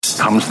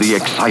comes the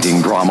exciting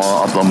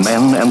drama of the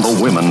men and the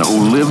women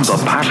who live the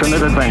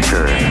passionate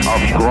adventure of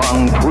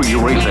Grand Prix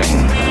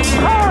racing.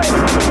 5, 4,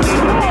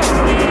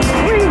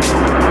 3, 2,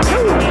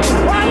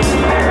 1.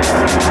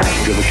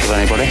 Did you ever kill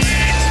anybody?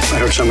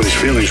 I hurt somebody's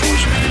feelings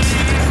once.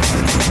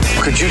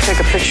 Could you take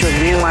a picture of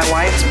me and my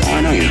wife? Oh,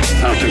 I know you.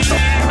 I don't think so.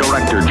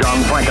 Director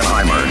John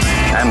Frankenheimer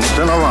and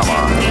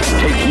Cinerama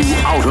take you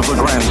out of the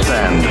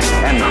grandstand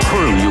and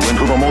hurl you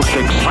into the most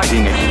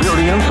exciting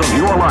experience of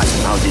your life.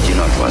 How did you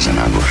know it was an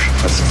ambush?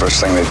 That's the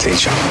first thing they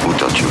teach you. Who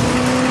taught you?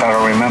 I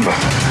don't remember.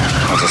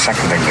 That's the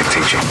second thing they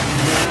teach you.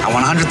 I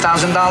want $100,000.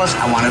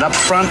 I want it up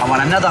front. I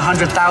want another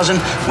 $100,000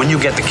 when you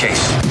get the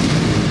case.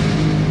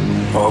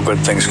 All good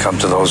things come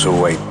to those who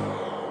wait.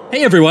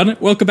 Hey everyone,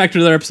 welcome back to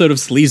another episode of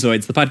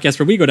Sleazoids, the podcast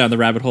where we go down the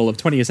rabbit hole of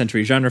 20th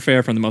century genre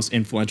fare from the most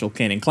influential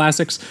canon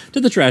classics to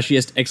the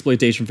trashiest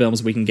exploitation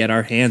films we can get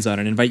our hands on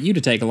and invite you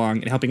to tag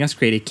along in helping us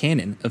create a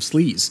canon of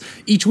sleaze.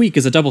 Each week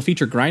is a double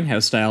feature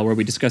grindhouse style where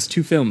we discuss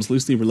two films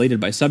loosely related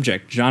by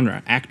subject,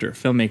 genre, actor,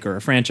 filmmaker, or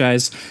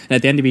franchise, and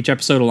at the end of each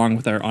episode, along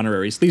with our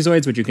honorary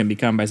Sleazoids, which you can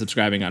become by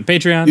subscribing on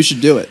Patreon. You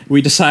should do it.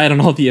 We decide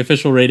on all the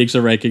official ratings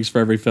or rankings for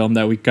every film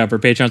that we cover.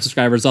 Patreon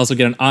subscribers also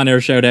get an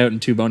on-air shout-out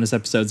and 2 bonus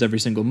episodes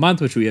every single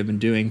month, which we have been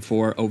doing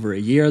for over a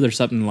year. There's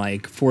something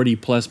like 40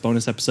 plus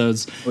bonus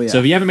episodes. Oh, yeah. So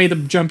if you haven't made the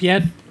jump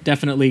yet,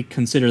 definitely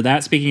consider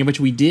that. Speaking of which,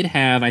 we did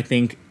have, I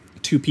think,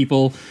 2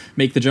 people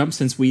make the jump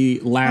since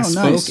we last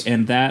spoke,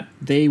 and that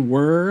they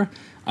were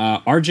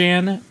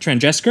Arjan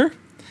Tranjesker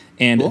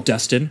and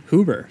Dustin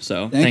Huber.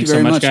 So thanks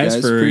so much, guys,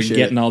 for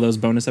getting all those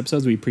bonus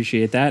episodes. We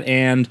appreciate that.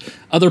 And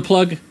other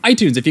plug,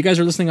 iTunes. If you guys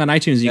are listening on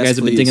iTunes, you guys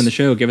have been digging the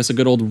show, give us a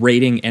good old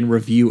rating and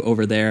review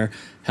over there.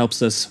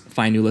 Helps us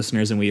find new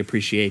listeners, and we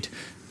appreciate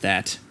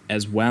that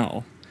as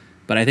well.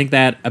 But I think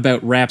that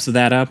about wraps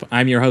that up.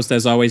 I'm your host,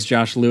 as always,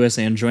 Josh Lewis,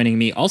 and joining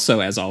me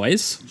also, as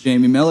always,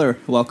 Jamie Miller.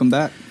 Welcome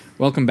back.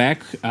 Welcome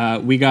back.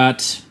 We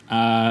got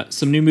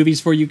some new movies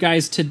for you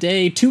guys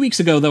today. 2 weeks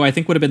ago, though, I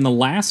think would have been the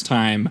last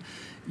time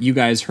you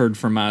guys heard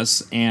from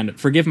us. And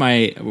forgive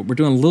we're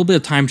doing a little bit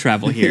of time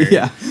travel here.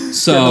 Yeah.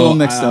 So a little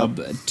mixed up.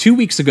 2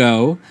 weeks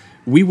ago,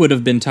 we would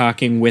have been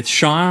talking with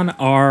Sean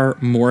R.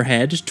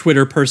 Moorhead,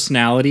 Twitter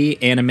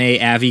personality, anime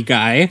Avi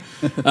guy,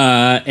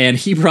 and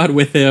he brought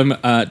with him 2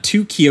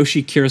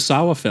 Kiyoshi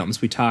Kurosawa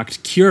films. We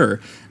talked Cure,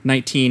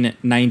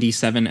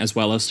 1997, as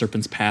well as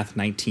Serpent's Path,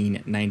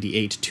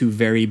 1998. 2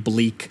 very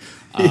bleak,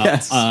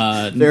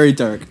 very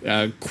dark,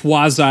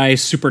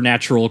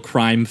 quasi-supernatural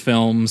crime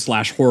films /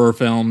 horror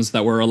films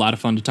that were a lot of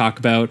fun to talk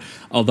about,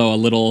 although a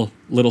little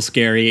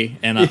scary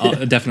and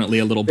definitely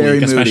a little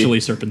bleak, especially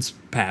Serpent's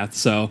Path.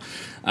 So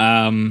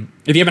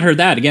if you haven't heard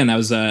that, again, that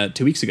was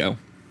 2 weeks ago.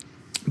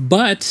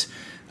 But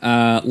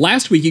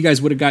last week, you guys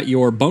would have got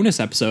your bonus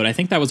episode. I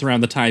think that was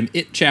around the time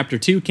It Chapter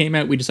 2 came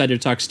out. We decided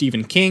to talk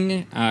Stephen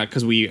King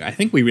because I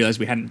think we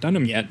realized we hadn't done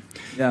him yet.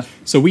 Yeah.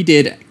 So we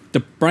did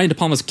Brian De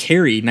Palma's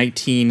Carrie,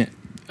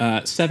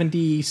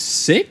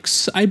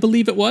 1976, I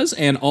believe it was,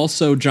 and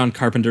also John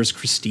Carpenter's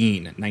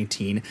Christine,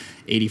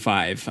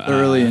 1985.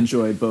 Thoroughly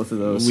enjoyed both of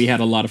those. We had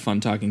a lot of fun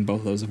talking both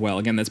of those as well.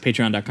 Again, that's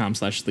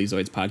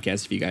patreon.com/Sleazoids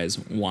podcast if you guys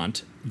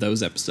want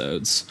those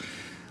episodes.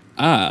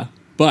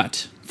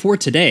 But for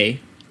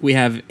today, we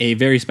have a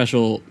very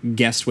special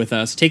guest with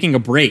us, taking a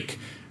break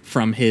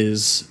from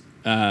his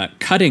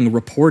cutting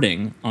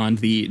reporting on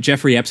the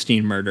Jeffrey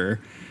Epstein murder.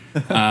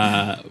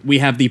 We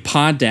have the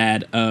pod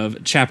dad of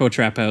Chapo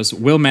Trap House,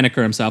 Will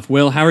Menaker himself.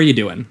 Will, how are you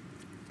doing?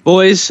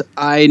 Boys,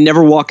 I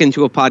never walk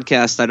into a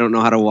podcast I don't know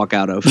how to walk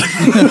out of.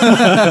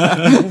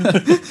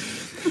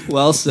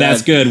 Well said.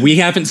 That's good. We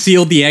haven't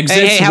sealed the exits.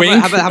 Hey, how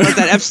about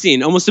that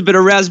Epstein? Almost a bit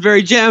of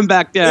raspberry jam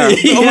back there.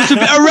 Yeah. Almost a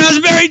bit of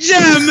raspberry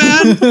jam,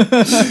 man.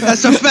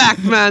 That's a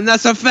fact, man.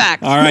 That's a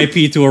fact.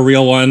 R.I.P. to a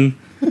real one.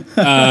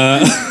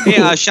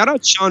 Hey, shout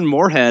out Sean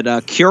Moorhead.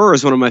 Cure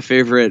is one of my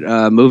favorite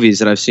movies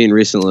that I've seen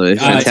recently.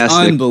 Fantastic. It's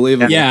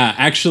unbelievable. Yeah,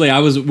 actually,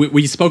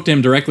 we spoke to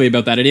him directly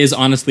about that. It is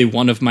honestly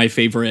one of my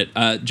favorite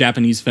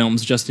Japanese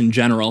films just in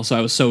general, so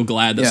I was so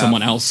glad that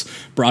someone else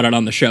brought it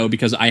on the show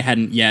because I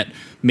hadn't yet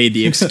made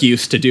the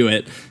excuse to do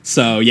it.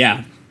 So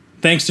yeah,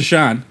 thanks to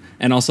Sean.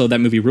 And also that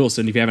movie rules.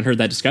 And if you haven't heard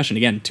that discussion,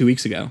 again, 2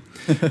 weeks ago.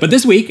 But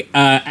this week,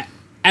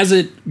 as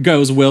it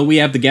goes, Will, we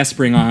have the guests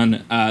bring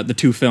on the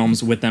 2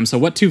 films with them. So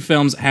what 2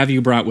 films have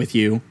you brought with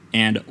you,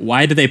 and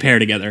why do they pair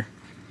together?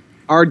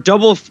 My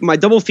double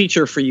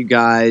feature for you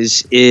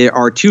guys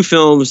are 2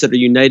 films that are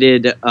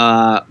united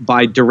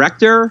by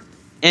director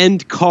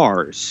and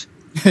cars.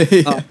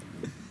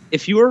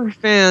 If you are a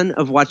fan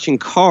of watching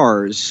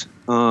cars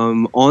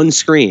on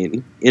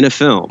screen in a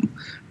film,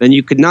 then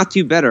you could not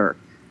do better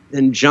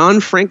than John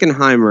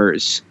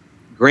Frankenheimer's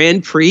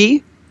Grand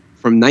Prix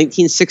from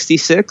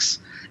 1966.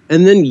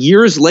 And then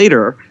years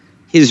later,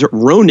 his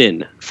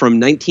Ronin from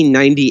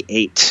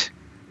 1998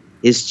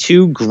 is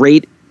 2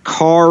 great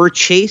car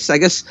chase. I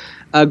guess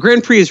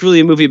Grand Prix is really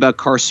a movie about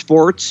car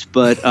sports,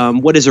 but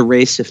what is a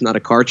race if not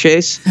a car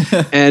chase?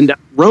 And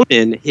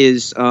Ronin,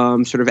 his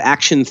sort of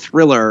action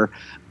thriller,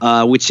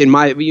 which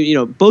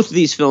both of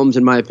these films,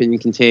 in my opinion,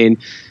 contain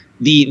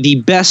the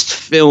best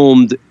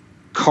filmed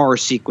car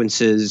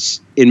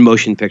sequences in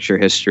motion picture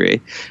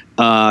history.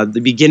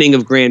 The beginning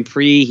of Grand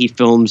Prix, he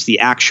films the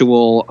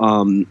actual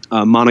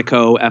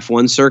Monaco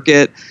F1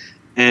 circuit.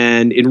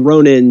 And in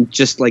Ronin,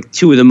 just like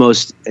two of the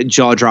most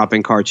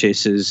jaw-dropping car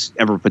chases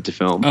ever put to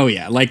film. Oh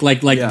yeah, like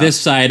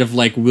this side of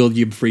like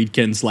William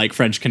Friedkin's like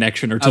French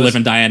Connection or To Live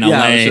and Die in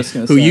L.A.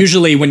 Who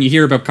usually when you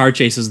hear about car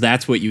chases,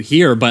 that's what you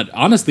hear. But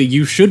honestly,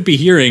 you should be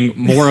hearing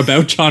more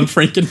about John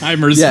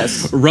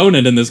Frankenheimer's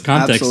Ronin in this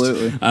context.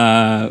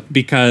 Absolutely.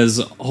 Because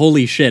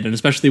holy shit, and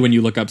especially when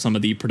you look up some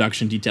of the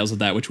production details of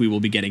that, which we will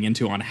be getting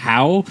into on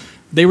how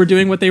they were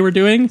doing what they were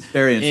doing.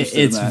 Very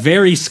interesting. It's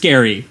very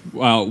scary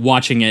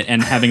watching it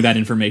and having that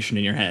information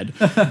in your head.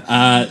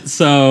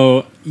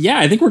 So yeah,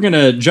 I think we're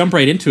gonna jump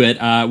right into it.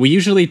 We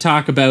usually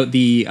talk about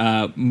the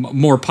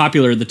more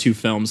popular of the two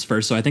films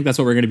first, so I think that's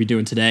what we're gonna be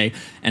doing today.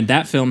 And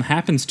that film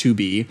happens to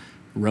be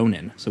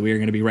Ronin. So we are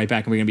gonna be right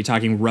back, and we're gonna be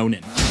talking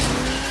Ronin.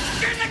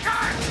 Get in the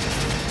car!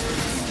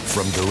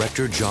 From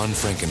director John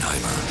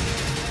Frankenheimer,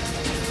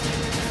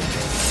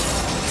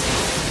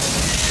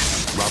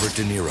 Robert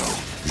De Niro,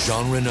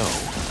 Jean Reno,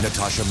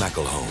 Natasha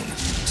McElhone,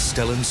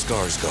 Stellan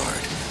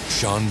Skarsgård,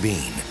 Sean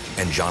Bean,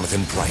 and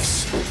Jonathan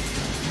Pryce.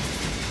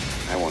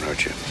 I won't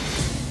hurt you.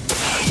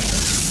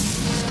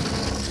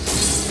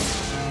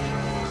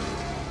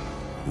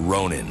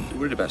 Ronin. You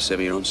worried about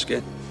saving your own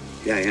skin?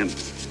 Yeah, I am.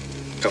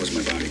 Covers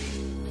my body.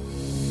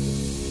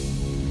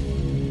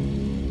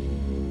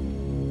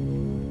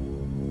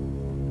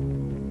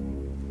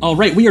 All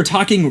right, we are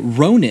talking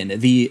Ronin,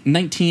 the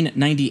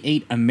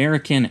 1998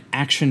 American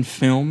action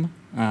film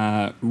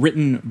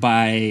written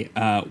by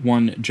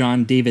one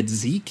John David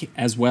Zeke,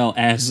 as well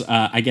as,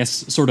 I guess,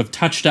 sort of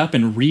touched up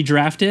and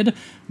redrafted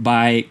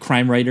by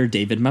crime writer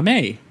David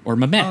Mamet, or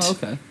Mamet. Oh,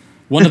 okay.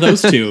 One of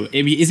those two.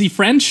 Is he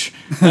French?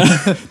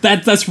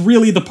 That's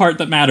really the part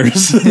that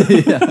matters.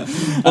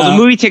 Well, the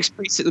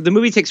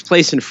movie takes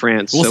place in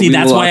France. Well, so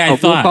that's why I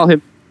thought. We'll call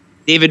him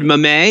David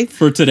Mamet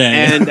for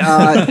today. And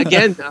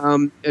again,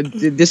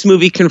 this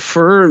movie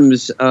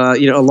confirms, a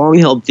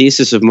long-held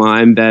thesis of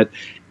mine that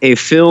a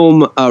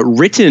film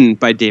written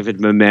by David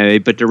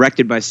Mamet but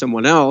directed by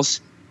someone else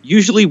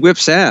usually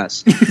whips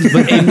ass.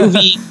 But a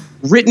movie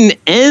written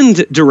and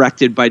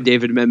directed by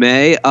David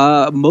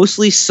Mamet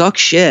mostly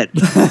sucks shit.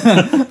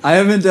 I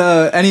haven't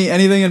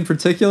anything in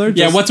particular.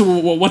 What's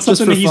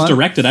something that he's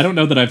directed? I don't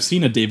know that I've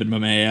seen a David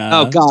Mamet.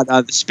 Oh God,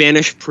 The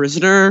Spanish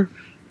Prisoner.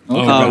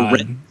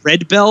 God.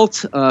 Red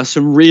Belt,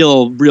 some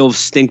real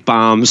stink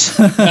bombs.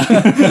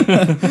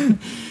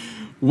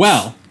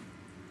 Well,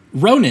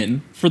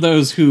 Ronin, for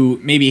those who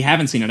maybe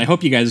haven't seen it, I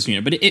hope you guys have seen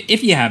it, but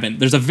if you haven't,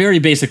 there's a very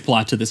basic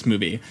plot to this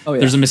movie. Oh, yeah.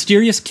 There's a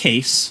mysterious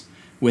case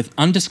with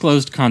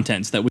undisclosed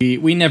contents that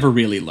we never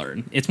really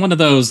learn. It's one of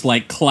those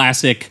like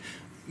classic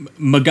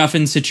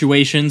MacGuffin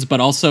situations, but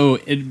also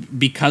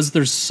because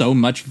there's so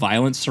much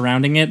violence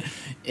surrounding it,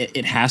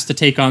 it has to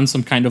take on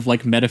some kind of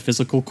like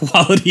metaphysical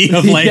quality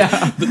of like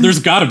there's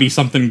got to be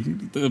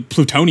something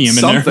plutonium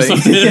in there or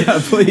something. Yeah,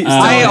 please.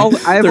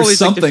 I've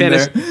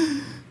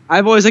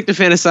always liked to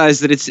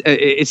fantasize that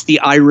it's the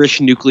Irish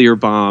nuclear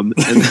bomb.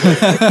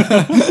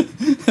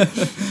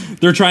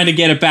 They're trying to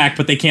get it back,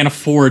 but they can't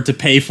afford to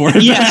pay for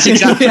it. Yes,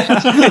 exactly.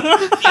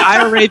 The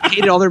IRA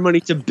paid all their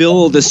money to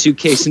build a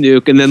suitcase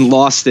nuke and then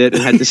lost it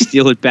and had to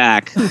steal it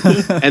back,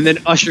 and then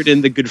ushered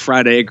in the Good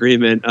Friday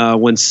Agreement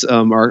once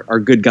our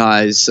good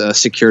guys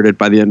secured it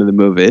by the end of the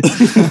movie.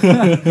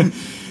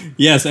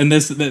 Yes, and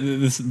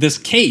this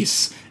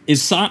case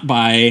is sought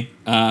by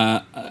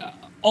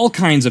all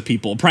kinds of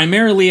people.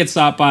 Primarily, it's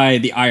sought by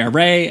the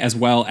IRA as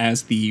well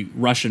as the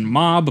Russian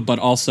mob, but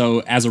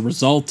also as a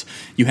result,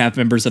 you have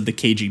members of the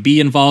KGB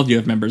involved, you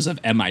have members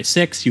of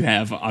MI6, you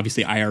have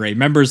obviously IRA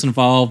members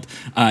involved,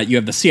 you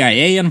have the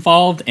CIA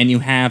involved, and you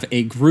have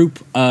a group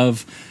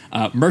of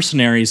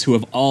mercenaries who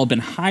have all been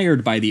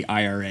hired by the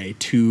IRA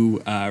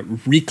to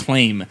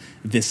reclaim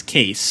this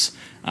case.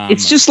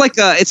 It's just like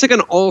an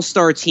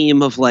all-star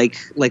team of like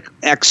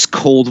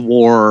ex-Cold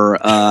War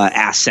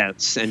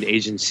assets and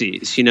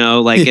agencies,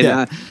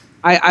 And,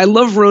 I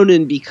love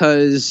Ronin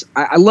because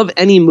I love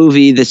any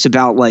movie that's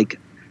about like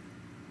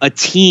a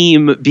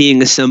team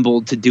being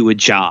assembled to do a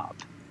job.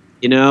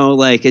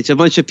 It's a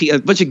bunch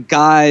of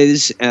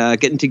guys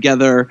getting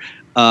together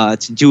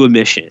to do a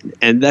mission,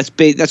 and that's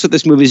what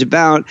this movie's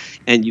about.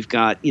 And you've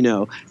got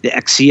the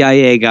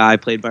ex-CIA guy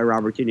played by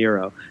Robert De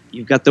Niro.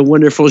 You've got the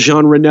wonderful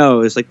Jean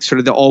Reno as like sort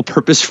of the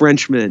all-purpose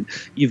Frenchman.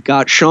 You've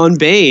got Sean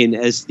Bain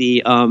as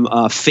the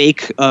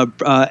fake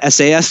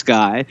SAS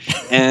guy,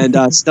 and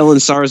Stellan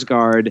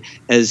Skarsgård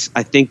as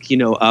I think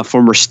a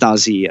former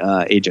Stasi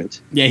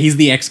agent. Yeah, he's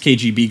the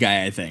ex-KGB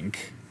guy, I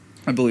think.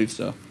 I believe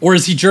so. Or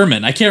is he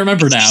German? I can't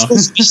remember now.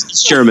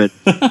 He's German.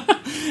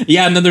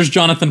 Yeah, and then there's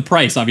Jonathan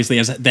Pryce, obviously,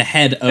 as the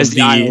head of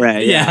the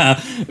IRA.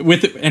 Yeah,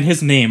 and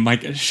his name,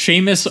 like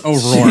Seamus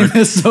O'Rourke.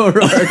 Seamus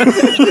O'Rourke.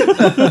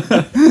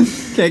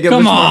 Can't get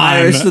Come much more on,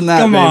 Irish than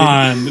that. Come baby.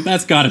 on,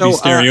 that's got to be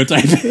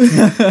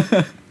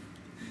stereotyping.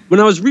 When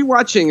I was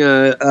rewatching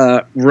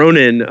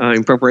Ronin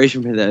in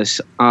preparation for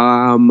this,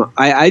 I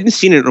hadn't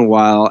seen it in a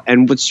while,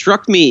 and what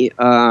struck me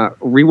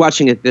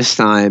rewatching it this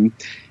time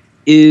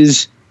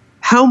is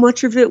how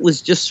much of it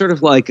was just sort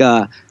of like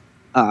it's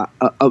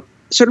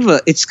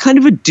kind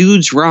of a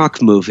dude's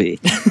rock movie.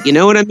 You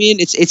know what I mean?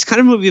 It's kind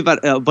of a movie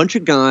about a bunch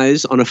of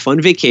guys on a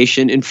fun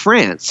vacation in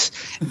France.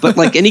 But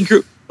like any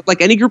group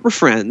of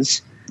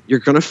friends, you're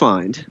gonna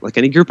find, like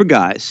any group of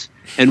guys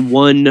and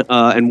one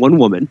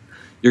woman,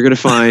 you're gonna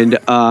find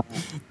one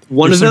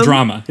There's of them. some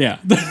drama, yeah.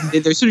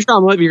 There's some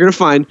drama. You're gonna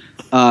find,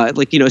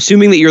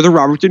 assuming that you're the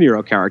Robert De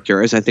Niro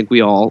character, as I think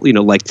we all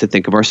like to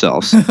think of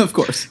ourselves. Of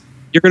course.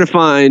 You're gonna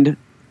find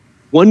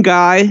one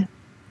guy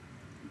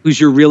who's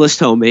your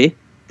realist homie.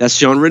 That's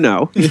Jean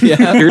Reno.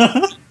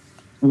 Yeah.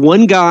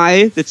 One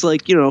guy that's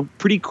like,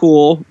 pretty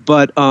cool,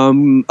 but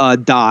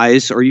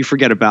dies or you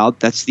forget about.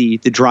 That's the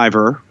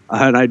driver.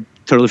 And I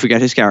totally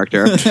forget his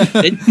character.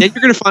 then you're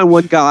going to find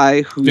one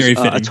guy who's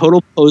a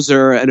total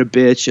poser and a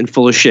bitch and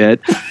full of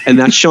shit. And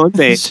that's Sean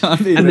Bain.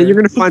 And then you're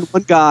going to find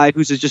one guy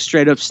who's just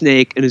straight up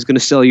snake and is going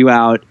to sell you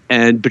out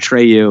and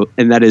betray you.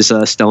 And that is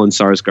Stellan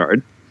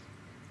Skarsgård.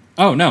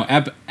 Oh, no.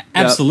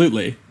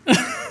 Absolutely.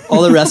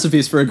 All the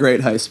recipes for a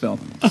great heist film.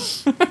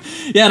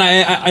 Yeah, and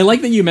I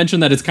like that you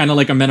mentioned that it's kind of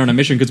like a Men on a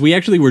Mission, because we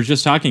actually were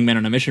just talking Men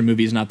on a Mission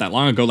movies not that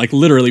long ago. Like,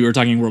 literally, we were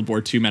talking World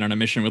War II Men on a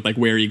Mission with, like,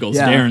 Where Eagles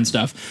Dare and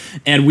stuff.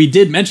 And we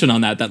did mention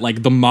on that,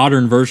 like, the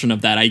modern version of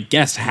that, I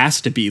guess,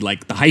 has to be,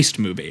 like, the heist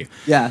movie.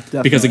 Yeah,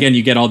 definitely. Because, again,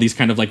 you get all these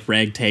kind of, like,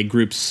 ragtag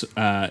groups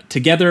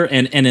together.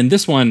 And in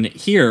this one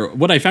here,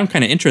 what I found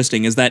kind of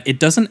interesting is that it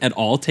doesn't at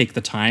all take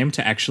the time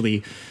to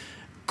actually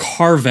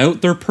carve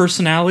out their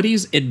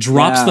personalities. It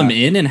drops them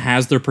in and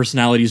has their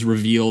personalities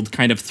revealed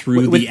kind of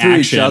through the action.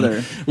 Each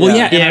other. Well,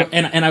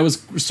 and I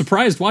was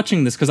surprised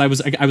watching this because I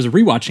was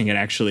rewatching it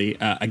actually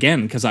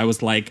again because I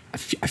was like, I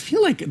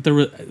feel like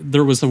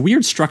there was a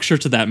weird structure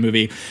to that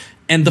movie,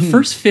 and the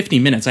first 50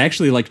 minutes I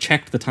actually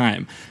checked the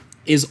time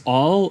is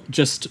all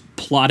just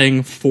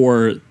plotting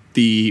for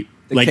the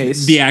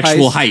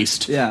actual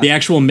heist, the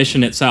actual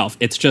mission itself.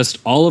 It's just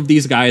all of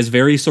these guys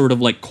very sort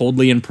of like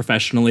coldly and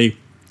professionally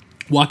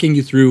walking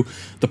you through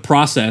the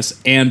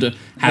process and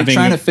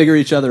trying to figure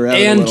each other out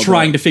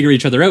to figure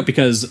each other out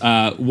because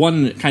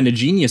one kind of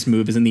genius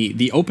move is in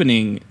the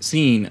opening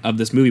scene of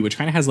this movie, which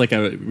kind of has like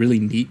a really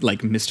neat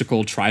like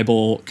mystical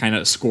tribal kind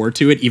of score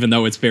to it, even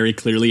though it's very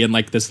clearly in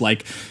like this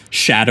like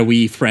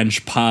shadowy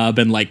French pub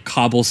and like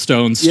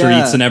cobblestone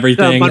streets and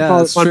everything.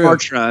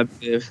 Tribe.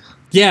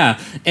 Yeah,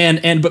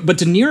 but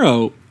De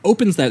Niro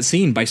opens that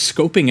scene by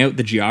scoping out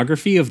the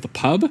geography of the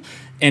pub,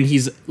 and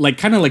he's like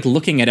kind of like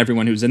looking at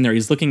everyone who's in there.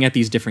 He's looking at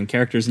these different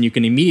characters, and you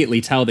can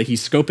immediately tell that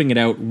he's scoping it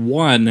out.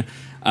 One,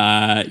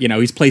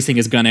 he's placing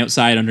his gun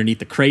outside underneath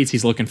the crates.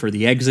 He's looking for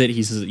the exit.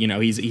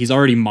 He's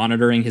already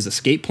monitoring his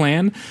escape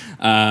plan.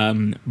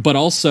 But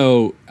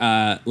also,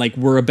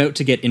 we're about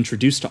to get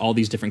introduced to all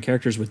these different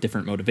characters with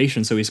different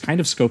motivations. So he's kind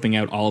of scoping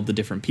out all of the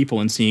different people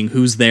and seeing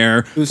who's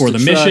there for the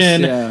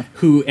mission,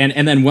 who,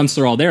 and then once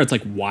they're all there, it's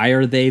like, why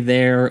are they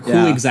there?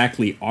 Who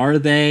exactly are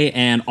they?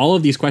 And all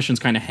of these questions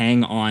kind of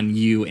hang on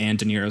you and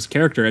De Niro's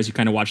character as you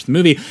kind of watch the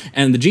movie.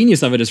 And the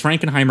genius of it is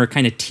Frankenheimer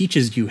kind of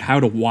teaches you how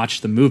to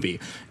watch the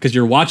movie, because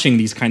you're watching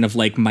these kind of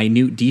like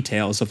minute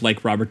details of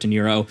like Robert De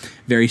Niro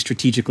very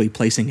strategically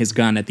placing his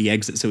gun at the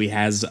exit so he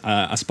has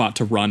a spot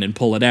to run and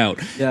pull it out.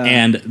 Yeah.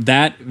 And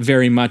that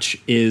very much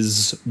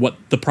is what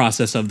the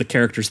process of the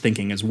character's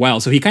thinking as well.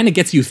 So he kind of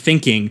gets you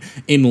thinking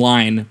in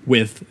line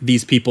with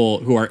these people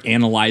who are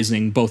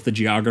analyzing both the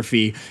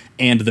geography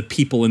and the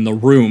people in the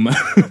room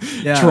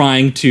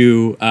trying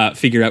to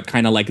figure out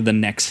kind of like the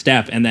next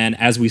step. And then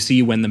as we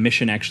see when the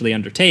mission actually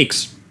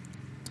undertakes,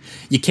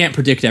 you can't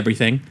predict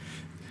everything.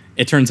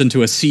 It turns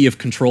into a sea of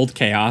controlled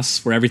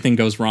chaos where everything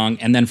goes wrong.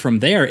 And then from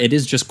there, it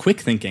is just quick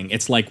thinking.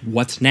 It's like,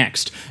 what's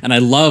next? And I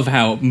love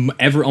how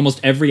almost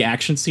every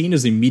action scene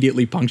is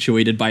immediately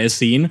punctuated by a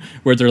scene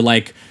where they're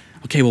like,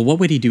 okay, well, what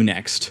would he do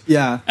next?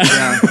 Yeah.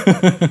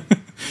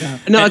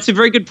 No, it's a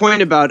very good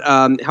point about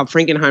how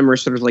Frankenheimer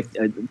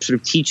sort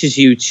of teaches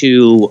you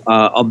to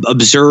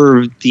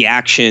observe the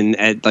action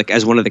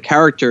as one of the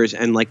characters,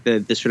 and like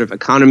the sort of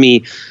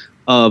economy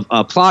of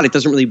plot. It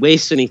doesn't really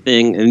waste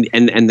anything,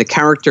 and the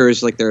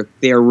characters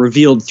they are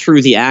revealed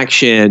through the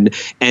action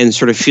and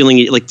sort of feeling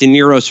it. Like De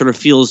Niro sort of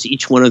feels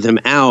each one of them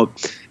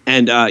out.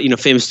 And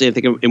famously, I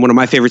think in one of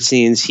my favorite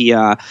scenes,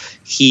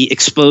 he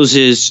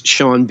exposes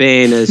Sean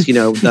Bain as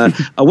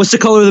the what's the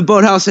color of the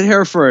boathouse at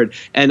Hereford,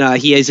 and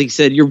he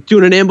said, "You're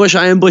doing an ambush.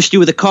 I ambushed you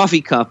with a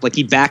coffee cup." Like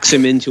he backs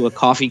him into a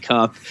coffee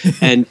cup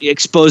and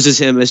exposes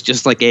him as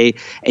just like a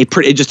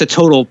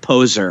total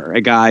poser,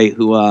 a guy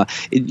who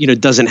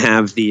doesn't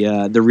have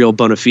the real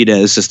bona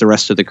fides as the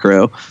rest of the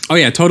crew. Oh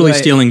yeah, totally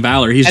stealing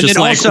valor. He's just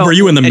like, "Were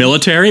you in the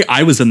military?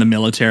 I was in the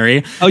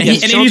military." Oh yeah,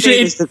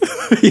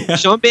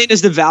 Sean Bain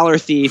is the valor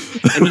thief.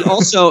 And he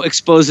also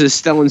exposes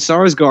Stellan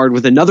Skarsgård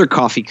with another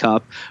coffee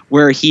cup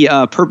where he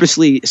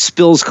purposely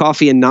spills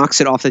coffee and knocks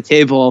it off the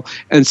table.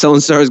 And Stellan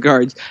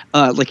Skarsgård's,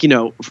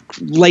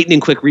 lightning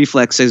quick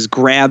reflexes,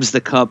 grabs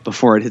the cup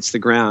before it hits the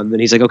ground. Then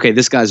he's like, okay,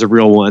 this guy's a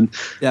real one.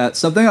 Yeah,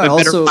 something I better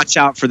also watch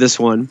out for this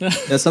one.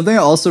 Yeah, something I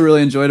also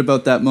really enjoyed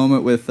about that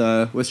moment with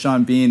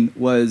Sean Bean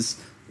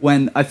was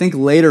when I think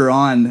later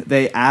on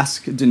they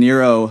ask De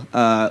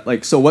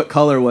Niro, so what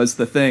color was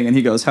the thing? And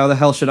he goes, how the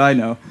hell should I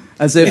know?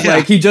 As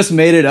if he just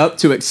made it up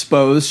to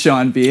expose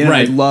Sean Bean.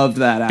 Right. And I loved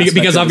that aspect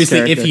because of obviously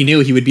his if character. he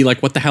knew, he would be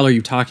like, what the hell are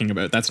you talking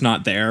about? That's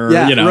not there.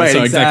 Yeah, right,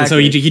 so exactly. So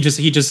he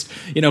just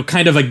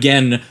kind of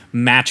again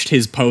matched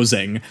his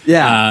posing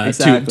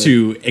exactly.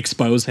 to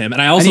expose him.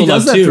 And I also he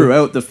does love that too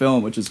throughout the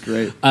film, which is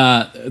great.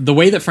 the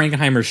way that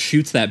Frankenheimer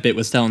shoots that bit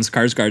with Stellan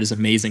Skarsgård is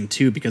amazing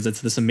too, because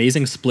it's this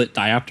amazing split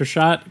diopter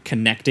shot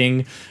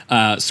connecting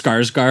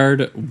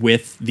Skarsgård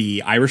with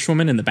the Irish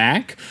woman in the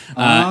back.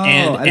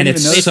 And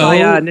it's so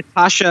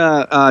Natasha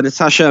how do you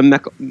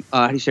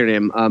say her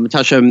name?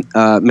 Natasha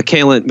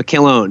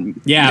McCallone.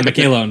 Yeah,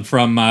 McCallone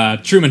from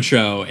Truman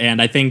Show,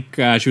 and I think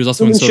she was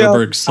also in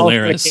Soderbergh's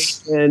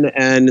Solaris.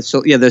 And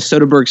so the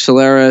Soderbergh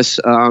Solaris.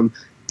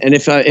 And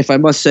if I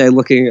must say,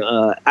 looking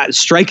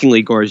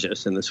strikingly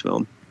gorgeous in this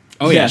film.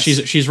 Oh yeah,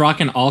 she's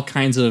rocking all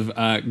kinds of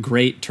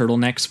great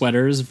turtleneck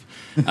sweaters,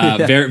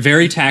 very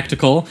very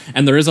tactical.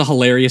 And there is a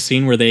hilarious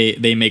scene where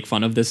they make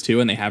fun of this too,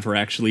 and they have her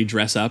actually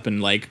dress up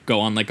and like go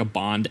on like a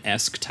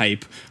Bond-esque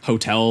type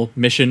hotel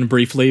mission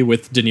briefly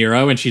with De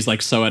Niro, and she's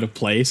like so out of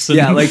place.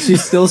 Yeah, like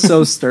she's still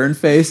so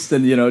stern-faced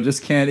and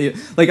just can't even,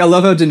 like I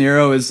love how De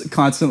Niro is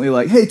constantly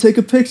like, hey, take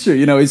a picture.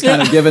 He's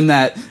kind of given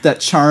that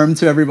charm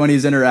to everyone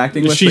he's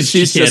interacting with, but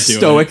she's just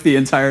stoic the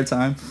entire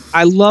time.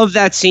 I love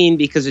that scene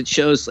because it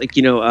shows like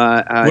De scene,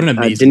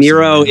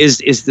 Niro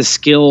is the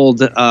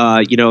skilled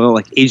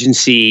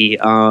agency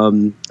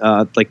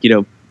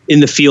in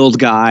the field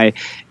guy,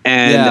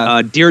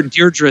 and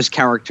Deirdre's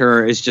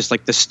character is just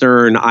like the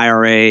stern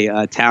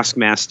IRA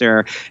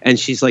taskmaster, and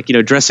she's like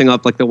dressing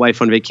up like the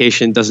wife on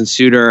vacation doesn't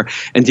suit her,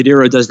 and De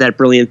Niro does that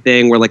brilliant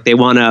thing where like they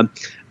want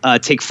to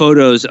take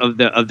photos of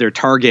their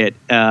target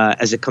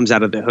as it comes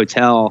out of the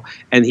hotel,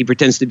 and he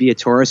pretends to be a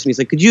tourist, and he's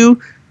like, could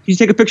you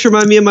take a picture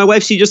of me and my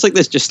wife? See, just like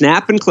this, just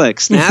snap and click,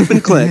 snap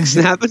and click,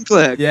 snap and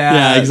click.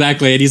 Yeah,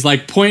 exactly. And he's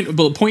like,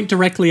 point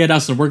directly at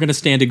us, and we're going to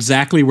stand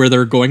exactly where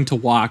they're going to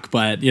walk.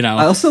 But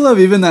I also love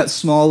even that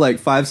small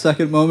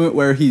 5-second moment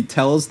where he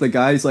tells the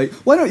guy, he's like,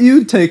 why don't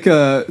you take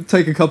a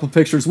couple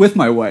pictures with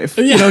my wife?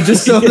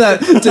 Just so that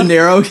De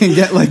Niro can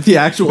get like the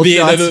actual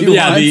shots he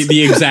wants.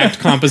 the exact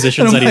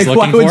compositions that he's like,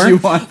 looking for. Why would you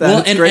want that?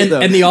 Well, it's great though.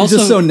 And also,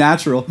 it's just so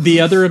natural.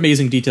 The other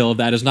amazing detail of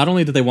that is not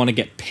only do they want to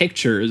get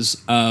pictures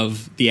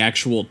of the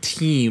actual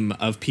team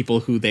of people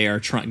who they are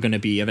going to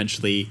be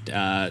eventually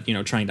trying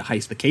to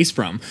heist the case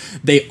from,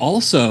 they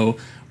also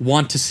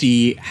want to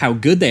see how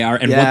good they are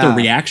and what their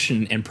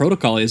reaction and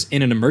protocol is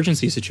in an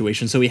emergency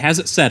situation. So he has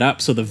it set up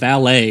so the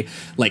valet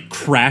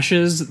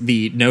crashes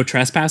the no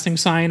trespassing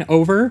sign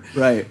over.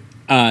 Right.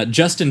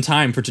 Just in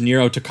time for De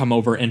Niro to come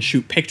over and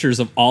shoot pictures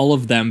of all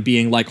of them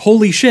being like,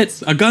 holy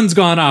shit, a gun's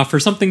gone off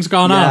or something's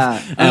gone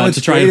off, to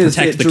try to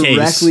protect the case. It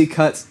directly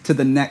cuts to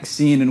the next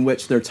scene in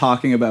which they're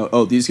talking about,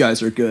 oh, these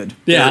guys are good.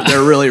 Yeah.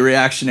 They're really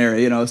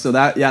reactionary, so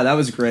that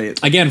was great.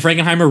 Again,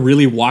 Frankenheimer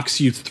really walks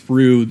you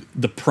through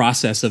the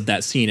process of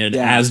that scene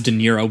as De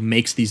Niro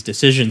makes these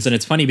decisions. And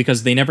it's funny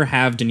because they never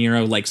have De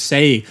Niro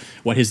say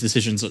what his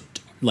decisions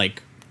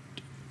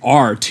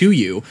are to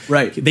you.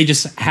 Right. They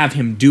just have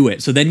him do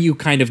it. So then you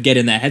kind of get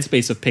in that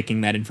headspace of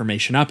picking that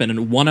information up.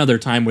 And one other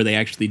time where they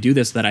actually do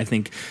this that I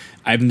think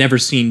I've never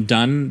seen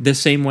done this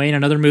same way in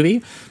another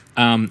movie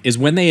is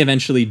when they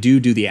eventually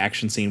do the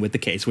action scene with the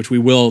case, which we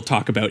will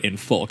talk about in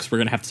full because we're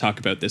going to have to talk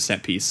about this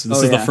set piece. So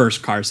this is the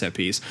first car set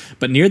piece.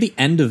 But near the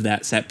end of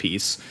that set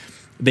piece,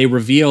 they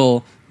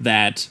reveal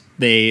that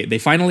they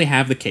finally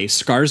have the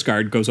case.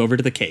 Skarsgård goes over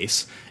to the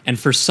case, and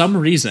for some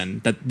reason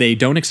that they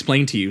don't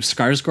explain to you,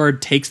 Skarsgård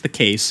takes the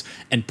case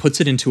and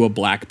puts it into a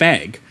black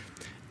bag.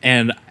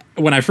 And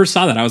when I first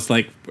saw that, I was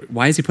like,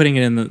 why is he putting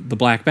it in the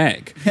black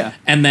bag? Yeah.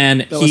 And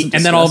then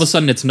all of a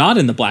sudden it's not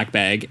in the black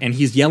bag, and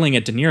he's yelling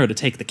at De Niro to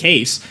take the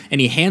case, and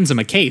he hands him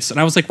a case. And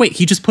I was like, wait,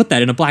 he just put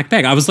that in a black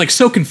bag. I was like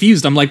so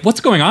confused. I'm like,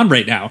 what's going on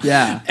right now?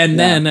 Yeah. And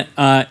then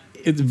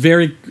it's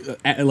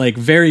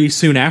very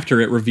soon after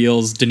it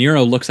reveals De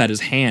Niro looks at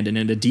his hand, and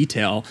into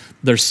detail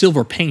there's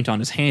silver paint on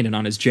his hand and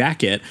on his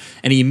jacket,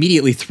 and he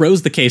immediately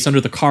throws the case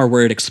under the car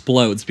where it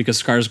explodes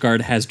because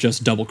Skarsgård has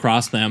just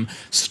double-crossed them,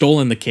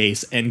 stolen the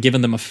case, and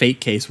given them a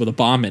fake case with a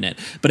bomb in it.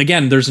 But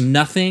again, there's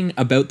nothing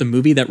about the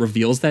movie that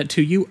reveals that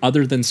to you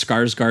other than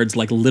Skarsgård's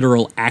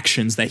literal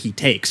actions that he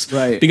takes.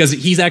 Right. Because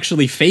he's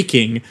actually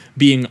faking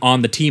being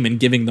on the team and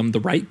giving them the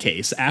right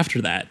case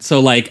after that.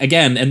 So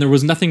again, and there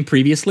was nothing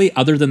previously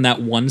other than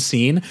that one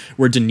scene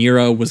where De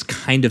Niro was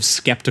kind of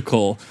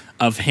skeptical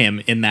of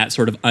him in that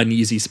sort of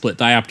uneasy split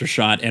diopter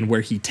shot, and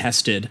where he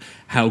tested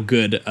how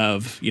good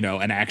of, you know,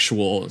 an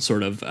actual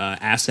sort of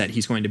asset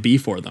he's going to be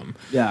for them.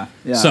 Yeah.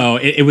 So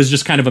it was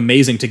just kind of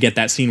amazing to get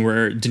that scene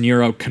where De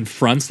Niro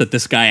confronts that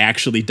this guy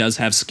actually does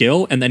have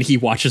skill, and then he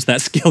watches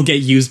that skill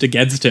get used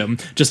against him,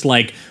 just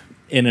like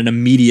in an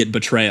immediate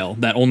betrayal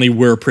that only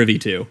we're privy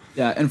to.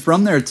 Yeah, and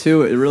from there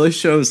too, it really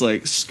shows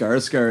like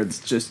Skarsgård's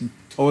just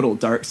total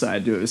dark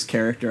side to his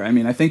character. I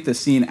mean, I think the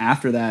scene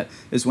after that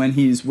is when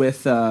he's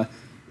with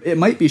it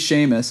might be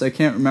Seamus. I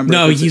can't remember.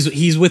 No,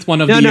 he's with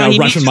one of the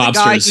Russian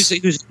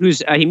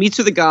mobsters. He meets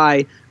with a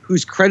guy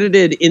who's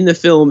credited in the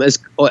film as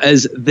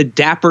the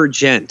Dapper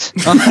Gent.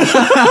 That's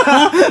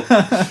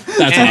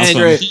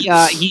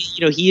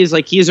awesome. He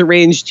is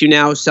arranged to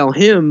now sell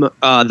him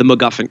the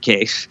MacGuffin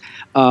case.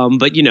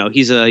 But you know,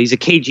 he's a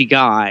cagey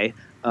guy,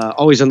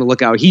 always on the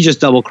lookout. He just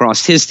double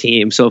crossed his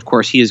team, so of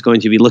course he is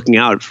going to be looking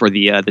out for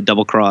the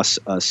double cross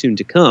soon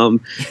to come.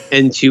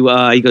 And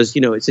he goes,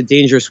 you know, it's a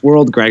dangerous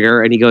world,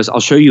 Gregor. And he goes, I'll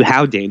show you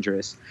how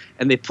dangerous.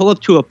 And they pull up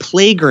to a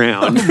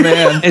playground,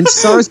 and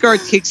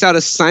Skarsgård takes out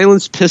a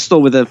silenced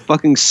pistol with a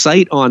fucking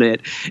sight on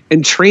it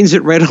and trains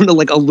it right onto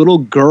like a little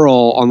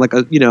girl on like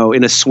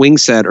in a swing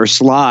set or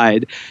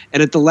slide.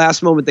 And at the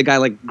last moment, the guy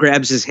like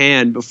grabs his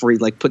hand before he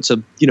like puts a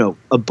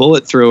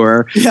bullet through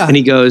her, and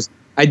he goes,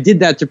 I did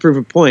that to prove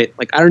a point.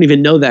 Like, I don't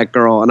even know that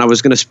girl, and I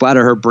was going to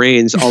splatter her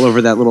brains all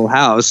over that little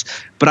house,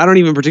 but I don't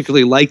even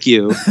particularly like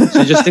you.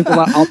 So just think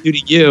what I'll do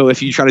to you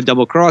if you try to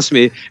double cross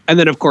me. And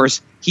then, of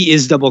course, he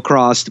is double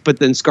crossed, but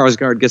then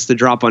Skarsgård gets the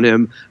drop on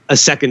him a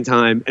second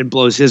time and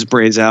blows his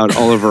brains out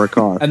all over a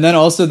car. And then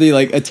also the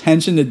like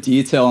attention to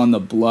detail on the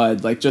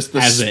blood, like just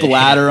the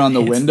splatter on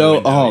the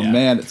window.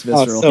 Man, it's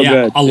visceral. So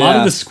good. A lot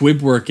of the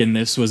squib work in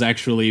this was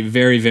actually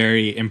very,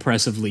 very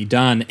impressively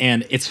done.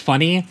 And it's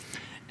funny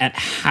at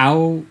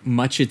how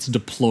much it's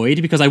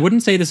deployed, because I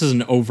wouldn't say this is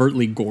an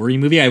overtly gory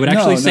movie. I would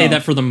actually say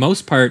that for the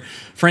most part,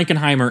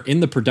 Frankenheimer in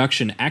the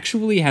production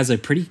actually has a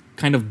pretty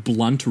kind of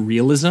blunt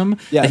realism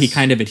that he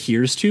kind of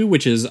adheres to,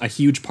 which is a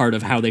huge part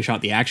of how they shot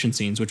the action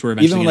scenes, which we're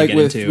eventually going to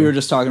get into. We were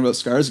just talking about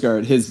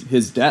Skarsgård,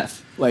 his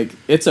death, like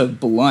it's a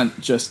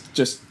blunt, just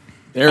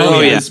there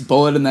he is,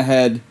 bullet in the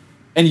head.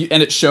 And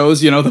it shows,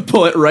 the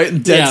bullet right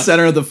in dead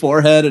center of the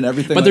forehead and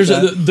everything. But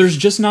there's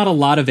just not a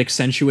lot of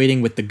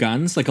accentuating with the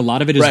guns. Like a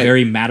lot of it is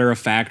very matter of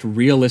fact,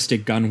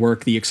 realistic gun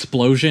work. The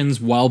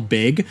explosions, while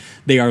big,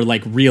 they are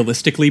like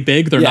realistically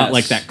big. They're not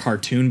like that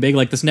cartoon big.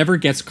 Like this never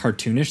gets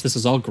cartoonish. This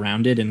is all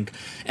grounded and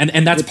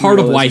that's part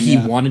of why he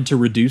wanted to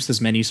reduce as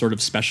many sort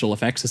of special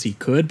effects as he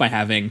could by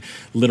having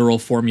literal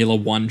Formula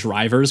One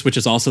drivers, which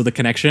is also the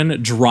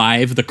connection,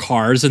 drive the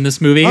cars in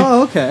this movie.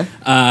 Oh, okay.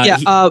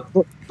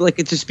 Like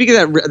to speak of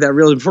that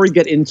really before we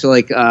get into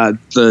like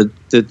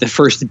the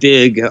first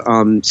big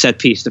set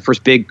piece, the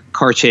first big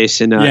car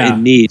chase in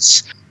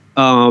Nice.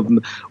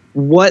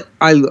 What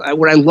I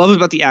love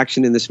about the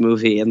action in this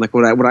movie, and like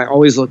what I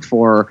always look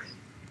for,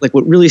 like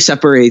what really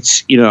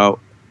separates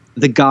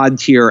the god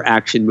tier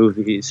action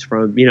movies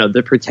from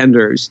the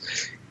Pretenders,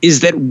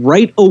 is that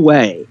right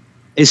away,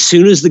 as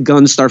soon as the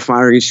guns start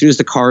firing, as soon as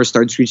the cars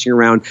start screeching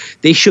around,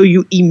 they show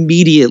you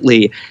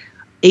immediately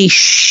a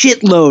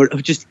shitload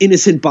of just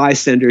innocent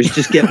bystanders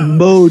just get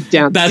mowed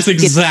down. That's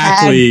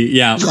exactly,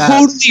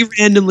 totally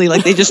randomly.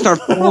 Like they just start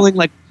falling,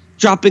 like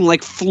dropping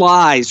like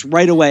flies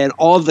right away. And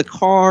all of the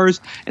cars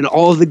and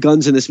all of the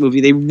guns in this movie,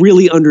 they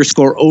really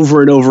underscore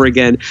over and over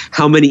again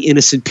how many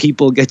innocent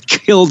people get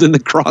killed in the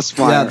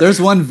crossfire. Yeah,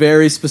 there's one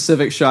very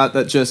specific shot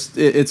that just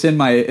it's in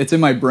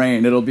my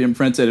brain. It'll be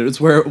imprinted. It's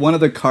where one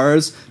of the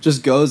cars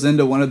just goes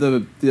into one of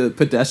the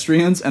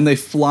pedestrians and they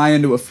fly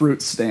into a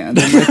fruit stand.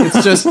 And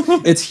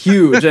like it's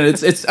huge, and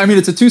it's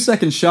a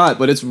 2-second shot,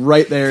 but it's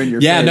right there in your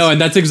face. Yeah, no, and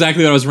that's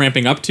exactly what I was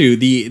ramping up to.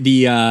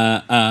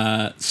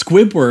 The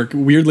squib work,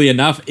 weirdly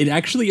enough, it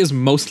actually is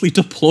mostly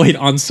deployed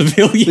on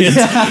civilians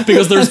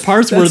because there's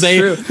parts where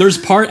there's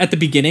part at the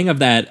beginning of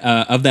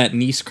that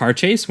Nice car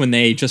chase when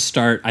they just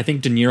start. I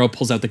think De Niro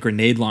pulls out the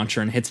grenade launcher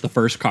and hits the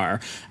first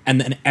car,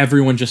 and then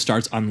everyone just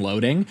starts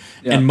unloading.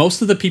 And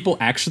most of the people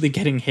actually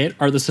getting hit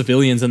are the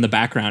civilians in the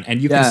background,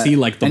 and you can see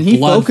like the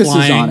blood focuses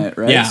flying on it,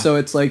 right? Yeah. So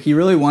it's like he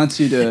really wants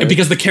you to, and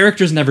because the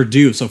characters never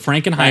do. So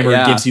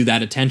Frankenheimer gives you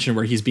that attention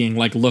where he's being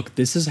like, "Look,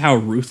 this is how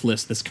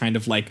ruthless this kind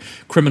of like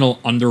criminal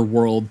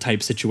underworld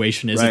type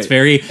situation is." It's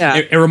very.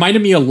 It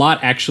reminded me a lot,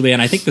 actually,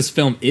 and I think this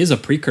film is a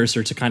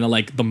precursor to kind of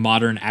like the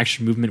modern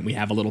action movement we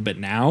have a little bit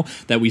now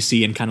that we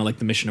see in kind of like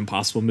the Mission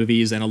Impossible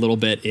movies and a little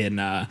bit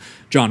in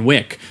John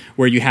Wick,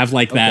 where you have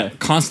like that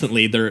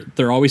constantly.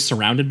 They're always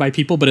surrounded by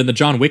people, but in the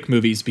John Wick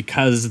movies,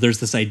 because there's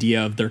this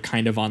idea of they're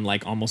kind of on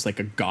like almost like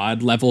a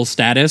god level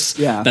status.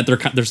 Yeah. That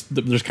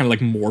there's kind of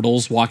like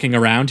mortals walking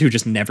around who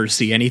just never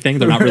see anything.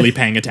 They're not really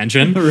paying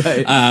attention.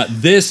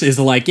 This is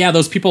like,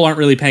 those people aren't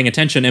really paying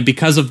attention, and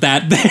because of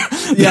that,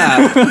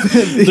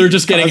 they're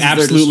just getting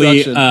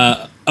absolutely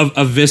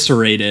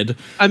eviscerated.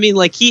 I mean,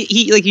 like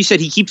he like you said,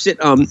 he keeps it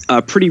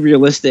pretty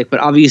realistic, but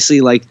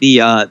obviously like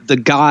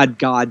the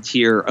god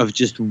tier of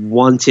just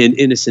wanton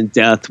innocent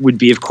death would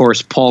be, of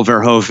course, Paul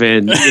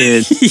Verhoeven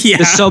in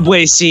the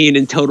subway scene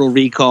in Total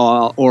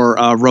Recall or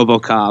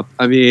RoboCop.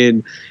 I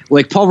mean,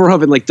 like Paul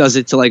Verhoeven like does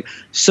it to like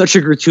such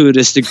a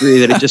gratuitous degree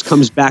that it just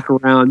comes back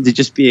around to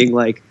just being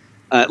like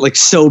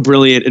so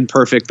brilliant and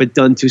perfect, but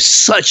done to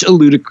such a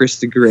ludicrous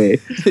degree.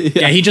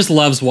 Yeah, he just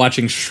loves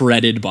watching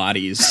shredded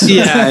bodies.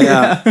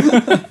 Yeah.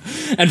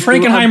 And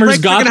Frankenheimer's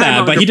got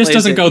that, but he just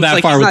doesn't go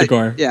that far with the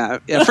gore. Yeah.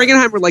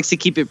 Frankenheimer likes to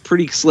keep it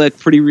pretty slick,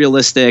 pretty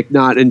realistic,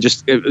 not and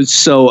just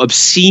so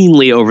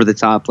obscenely over the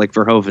top like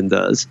Verhoeven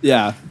does.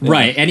 Yeah.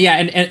 Right.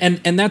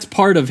 And that's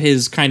part of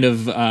his kind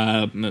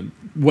of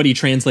what he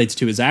translates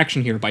to his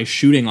action here by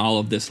shooting all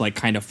of this like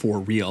kind of for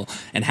real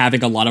and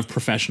having a lot of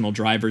professional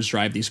drivers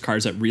drive these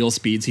cars at real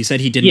speeds. He said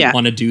he didn't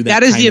want to do that.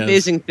 That is the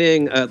amazing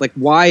thing, like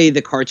why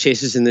the car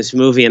chases in this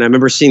movie. And I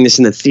remember seeing this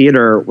in the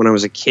theater when I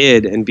was a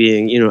kid and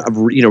being,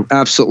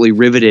 absolutely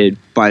riveted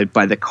by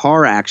the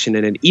car action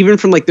in it. Even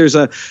from like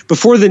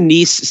before the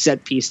Nice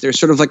set piece, there's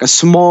sort of like a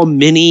small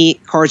mini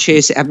car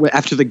chase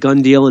after the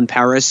gun deal in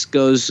Paris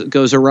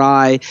goes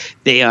awry.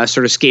 They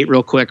sort of skate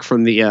real quick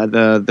from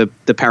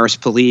the Paris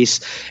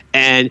police.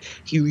 And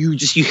you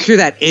hear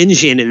that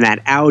engine in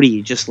that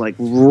Audi just like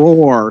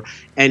roar,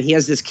 and he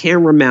has this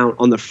camera mount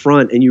on the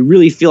front, and you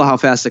really feel how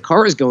fast the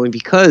car is going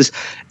because,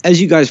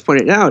 as you guys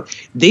pointed out,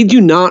 they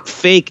do not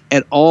fake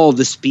at all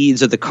the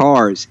speeds of the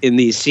cars in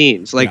these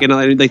scenes. Like,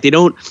 like they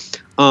don't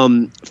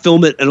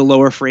film it at a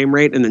lower frame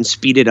rate and then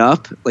speed it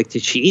up like to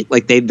cheat.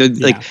 Like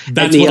like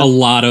that's what a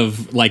lot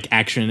of like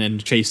action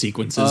and chase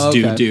sequences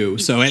do.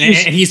 So and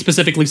he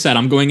specifically said,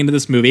 "I'm going into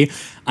this movie,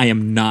 I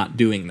am not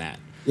doing that."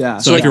 Yeah.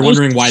 So if you're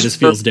wondering why this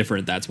feels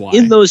different, that's why.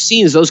 In those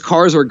scenes, those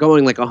cars are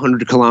going like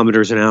 100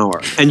 kilometers an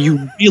hour, and you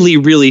really,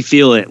 really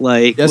feel it.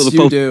 Like yes,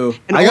 you do.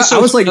 And I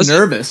was like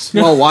nervous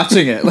while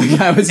watching it. Like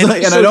I was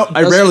like, and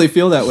I rarely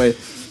feel that way.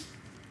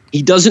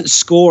 He doesn't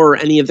score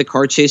any of the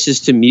car chases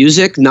to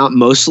music, not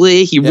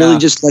mostly. He really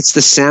just lets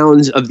the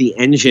sounds of the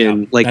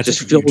engine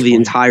just fill the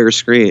entire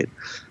screen.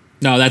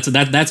 No,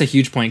 that's a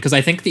huge point, because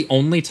I think the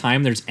only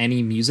time there's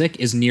any music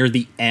is near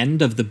the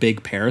end of the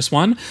big Paris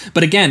one.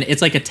 But again,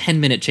 it's like a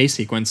 10-minute chase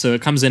sequence, so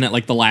it comes in at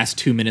like the last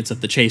 2 minutes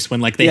of the chase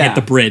when like they hit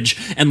the bridge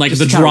and like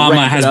just the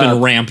drama has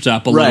been ramped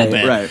up a little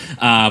bit. Right.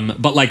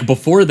 But like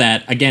before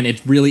that, again,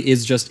 it really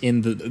is just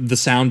in the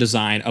sound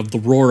design of the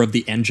roar of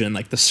the engine,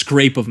 like the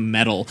scrape of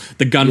metal,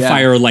 the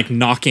gunfire like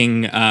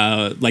knocking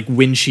like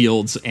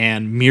windshields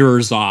and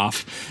mirrors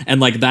off,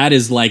 and like that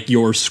is like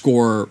your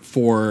score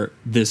for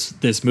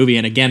this movie.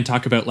 And again,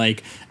 talk about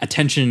like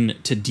attention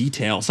to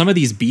detail. Some of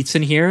these beats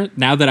in here,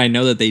 now that I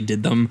know that they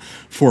did them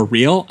for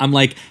real, I'm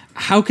like,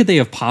 how could they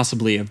have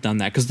possibly have done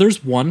that? Because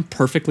there's one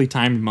perfectly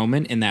timed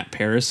moment in that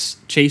Paris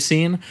chase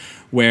scene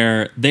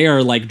where they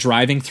are like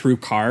driving through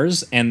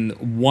cars and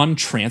one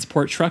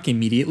transport truck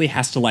immediately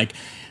has to like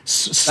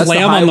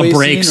slam on the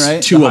brakes scene,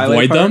 right? To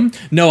avoid them.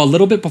 No, a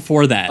little bit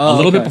before that. A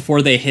little bit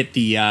before they hit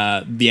the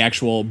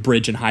actual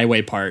bridge and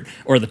highway part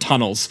or the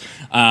tunnels.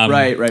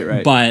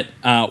 Right. But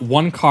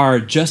one car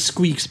just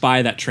squeaks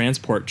by that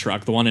transport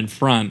truck, the one in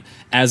front,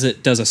 as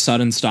it does a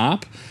sudden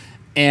stop.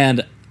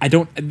 And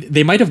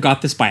they might have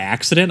got this by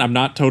accident. I'm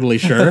not totally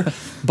sure.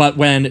 But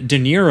when De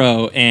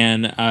Niro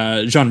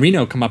and Jean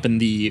Reno come up in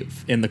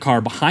the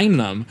car behind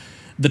them,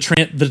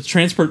 the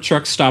transport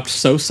truck stopped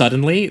so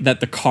suddenly that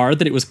the car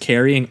that it was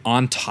carrying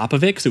on top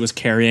of it, because it was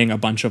carrying a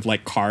bunch of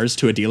like cars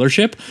to a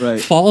dealership,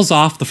 falls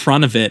off the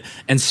front of it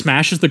and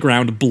smashes the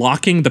ground,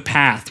 blocking the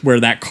path where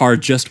that car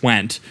just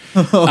went.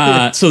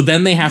 So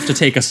then they have to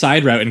take a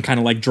side route and kind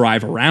of like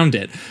drive around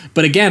it.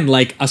 But again,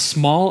 like a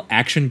small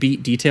action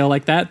beat detail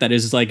like that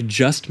is like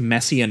just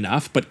messy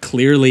enough, but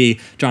clearly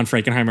John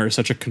Frankenheimer is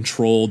such a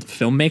controlled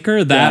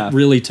filmmaker that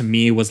really to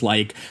me was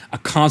like a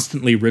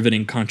constantly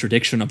riveting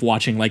contradiction of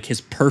watching like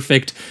his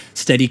perfect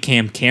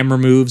Steadicam camera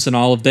moves and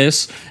all of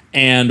this,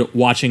 and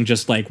watching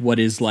just like what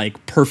is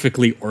like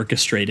perfectly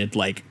orchestrated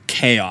like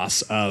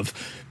chaos of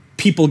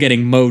people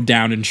getting mowed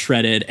down and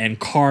shredded and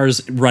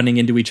cars running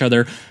into each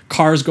other,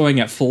 cars going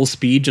at full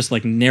speed just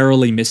like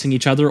narrowly missing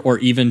each other, or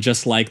even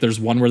just like there's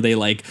one where they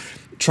like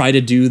try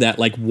to do that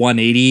like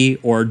 180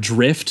 or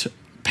drift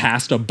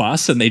past a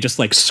bus and they just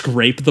like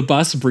scrape the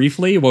bus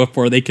briefly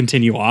before they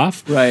continue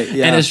off. Right.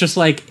 Yeah. And it's just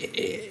like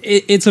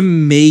it's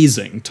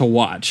amazing to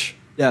watch.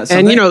 Yeah,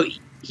 and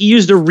he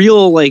used a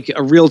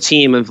real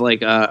team of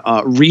like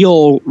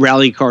real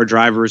rally car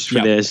drivers for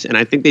this, and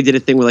I think they did a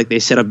thing where like they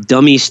set up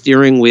dummy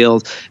steering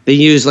wheels. They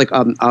used like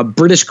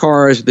British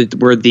cars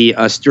where the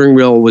steering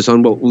wheel was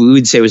on what we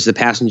would say was the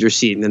passenger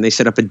seat, and then they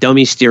set up a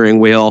dummy steering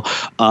wheel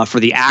for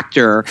the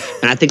actor,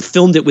 and I think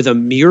filmed it with a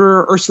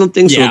mirror or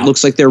something, so it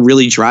looks like they're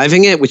really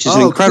driving it, which is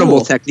an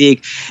incredible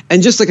technique.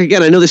 And just like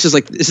again, I know this is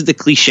the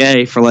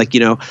cliche for like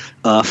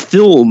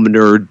film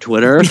nerd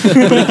Twitter,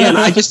 but again,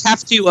 I just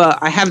have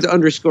to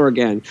underscore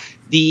again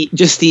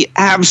the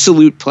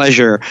absolute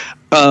pleasure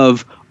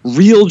of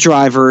real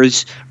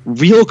drivers,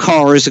 real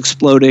cars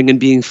exploding and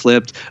being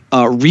flipped,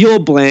 real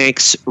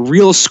blanks,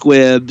 real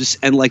squibs,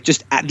 and like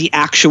just the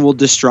actual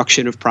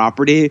destruction of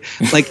property.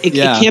 Like it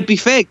can't be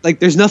fake. Like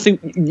there's nothing.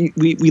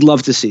 We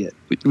love to see it.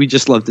 We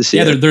just love to see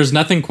it. Yeah, there's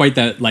nothing quite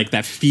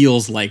that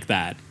feels like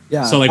that.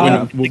 Yeah. So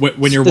like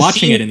when you're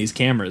watching scene, it in these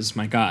cameras,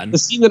 my God. The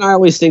scene that I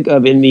always think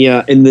of in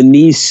the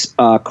Nice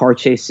car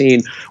chase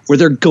scene, where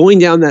they're going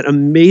down that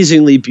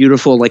amazingly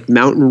beautiful like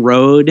mountain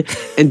road,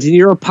 and De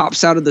Niro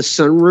pops out of the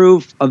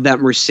sunroof of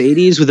that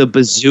Mercedes with a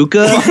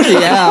bazooka.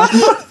 Yeah.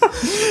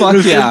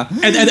 Fuck yeah.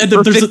 And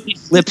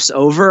there's flips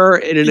over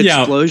in an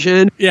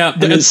explosion. Yeah.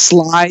 And then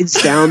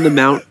slides down the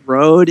mountain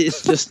road.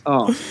 It's just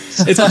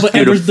it's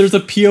and there's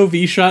a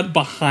POV shot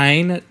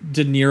behind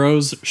De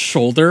Niro's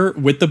shoulder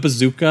with the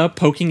bazooka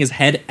poking his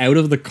head out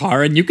of the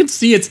car, and you can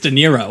see it's De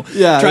Niro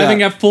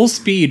driving at full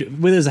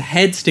speed with his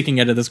head sticking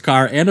out of this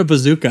car and a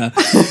bazooka.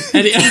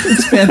 And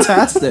it's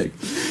fantastic.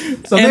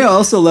 Something I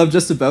also love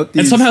just about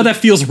these, and somehow that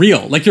feels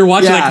real. Like you're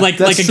watching, like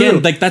again, true.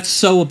 Like that's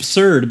so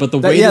absurd. But the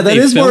way that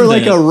is more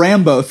like a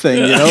Rambo thing,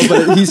 you know.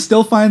 But he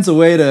still finds a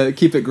way to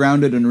keep it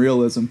grounded in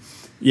realism.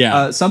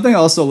 Yeah. Something I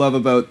also love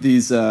about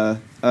these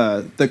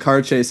the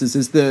car chases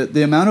is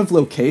the amount of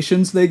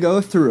locations they go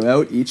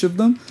throughout each of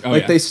them.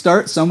 They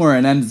start somewhere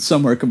and end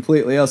somewhere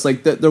completely else.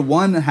 Like the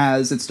one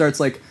it starts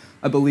like,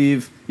 I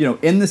believe,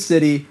 in the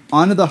city,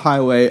 onto the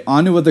highway,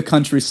 onto the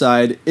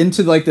countryside,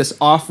 into like this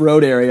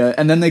off-road area,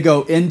 and then they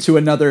go into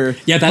another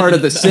part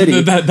of the city.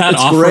 That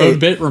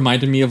off-road bit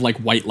reminded me of like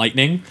White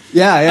Lightning.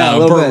 Yeah,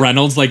 Burt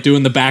Reynolds like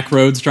doing the back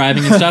roads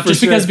driving and stuff. Just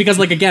because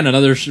like again,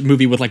 another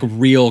movie with like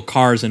real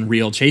cars and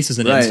real chases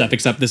in it and stuff.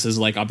 Except this is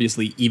like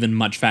obviously even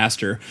much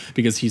faster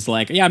because he's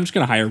like, I'm just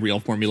gonna hire real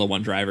Formula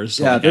One drivers.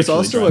 So, there's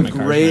also a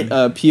great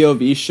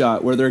POV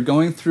shot where they're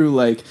going through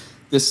like.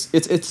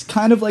 It's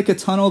kind of like a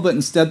tunnel, but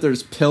instead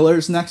there's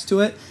pillars next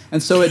to it,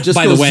 and so it just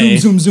goes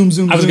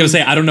zoom. I was gonna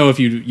say, I don't know if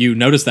you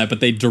noticed that, but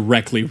they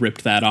directly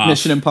ripped that off.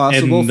 Mission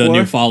Impossible in the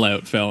new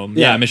Fallout film.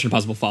 Yeah, Mission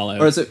Impossible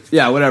Fallout. Or is it?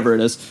 Yeah, whatever it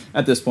is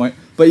at this point.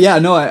 But yeah,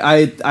 no,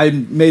 I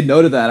made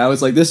note of that. I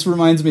was like, this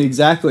reminds me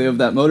exactly of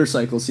that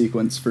motorcycle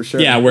sequence for sure.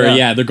 Yeah,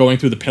 where they're going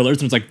through the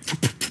pillars and it's like.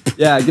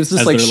 Yeah, it gives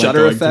this like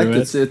shutter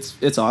effect.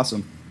 It's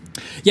awesome.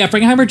 Yeah,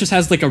 Frankenheimer just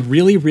has like a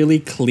really, really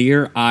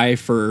clear eye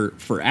for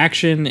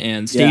action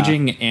and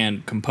staging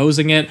and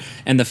composing it.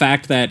 And the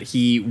fact that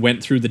he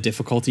went through the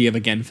difficulty of,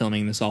 again,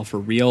 filming this all for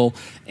real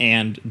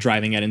and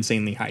driving at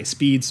insanely high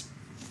speeds,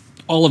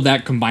 all of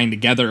that combined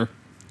together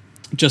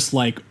just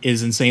like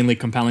is insanely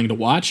compelling to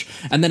watch.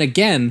 And then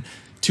again,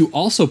 to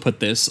also put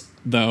this,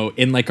 though,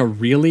 in like a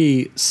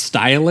really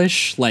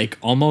stylish, like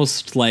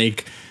almost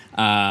like...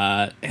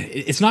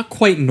 it's not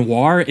quite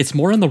noir. It's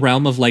more in the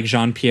realm of like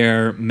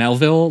Jean-Pierre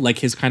Melville, like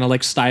his kind of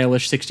like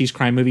stylish 60s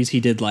crime movies. He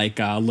did like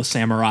Le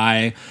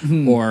Samurai,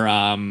 or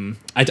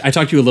I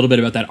talked to you a little bit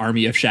about that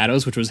Army of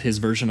Shadows, which was his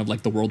version of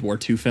like the World War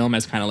II film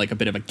as kind of like a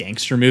bit of a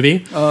gangster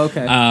movie. Oh,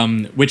 okay.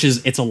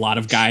 It's a lot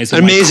of guys.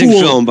 Amazing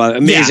film.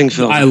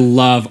 I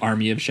love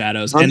Army of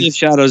Shadows. Army of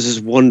Shadows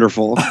is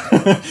wonderful.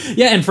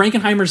 Yeah, and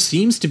Frankenheimer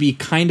seems to be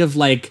kind of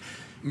like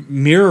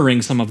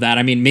mirroring some of that.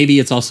 I mean, maybe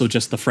it's also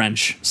just the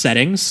French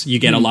settings. You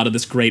get a lot of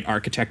this great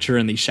architecture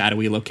and these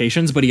shadowy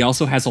locations, but he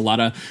also has a lot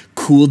of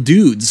cool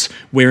dudes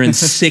wearing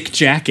sick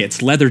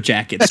jackets, leather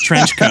jackets,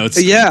 trench coats.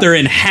 They're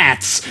in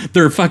hats.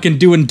 They're fucking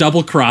doing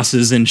double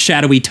crosses in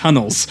shadowy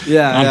tunnels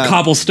on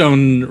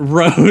cobblestone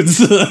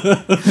roads.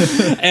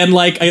 And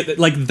like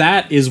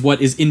that is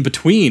what is in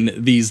between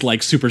these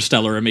like super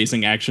stellar,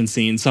 amazing action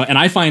scenes. So, and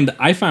I found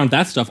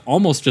that stuff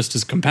almost just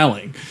as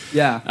compelling.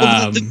 Yeah.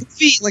 Well, the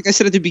movie, like I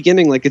said at the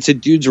beginning, like it's a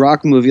dude's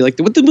rock movie. Like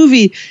what the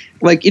movie,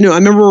 like, I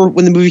remember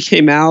when the movie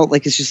came out,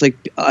 like it's just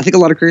like, I think a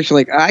lot of critics are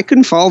like, I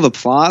couldn't follow the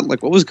plot,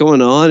 like what was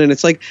going on, and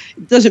it's like,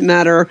 it doesn't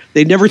matter.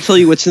 They never tell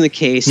you what's in the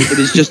case. It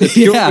is just a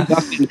pure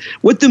production.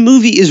 What the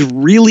movie is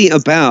really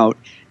about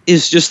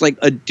is just like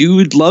a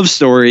dude love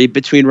story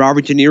between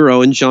Robert De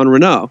Niro and Jean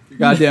Reno. You're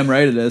goddamn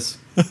right it is.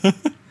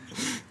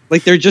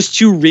 Like they're just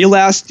two real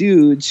ass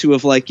dudes who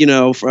have like,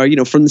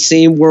 from the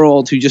same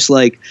world, who just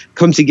like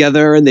come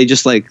together and they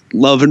just like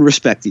love and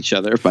respect each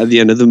other by the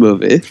end of the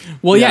movie.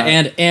 Well,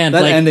 and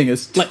that like, ending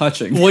is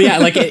touching. Well, yeah,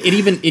 like it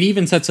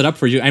even sets it up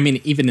for you. I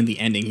mean, even in the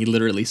ending, he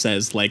literally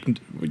says like,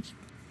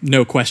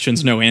 no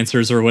questions, no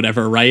answers, or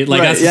whatever, right?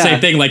 Like that's the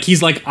same thing. Like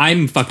he's like,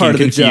 I'm fucking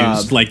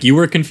confused. Like you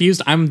were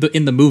confused. I'm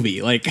in the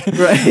movie. Like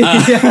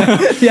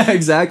right? Yeah,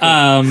 exactly.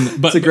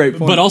 But it's a great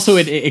point. But also,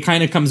 it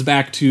kind of comes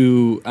back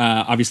to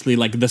obviously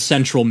like the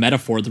central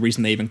metaphor. The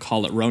reason they even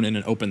call it Ronin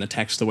and open the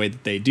text the way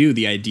that they do.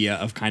 The idea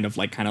of kind of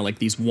like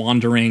these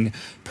wandering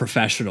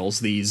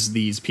professionals.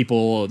 These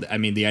people. I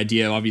mean, the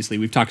idea. Obviously,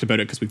 we've talked about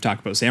it because we've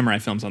talked about samurai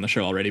films on the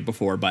show already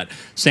before. But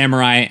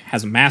samurai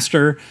has a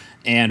master.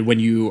 And when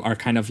you are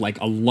kind of like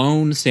a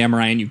lone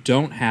samurai and you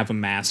don't have a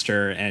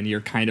master and you're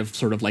kind of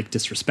sort of like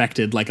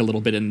disrespected, like a little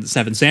bit in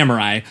Seven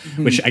Samurai,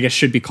 which I guess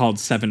should be called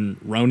Seven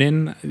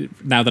Ronin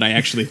now that I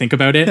actually think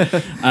about it.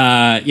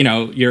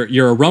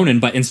 You're a Ronin,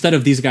 but instead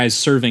of these guys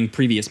serving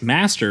previous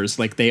masters,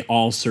 like they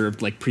all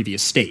served like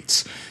previous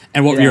states.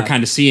 And what we were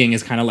kind of seeing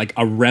is kind of like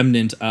a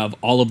remnant of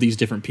all of these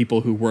different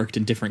people who worked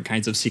in different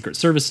kinds of secret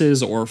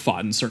services or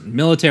fought in certain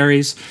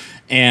militaries.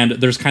 And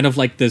there's kind of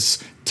like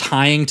this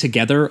tying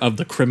together of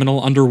the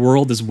criminal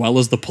underworld as well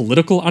as the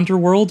political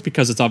underworld,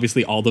 because it's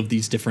obviously all of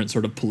these different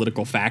sort of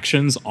political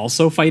factions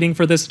also fighting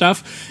for this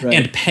stuff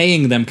and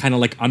paying them kind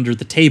of like under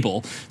the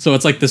table. So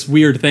it's like this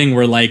weird thing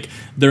where like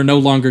they're no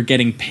longer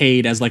getting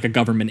paid as like a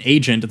government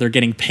agent. They're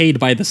getting paid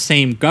by the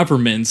same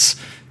governments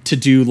to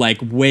do like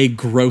way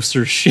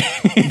grosser shit.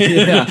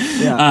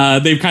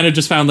 They've kind of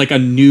just found like a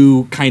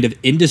new kind of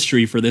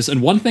industry for this.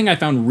 And one thing I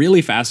found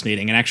really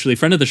fascinating, and actually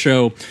friend of the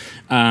show,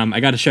 I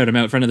got to shout him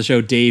out, friend of the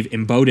show, Dave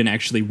Imboden,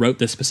 actually wrote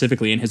this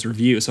specifically in his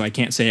review, so I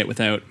can't say it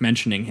without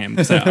mentioning him,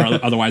 or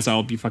otherwise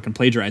I'll be fucking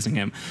plagiarizing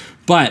him.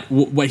 But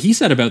what he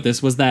said about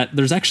this was that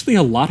there's actually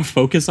a lot of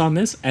focus on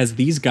this as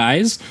these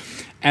guys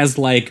as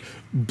like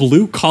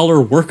blue collar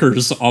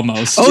workers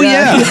almost. Oh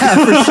yeah,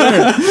 for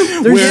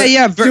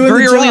sure.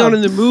 Very early on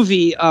in the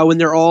movie, when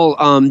they're all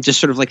just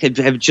sort of like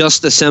have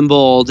just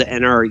assembled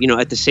and are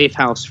at the safe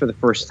house for the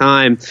first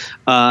time.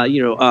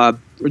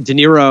 De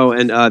Niro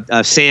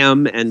and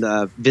Sam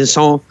and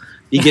Vincent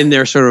begin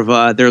their sort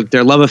of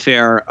their love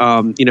affair.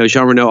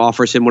 Jean Reno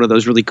offers him one of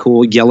those really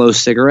cool yellow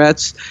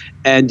cigarettes,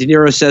 and De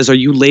Niro says, "Are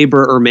you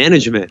labor or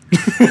management?"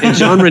 And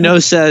Jean Reno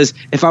says,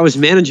 "If I was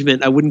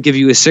management, I wouldn't give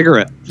you a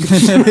cigarette."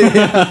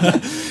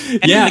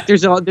 Like,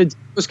 there's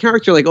this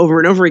character like over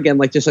and over again,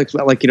 like just like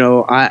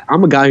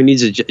I'm a guy who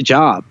needs a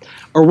job.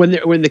 Or when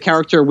the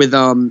character with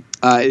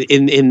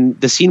in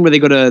the scene where they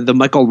go to the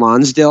Michael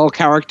Lonsdale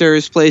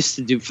character's place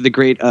to do for the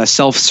great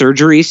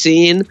self-surgery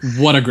scene.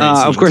 What a great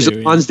scene, of course,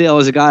 too, Lonsdale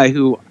is a guy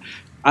who,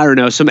 I don't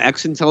know, some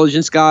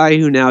ex-intelligence guy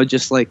who now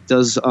just like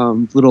does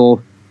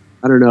little,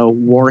 I don't know,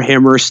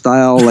 Warhammer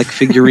style like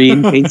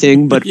figurine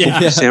painting, but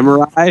for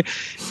samurai.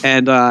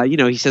 And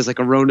he says like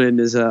a Ronin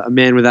is a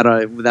man without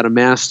a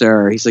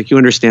master. He's like, you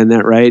understand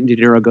that, right? And De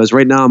Niro goes,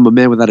 right now I'm a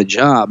man without a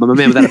job. I'm a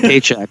man without a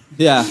paycheck.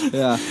 Yeah.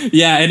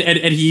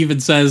 And he even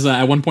says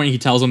at one point he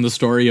tells him the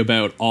story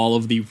about all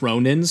of the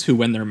Ronins who,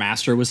 when their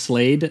master was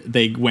slayed,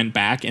 they went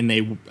back and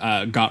they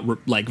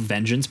got like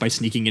vengeance by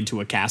sneaking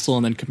into a castle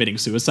and then committing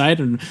suicide.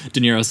 And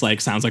De Niro's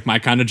like, sounds like my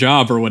kind of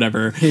job or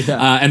whatever.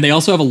 And they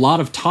also have a lot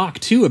of talk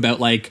too about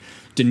like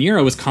De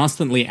Niro was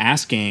constantly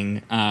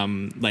asking,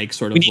 we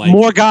need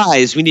more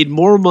guys, we need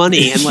more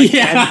money, and like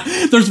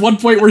there's one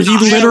point where he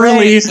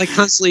literally is like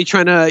constantly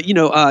trying to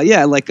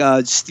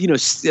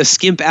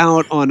skimp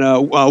out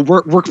on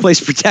workplace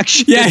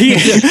protection. Yeah,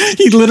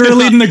 he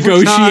literally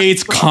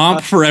negotiates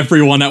comp for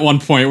everyone at one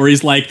point where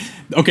he's like,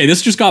 okay,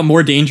 this just got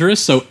more dangerous,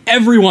 so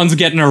everyone's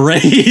getting a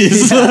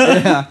raise.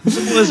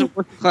 He was a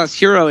working class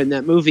hero in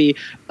that movie,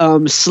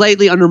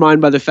 slightly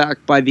undermined by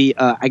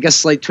the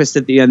slight twist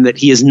at the end that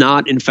he is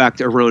not, in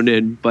fact, a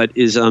Ronin, but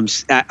is,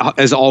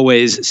 as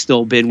always,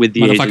 still been with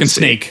the motherfucking agency.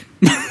 snake.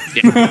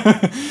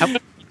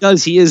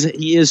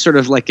 He is sort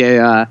of like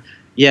a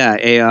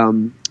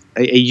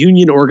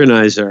union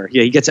organizer.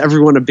 Yeah, he gets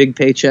everyone a big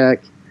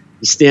paycheck.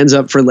 He stands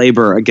up for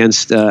labor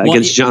against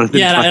Jonathan.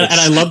 Yeah, and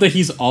I love that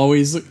he's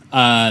always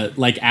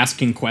like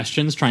asking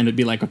questions, trying to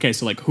be like, okay,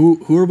 so like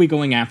who are we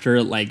going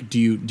after? Like, do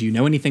you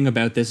know anything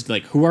about this?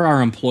 Like, who are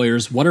our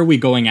employers? What are we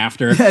going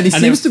after? Yeah, and he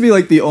seems to be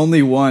like the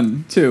only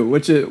one too,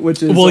 which is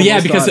well,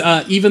 yeah, because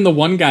even the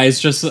one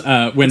guy's just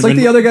when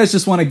the other guys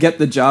just want to get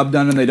the job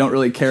done and they don't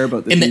really care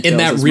about the details in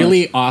that as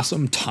really much.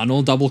 Awesome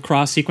tunnel double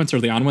cross sequence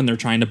early on when they're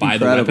trying to buy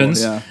the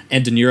weapons,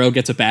 and De Niro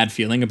gets a bad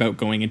feeling about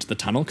going into the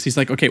tunnel because he's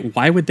like, okay,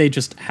 why would they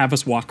just have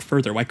us walk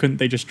further? Why couldn't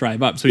they just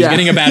drive up? So he's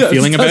getting a bad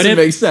feeling about it.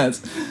 Makes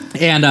sense.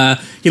 And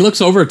he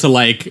looks over to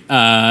like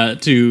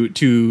to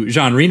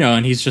Jean Reno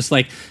and he's just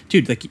like,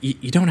 dude, like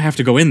you don't have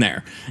to go in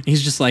there. And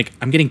he's just like,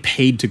 I'm getting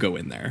paid to go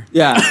in there.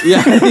 Yeah.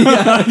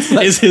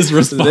 Like, is his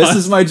response. This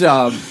is my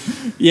job.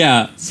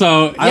 Yeah.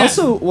 So I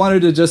also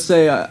wanted to just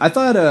say, I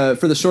thought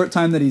for the short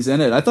time that he's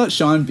in it, I thought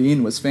Sean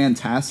Bean was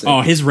fantastic.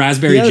 Oh, his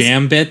raspberry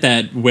jam bit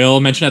that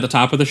Will mentioned at the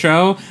top of the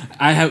show,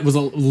 was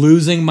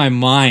losing my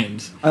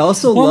mind. I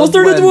also almost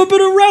turned into a bit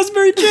of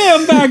raspberry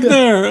jam back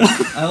there.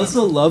 I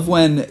also love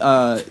when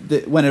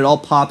it all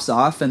pops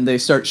off and they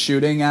start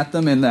shooting at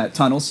them in that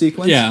tunnel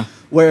sequence. Yeah.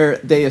 Where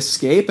they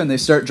escape and they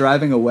start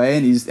driving away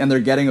and they're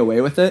getting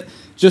away with it.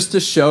 Just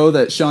to show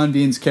that Sean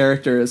Bean's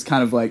character is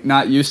kind of like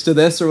not used to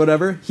this or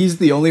whatever. He's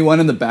the only one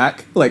in the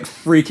back, like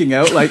freaking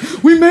out, like,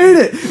 we made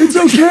it! It's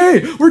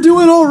okay! We're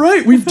doing all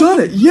right! We've done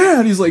it! Yeah!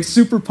 And he's like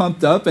super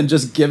pumped up and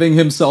just giving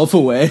himself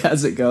away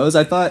as it goes.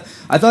 I thought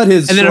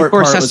his and then short of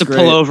course part has was to great.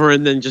 pull over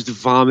and then just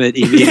vomit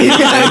immediately.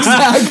 Yeah,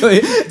 exactly.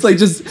 It's like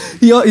just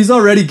he's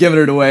already giving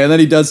it away, and then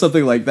he does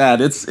something like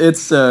that. It's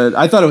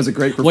I thought it was a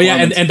great performance.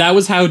 Well, yeah, and that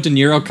was how De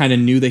Niro kind of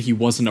knew that he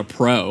wasn't a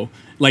pro.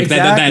 Like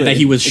that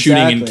he was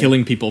shooting and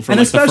killing people for like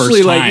the first time. And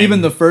especially like even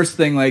the first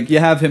thing, like you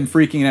have him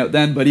freaking out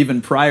then, but even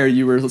prior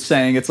you were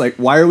saying it's like,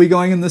 why are we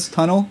going in this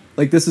tunnel?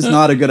 Like, this is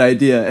not a good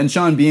idea. And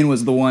Sean Bean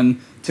was the one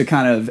to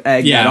kind of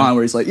egg that on,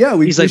 where he's like,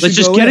 he's like, let's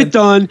just get it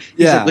done.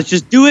 He's like, let's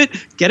just do it,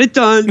 get it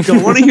done.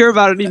 Don't want to hear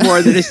about it anymore.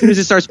 And then as soon as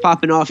it starts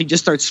popping off, he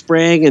just starts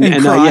spraying, and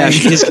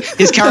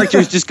his character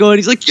is just going.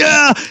 He's like,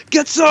 yeah,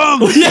 get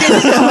some.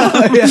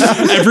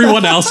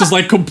 Everyone else is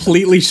like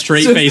completely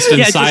straight faced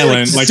and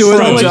silent, like doing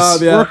pros. the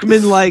job,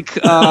 workman like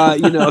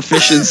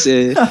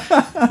efficiency.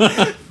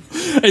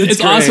 It's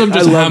awesome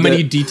just how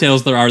many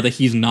details there are that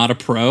he's not a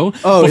pro.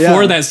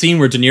 Before that scene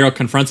where De Niro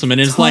confronts him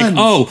and is like,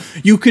 oh,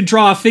 you could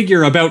draw a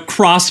figure about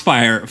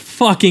Crossfire.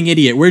 Fucking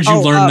idiot. Where'd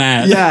you learn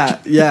that?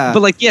 Yeah.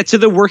 But to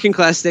the working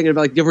class thing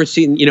about like different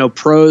scene,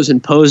 pros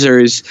and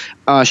posers,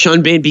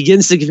 Sean Bean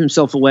begins to give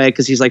himself away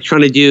because he's like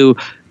trying to do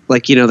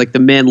like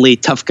the manly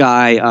tough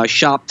guy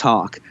shop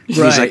talk.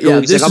 Right.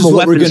 He's like, I'm a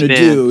weapons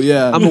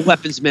man. I'm a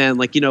weapons man.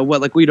 What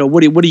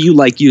do you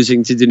like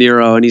using to De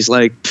Niro? And he's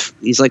like,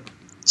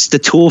 it's the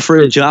tool for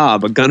a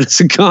job. A gun is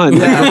a gun.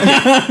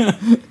 There's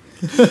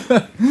this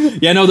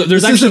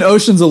actually isn't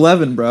Ocean's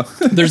 11, bro.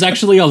 There's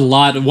actually a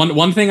lot.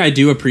 One thing I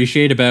do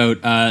appreciate about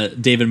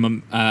David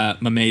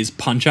Mamet's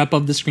punch up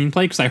of the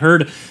screenplay, because I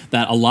heard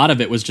that a lot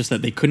of it was just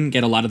that they couldn't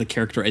get a lot of the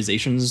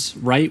characterizations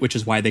right, which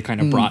is why they kind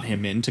of brought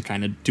him in to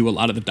kind of do a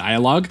lot of the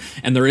dialogue.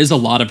 And there is a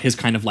lot of his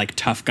kind of like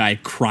tough guy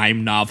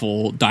crime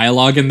novel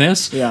dialogue in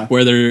this,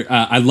 where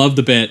I love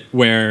the bit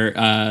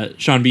where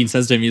Sean Bean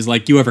says to him, he's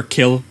like, "You ever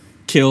kill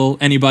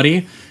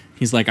anybody?"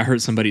 He's like, "I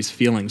hurt somebody's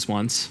feelings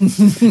once."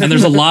 And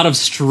there's a lot of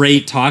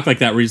straight talk like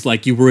that where he's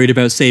like, "You worried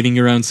about saving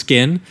your own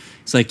skin?"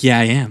 He's like, "Yeah,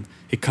 I am.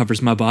 It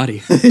covers my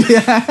body."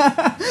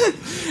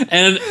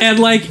 and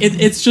like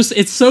it's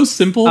so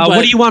simple. But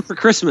what do you want for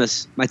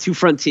Christmas? My 2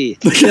 front teeth.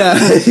 Yeah,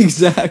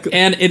 exactly.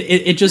 And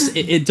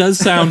it does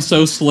sound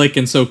so slick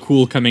and so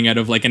cool coming out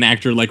of like an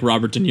actor like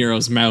Robert De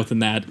Niro's mouth in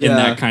that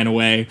kind of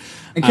way.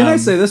 And can I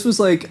say, this was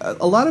like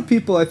a lot of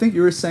people, I think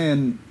you were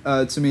saying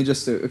to me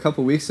just a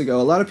couple weeks ago,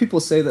 a lot of people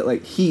say that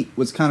like Heat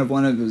was kind of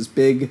one of his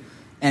big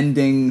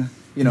ending,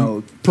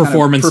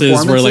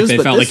 performances where like they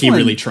felt like he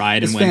really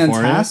tried and went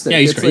for it. Yeah,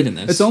 he's great in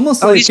this. It's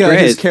almost like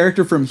his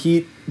character from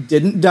Heat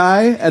didn't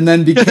die and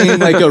then became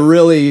like a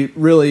really,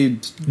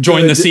 really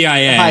joined the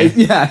CIA.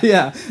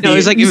 No,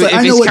 it's like if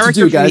I know his what to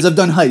character do, guys. I've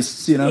done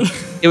heists,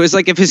 It was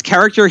like if his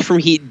character from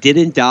Heat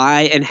didn't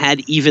die and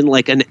had even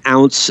like an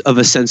ounce of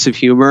a sense of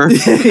humor. You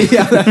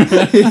know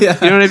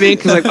what I mean?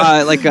 Because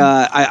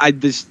I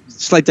this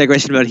slight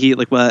digression about Heat.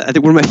 Like, I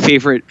think one of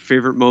my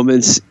favorite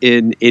moments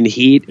in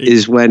Heat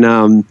is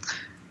when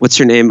what's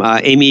her name?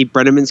 Amy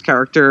Brenneman's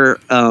character.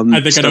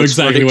 I think I know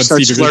exactly what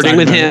starts flirting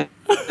with him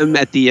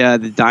at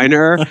the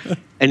diner,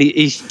 and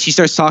she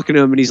starts talking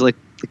to him, and he's like,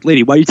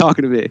 "Lady, why are you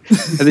talking to me?"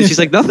 And then she's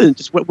like, "Nothing.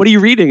 Just what are you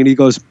reading?" And he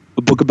goes,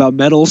 "A book about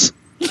metals."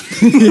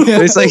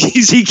 It's like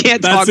he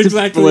can't talk to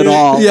people at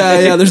all.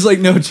 Yeah. There's like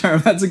no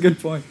charm. That's a good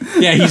point.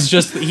 Yeah, he's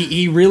just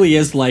he really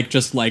is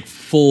just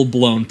full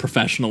blown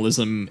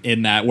professionalism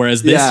in that.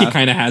 Whereas this, he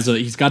kind of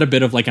he's got a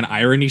bit of like an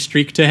irony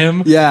streak to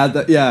him.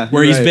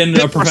 Where he's been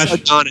a professional.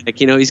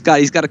 He's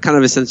got a kind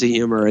of a sense of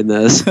humor in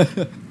this.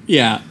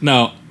 Yeah,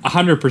 no,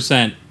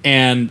 100%.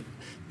 And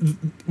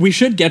we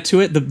should get to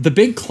it. The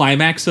big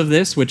climax of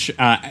this, which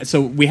so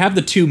we have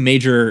the 2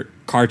 major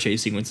car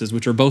chase sequences,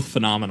 which are both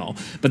phenomenal.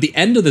 But the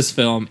end of this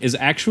film is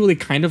actually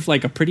kind of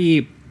like a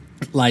pretty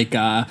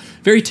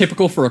very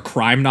typical for a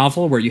crime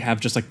novel, where you have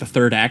just like the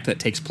third act that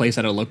takes place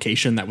at a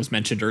location that was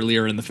mentioned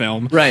earlier in the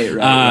film. Right.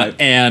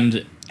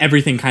 And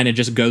everything kind of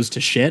just goes to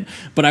shit.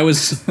 But I was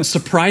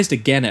surprised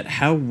again at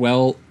how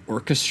well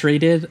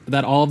orchestrated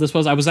that all of this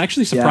was. I was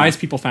actually surprised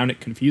people found it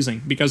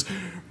confusing, because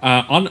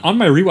on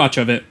my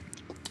rewatch of it,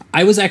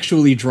 I was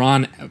actually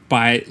drawn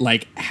by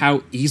like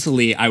how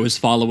easily I was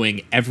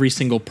following every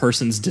single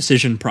person's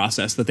decision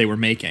process that they were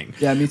making.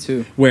 Yeah, me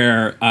too.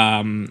 Where,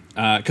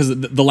 because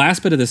the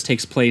last bit of this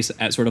takes place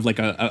at sort of like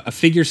a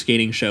figure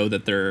skating show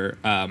that they're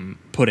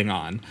putting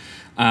on.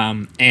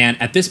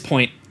 And at this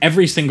point,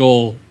 every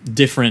single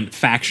different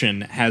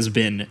faction has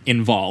been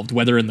involved,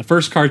 whether in the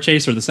first car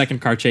chase or the second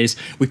car chase.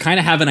 We kind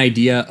of have an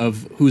idea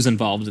of who's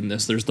involved in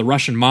this. There's the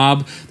Russian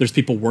mob. There's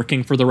people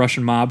working for the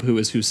Russian mob, who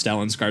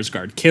Stellan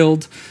Skarsgård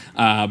killed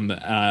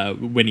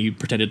when he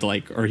pretended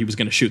to or he was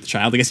going to shoot the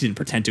child. I guess he didn't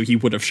pretend to. He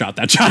would have shot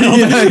that child.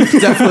 Yeah,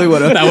 definitely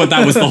would have.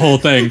 That was the whole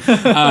thing.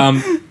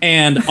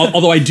 And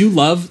although I do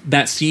love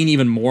that scene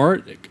even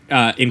more,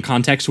 in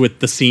context with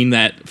the scene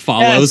that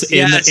follows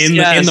in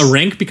the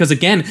rink, because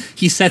again,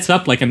 he sets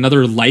up like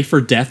another life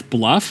or death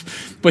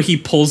bluff, but he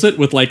pulls it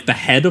with like the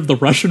head of the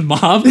Russian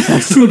mob,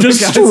 who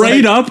just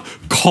straight up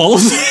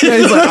calls it. Yeah,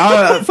 he's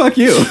like, fuck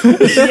you.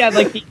 Yeah,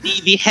 like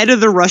the head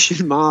of the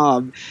Russian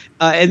mob.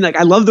 And like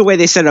I love the way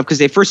they set it up, because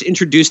they first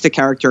introduced the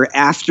character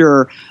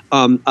after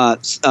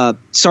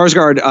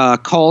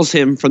Skarsgård calls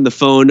him from the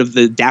phone of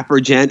the dapper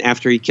gent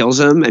after he kills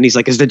him, and he's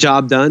like, "Is the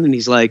job done?" And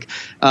he's like,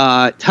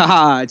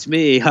 "Haha, it's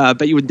me.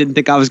 Bet you didn't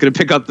think I was going to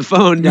pick up the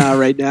phone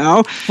right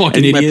now." Fucking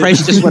and idiot. My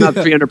price just went up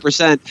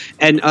 300%.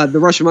 And the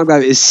Russian mob guy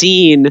is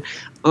seen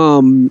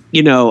applauding,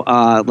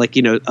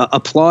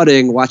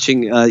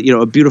 watching,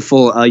 a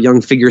beautiful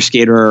young figure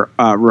skater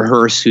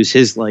rehearse, who's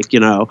his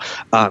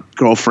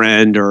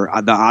girlfriend or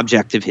the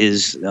object of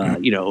his,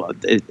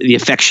 the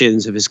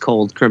affections of his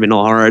cold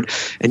criminal heart,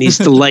 and he's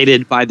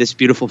delighted by this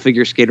beautiful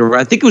figure skater.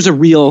 I think it was a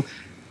real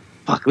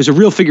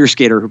figure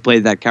skater who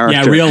played that character.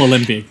 Yeah, real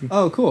Olympic.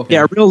 Oh, cool.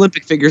 Yeah, a real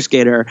Olympic figure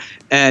skater,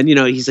 and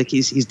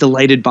he's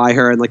delighted by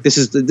her, and like this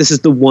is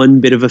the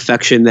one bit of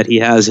affection that he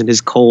has in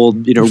his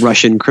cold,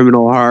 Russian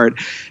criminal heart.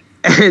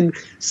 And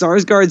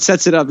Skarsgård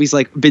sets it up. He's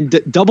like been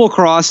double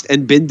crossed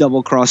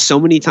so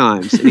many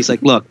times, and he's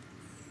like, "Look,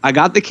 I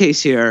got the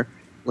case here.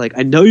 Like,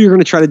 I know you're going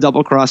to try to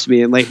double cross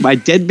me, and like my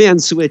dead man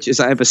switch is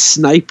I have a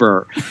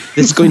sniper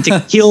that's going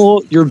to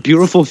kill your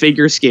beautiful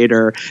figure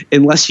skater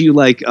unless you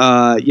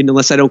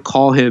unless I don't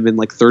call him in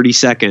like 30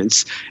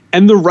 seconds."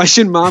 And the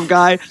Russian mob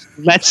guy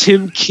lets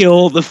him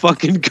kill the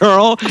fucking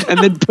girl and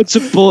then puts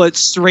a bullet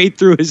straight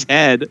through his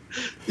head.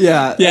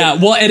 Yeah.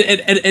 Well,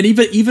 and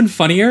even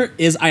funnier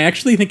is I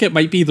actually think it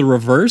might be the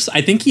reverse.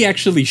 I think he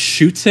actually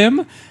shoots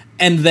him,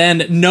 and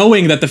then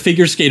knowing that the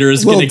figure skater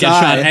is going to get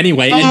shot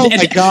anyway,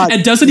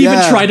 and doesn't even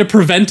try to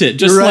prevent it.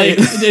 Just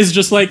is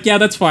just like, yeah,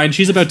 that's fine.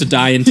 She's about to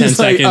die in 10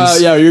 seconds.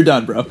 Yeah, you're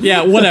done, bro.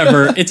 Yeah,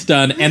 whatever. It's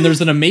done. And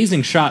there's an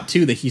amazing shot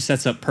too that he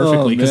sets up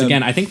perfectly, because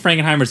again, I think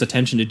Frankenheimer's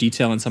attention to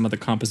detail in some of the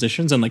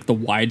compositions and like the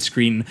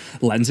widescreen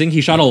lensing. He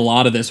shot a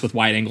lot of this with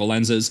wide angle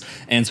lenses,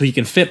 and so he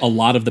can fit a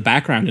lot of the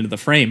background into the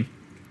frame.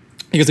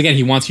 Because again,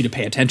 he wants you to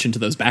pay attention to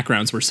those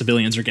backgrounds where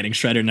civilians are getting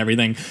shredded and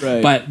everything.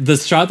 Right. But the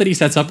shot that he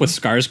sets up with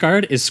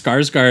Skarsgård is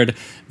Skarsgård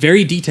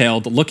very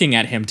detailed, looking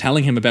at him,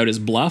 telling him about his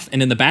bluff,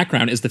 and in the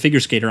background is the figure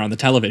skater on the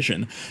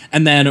television.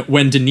 And then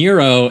when De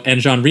Niro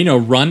and Jean Reno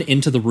run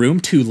into the room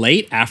too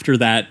late after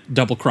that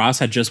double cross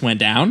had just went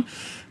down,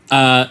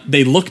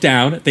 they look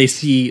down, they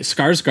see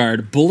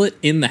Skarsgård, bullet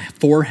in the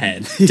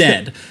forehead,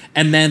 dead.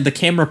 And then the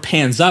camera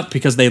pans up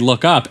because they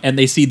look up and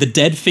they see the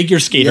dead figure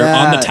skater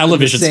on the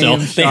television still.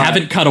 Shot. They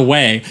haven't cut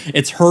away.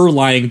 It's her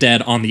lying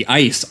dead on the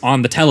ice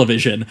on the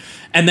television.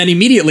 And then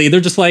immediately they're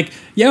just like,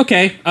 yeah,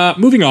 okay,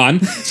 moving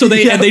on. So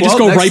they just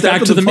go right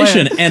back to the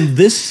mission. And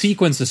this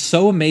sequence is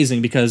so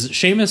amazing because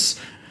Seamus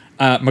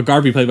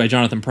McGarvey, played by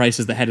Jonathan Pryce,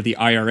 is the head of the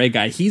IRA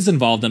guy. He's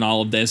involved in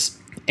all of this,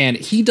 and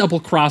he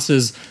double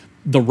crosses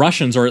the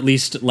Russians, or at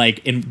least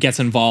gets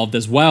involved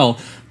as well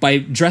by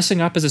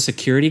dressing up as a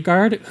security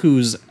guard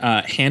who's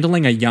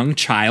handling a young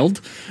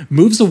child,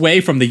 moves away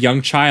from the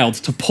young child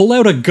to pull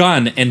out a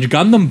gun and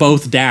gun them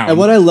both down. And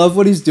what I love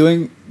what he's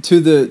doing to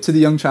the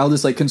young child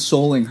is like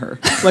consoling her,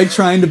 like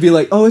trying to be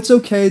like, oh, it's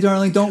okay,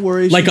 darling, don't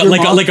worry. Like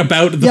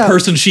about the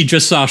person she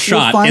just saw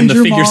shot in the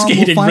figure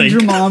skating rink.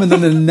 Your mom, and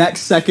then the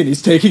next second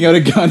he's taking out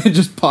a gun and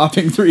just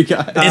popping 3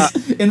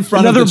 guys in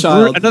front of the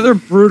child. Another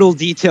brutal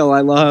detail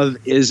I love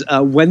is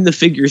when the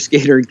figure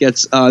skater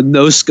gets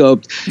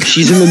no-scoped,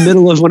 she's in the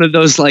middle of one of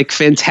those like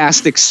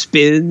fantastic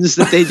spins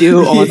that they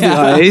do on the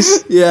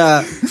ice.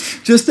 Yeah,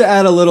 just to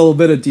add a little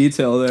bit of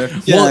detail there.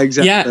 Yeah,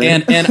 exactly. Yeah,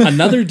 and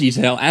another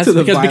detail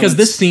because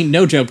this scene,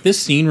 no joke, this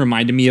scene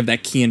reminded me of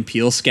that Key and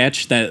Peele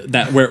sketch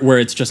that where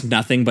it's just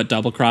nothing but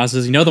double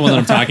crosses. You know the one that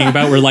I'm talking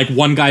about, where like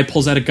one guy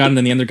pulls out a gun and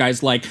then the other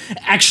guy's like,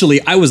 actually,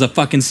 I was a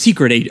fucking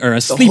secret agent or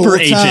a sleeper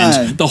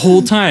agent the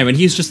whole time, and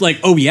he's just like,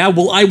 oh yeah,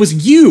 well I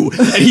was you,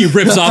 and he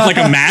rips off like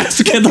a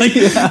mask and like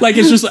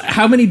it's just like,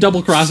 how many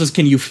double crosses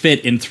can you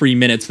fit in 3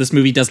 minutes? This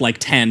movie does like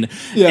 10,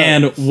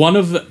 and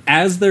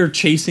as they're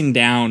chasing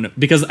down,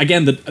 because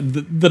again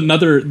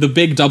the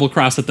big double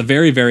cross at the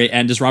very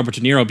end is Robert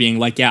De Niro being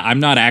like, yeah, I'm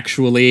not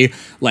actually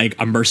like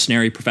a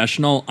mercenary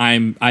professional.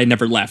 I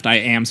never left. I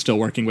am still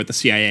working with the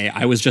CIA.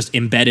 I was just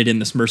embedded in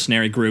this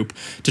mercenary group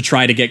to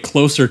try to get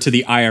closer to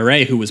the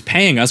IRA who was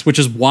paying us, which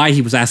is why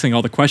he was asking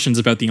all the questions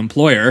about the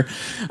employer,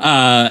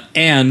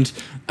 and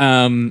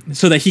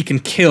so that he can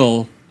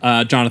kill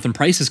Jonathan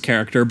Pryce's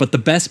character. But the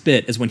best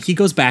bit is when he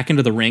goes back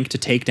into the rink to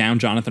take down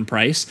Jonathan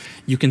Pryce,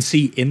 you can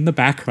see in the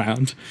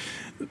background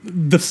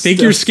the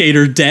figure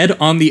skater dead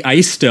on the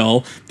ice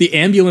still, the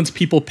ambulance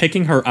people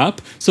picking her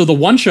up. So the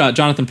one shot,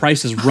 Jonathan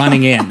Pryce is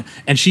running in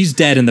and she's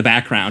dead in the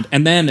background.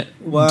 And then De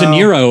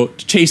Niro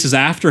chases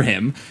after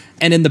him.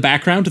 And in the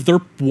background,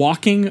 they're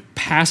walking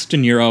past De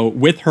Niro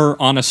with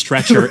her on a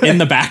stretcher in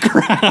the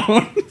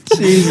background.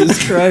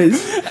 Jesus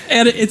Christ.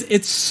 And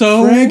it's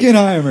so...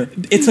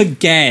 Frankenheimer. It's a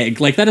gag.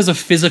 Like, that is a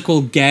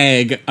physical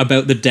gag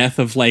about the death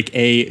of, like,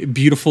 a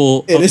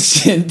beautiful...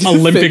 innocent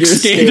Olympic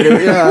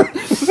skater. Yeah.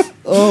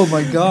 Oh,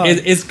 my God.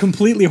 It's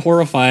completely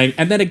horrifying.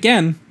 And then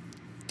again...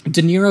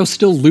 De Niro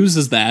still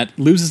loses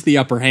the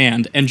upper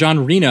hand, and Jean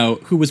Reno,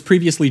 who was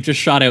previously just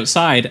shot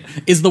outside,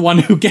 is the one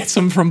who gets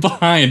him from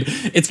behind.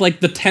 It's like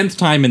the 10th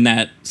time in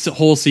that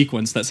whole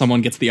sequence that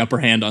someone gets the upper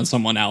hand on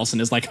someone else and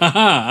is like,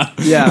 haha.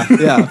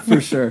 Yeah, for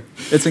sure.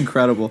 It's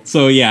incredible.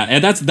 So yeah,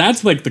 and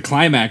that's like the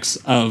climax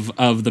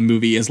of the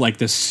movie is like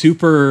this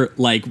super,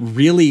 like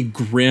really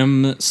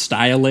grim,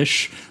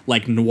 stylish,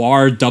 like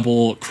noir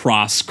double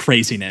cross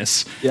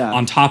craziness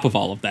on top of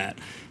all of that.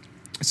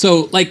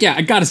 So like, yeah,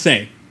 I gotta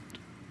say,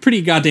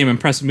 pretty goddamn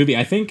impressive movie.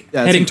 I think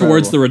heading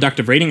towards the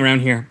reductive rating around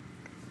here,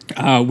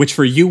 which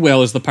for you,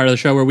 Will, is the part of the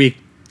show where we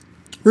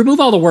remove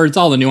all the words,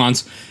 all the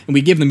nuance, and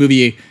we give the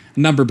movie a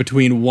number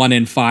between 1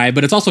 and 5,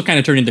 but it's also kind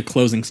of turned into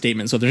closing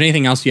statements. So if there's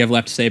anything else you have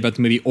left to say about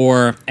the movie,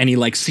 or any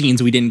like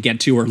scenes we didn't get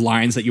to, or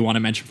lines that you want to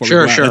mention before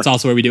we go out, that's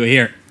also where we do it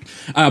here.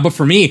 But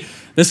for me,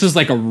 this is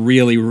like a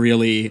really,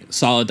 really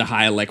solid to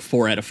high, like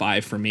 4 out of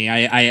 5 for me.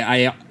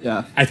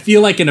 I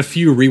feel like in a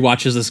few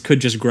rewatches, this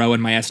could just grow in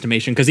my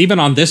estimation. Because even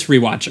on this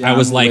rewatch, I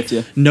was like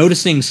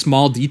noticing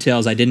small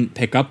details I didn't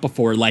pick up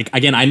before. Like,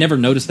 again, I never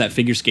noticed that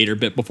figure skater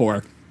bit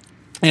before.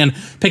 And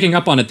picking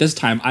up on it this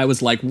time, I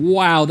was like,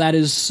 wow, that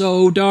is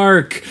so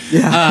dark.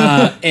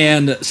 Yeah.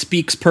 And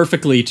speaks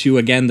perfectly to,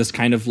 again, this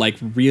kind of like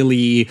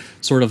really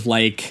sort of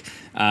like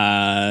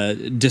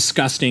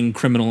disgusting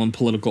criminal and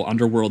political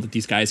underworld that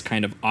these guys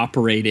kind of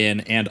operate in.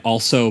 And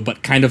also,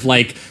 but kind of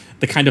like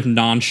the kind of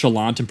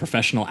nonchalant and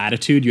professional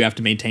attitude you have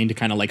to maintain to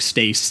kind of like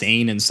stay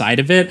sane inside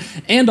of it.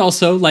 And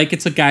also, like,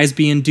 it's a guys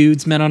being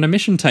dudes men on a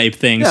mission type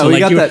thing. Yeah, so we like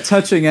got that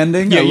touching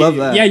ending. I love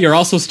that. Yeah, you're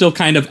also still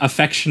kind of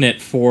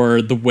affectionate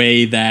for the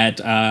way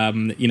that,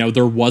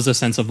 there was a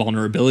sense of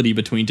vulnerability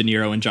between De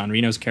Niro and John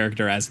Reno's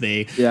character as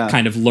they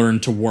kind of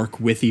learned to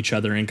work with each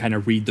other and kind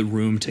of read the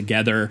room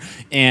together.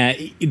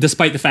 And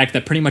despite the fact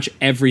that pretty much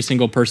every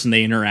single person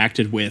they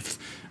interacted with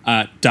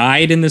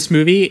died in this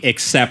movie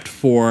except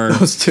for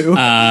those two.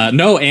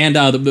 No, and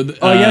the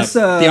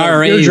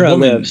IRA Deirdre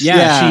woman.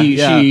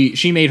 lives.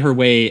 She made her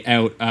way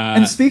out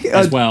and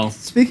as well.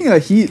 Speaking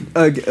of Heat,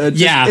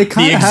 it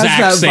kind of has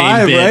that same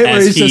vibe, bit right? Where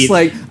as he's Heat. just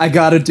like, I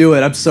gotta do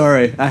it. I'm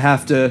sorry. I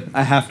have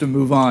to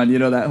move on. You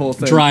know, that whole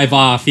thing. Drive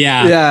off.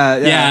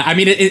 Yeah. I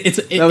mean,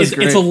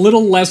 it's a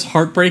little less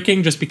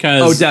heartbreaking just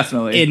because. Oh,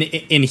 definitely.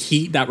 In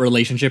Heat, that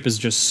relationship is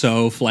just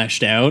so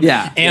fleshed out.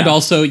 Yeah. And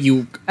also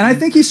and I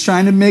think he's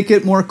trying to make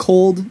it more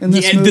cold in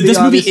this movie. This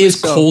movie is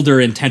so.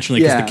 colder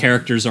intentionally because the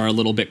characters are a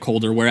little bit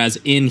colder, whereas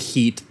in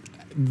Heat,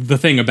 the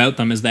thing about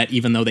them is that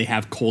even though they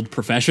have cold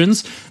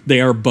professions, they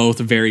are both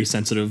very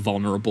sensitive,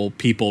 vulnerable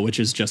people, which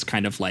is just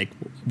kind of like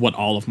what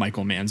all of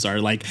Michael Mann's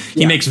are. Like,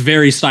 he makes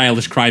very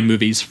stylish crime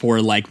movies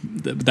for like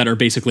that are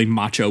basically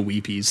macho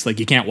weepies. Like,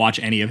 you can't watch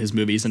any of his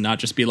movies and not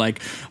just be like,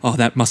 oh,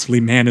 that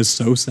muscly man is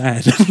so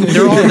sad.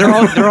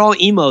 they're all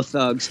emo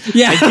thugs.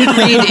 Yeah,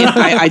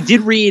 I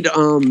did read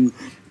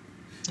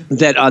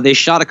that they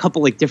shot a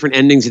couple like different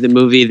endings of the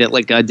movie that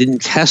like didn't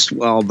test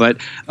well, but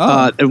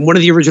one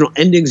of the original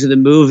endings of the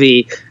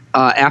movie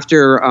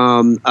after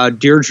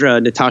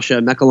Deirdre, Natasha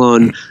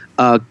McElhone,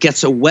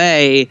 gets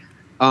away,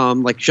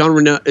 like Jean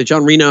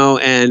Reno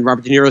and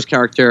Robert De Niro's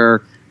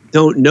character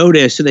don't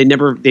notice, so they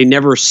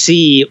never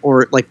see,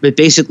 or like, but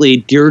basically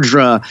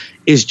Deirdre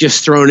is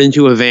just thrown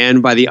into a van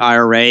by the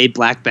IRA,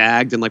 black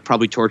bagged, and like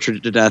probably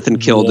tortured to death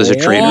and killed as a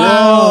traitor.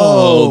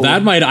 Oh, I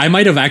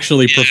might have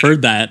actually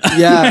preferred that.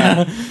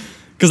 Yeah.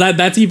 Because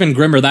that's even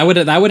grimmer. That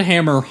would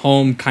hammer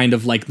home kind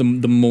of like the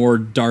more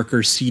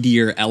darker,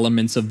 seedier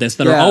elements of this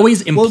that are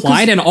always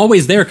implied and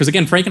always there. Because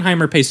again,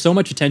 Frankenheimer pays so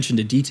much attention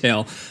to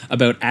detail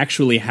about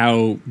actually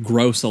how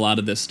gross a lot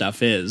of this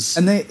stuff is.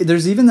 And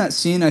there's even that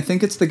scene. I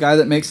think it's the guy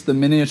that makes the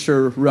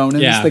miniature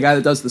Ronins, the guy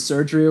that does the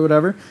surgery or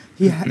whatever.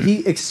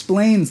 He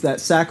explains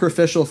that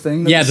sacrificial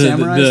thing that the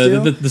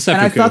samurais do. The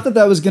seppuku. And I thought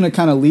that was going to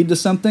kind of lead to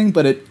something,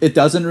 but it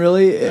doesn't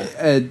really,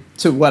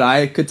 to what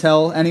I could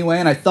tell anyway.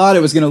 And I thought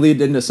it was going to lead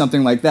into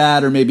something like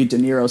that, or maybe De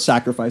Niro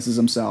sacrifices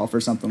himself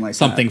or something like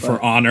something that. Something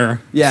for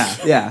honor.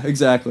 Yeah,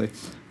 exactly.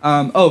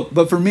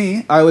 But for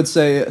me, I would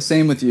say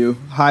same with you,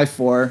 high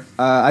 4.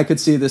 I could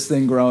see this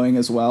thing growing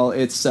as well.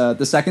 It's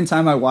the second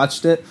time I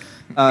watched it.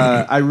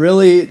 I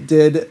really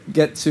did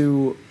get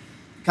to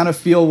kind of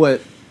feel what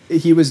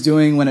he was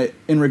doing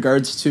in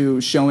regards to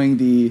showing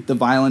the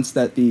violence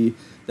that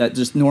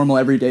just normal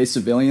everyday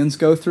civilians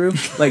go through.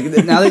 Like,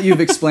 now that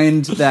you've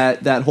explained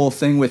that whole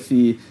thing with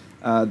the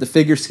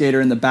figure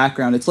skater in the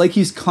background, it's like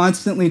he's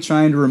constantly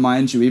trying to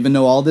remind you, even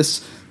though all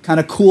this kind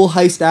of cool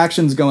heist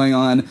action's going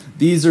on,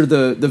 these are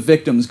the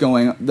victims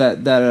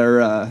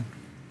that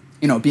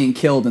are being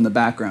killed in the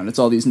background. It's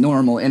all these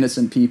normal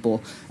innocent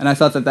people, and I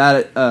thought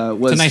that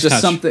was nice just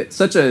touch. something,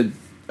 such a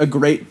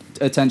great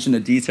attention to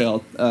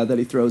detail that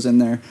he throws in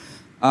there.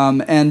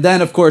 And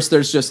then, of course,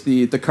 there's just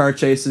the car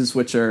chases,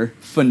 which are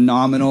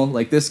phenomenal.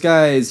 Like, this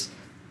guy's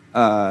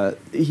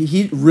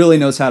he really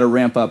knows how to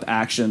ramp up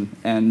action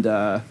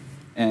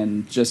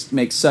and just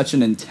make such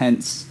an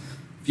intense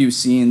few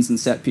scenes and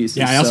set pieces.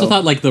 Yeah, I also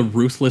thought like the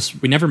ruthless,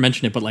 we never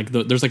mentioned it, but like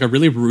there's like a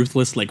really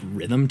ruthless like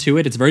rhythm to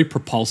it. It's very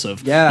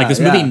propulsive. Yeah, like this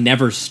movie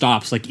never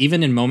stops. Like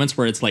even in moments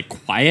where it's like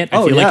quiet,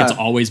 I feel like it's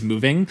always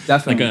moving.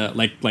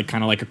 Definitely. Like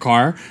kind of like a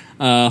car.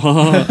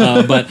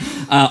 But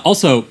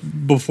also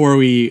before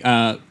we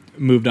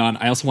moved on,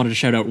 I also wanted to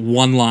shout out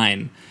one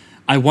line.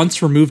 I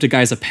once removed a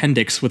guy's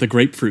appendix with a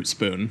grapefruit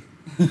spoon.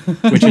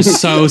 which is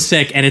so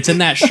sick. And it's in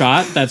that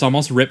shot that's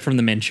almost ripped from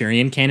the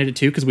Manchurian Candidate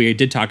too, because we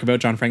did talk about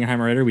John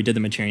Frankenheimer earlier. We did the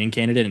Manchurian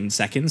Candidate in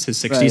Seconds, his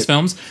 60s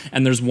films.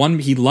 And there's one,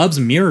 he loves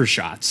mirror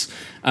shots.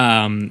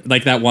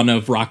 Like that one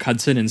of Rock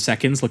Hudson in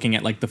Seconds, looking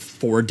at like the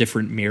 4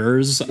 different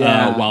mirrors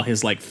while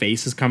his like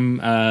face has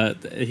come,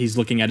 he's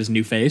looking at his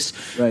new face.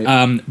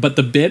 Right. But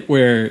the bit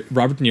where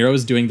Robert De Niro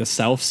is doing the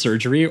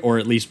self-surgery, or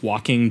at least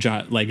walking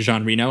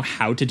Jean Reno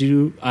how to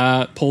do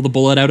pull the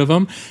bullet out of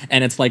him,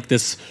 and it's like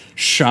this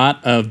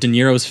shot of De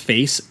Niro's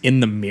face in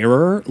the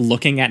mirror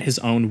looking at his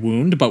own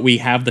wound, but we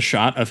have the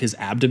shot of his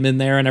abdomen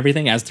there and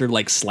everything as they're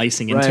like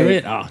slicing into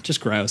it. Oh,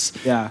 just gross.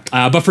 Yeah.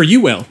 But for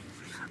you, Will.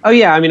 Oh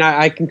yeah, I mean,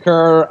 I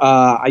concur.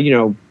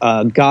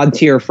 God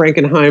tier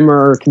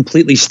Frankenheimer,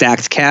 completely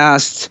stacked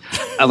cast.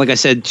 Like I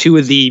said, 2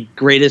 of the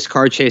greatest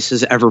car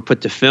chases ever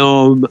put to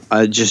film.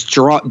 Just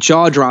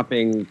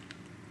jaw-dropping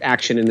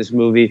action in this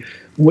movie.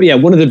 Well, yeah,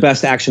 one of the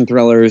best action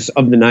thrillers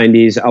of the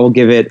 '90s. I will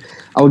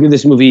give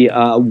this movie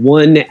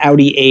 1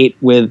 Audi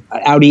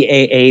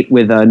A8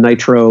 with a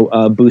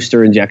nitro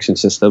booster injection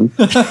system.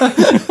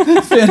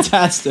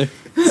 Fantastic.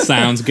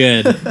 Sounds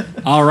good.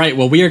 All right.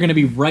 Well, we are going to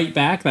be right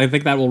back. I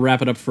think that will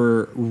wrap it up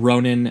for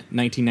Ronin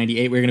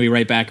 1998. We're going to be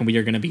right back, and we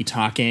are going to be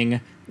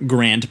talking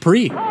Grand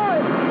Prix.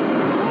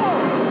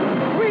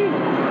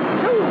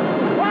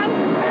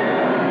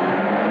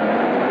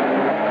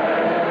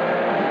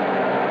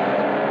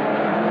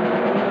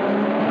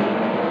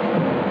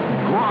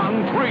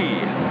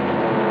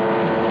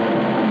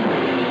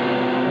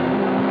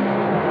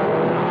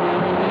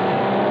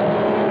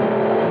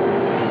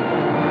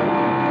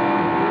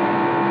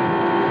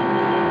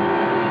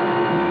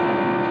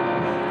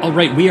 All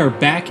right, we are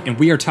back, and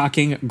we are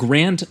talking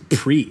Grand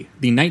Prix,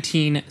 the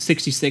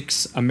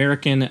 1966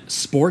 American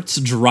sports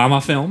drama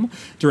film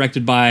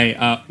directed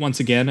by, once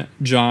again,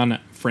 John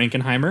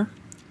Frankenheimer.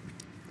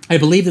 I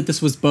believe that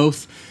this was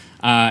both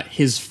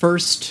his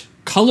first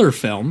color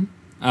film,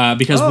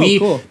 because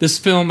cool. This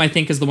film, I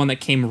think, is the one that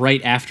came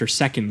right after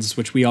Seconds,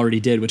 which we already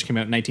did, which came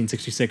out in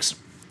 1966.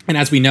 And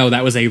as we know,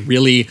 that was a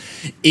really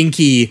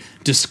inky,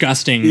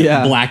 disgusting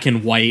black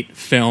and white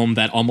film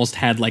that almost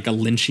had like a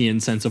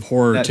Lynchian sense of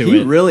horror to it.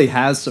 He really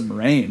has some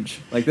range.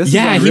 Like this is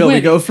unreal. We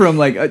go from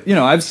like,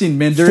 I've seen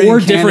Mandarin 4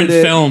 different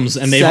films,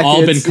 and they've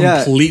all been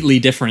completely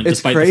different, It's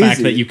despite crazy. the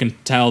fact that you can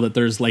tell that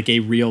there's like a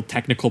real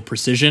technical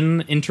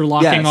precision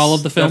interlocking all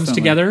of the films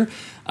together.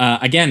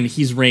 Again,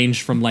 he's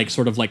ranged from like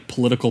sort of like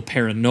political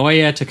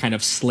paranoia to kind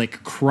of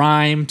slick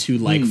crime to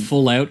like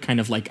full out kind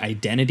of like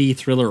identity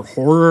thriller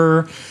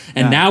horror.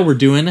 And now we're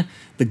doing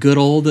the good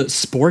old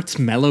sports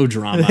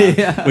melodrama,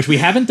 which we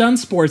haven't done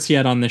sports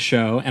yet on this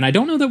show. And I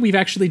don't know that we've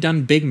actually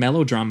done big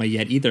melodrama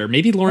yet either.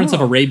 Maybe Lawrence of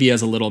Arabia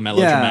is a little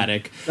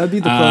melodramatic. Yeah, that'd be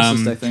the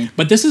closest, I think.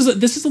 But this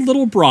is a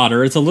little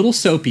broader. It's a little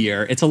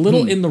soapier. It's a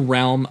little in the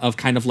realm of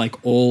kind of like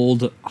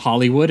old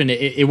Hollywood. And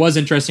it was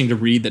interesting to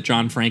read that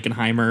John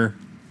Frankenheimer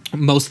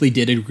mostly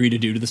did agree to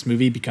do to this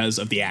movie because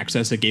of the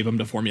access it gave him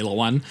to Formula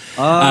One.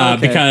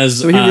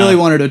 Because so he really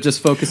wanted to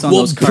just focus on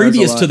those cars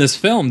previous to this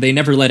film, they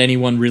never let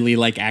anyone really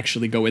like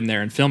actually go in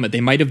there and film it. They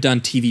might have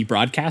done TV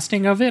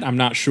broadcasting of it, I'm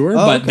not sure,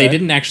 but they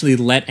didn't actually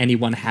let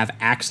anyone have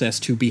access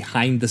to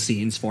behind the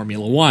scenes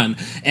Formula One.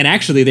 And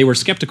actually they were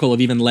skeptical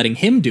of even letting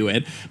him do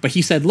it, but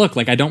he said, look,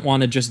 like I don't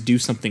want to just do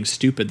something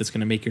stupid that's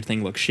going to make your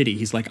thing look shitty.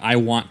 He's like, I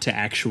want to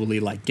actually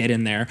like get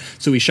in there.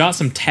 So he shot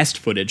some test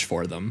footage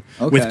for them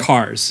with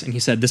cars, and he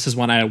said, this is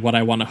what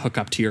I want to hook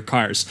up to your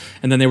cars.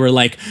 And then they were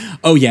like,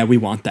 oh yeah, we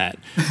want that.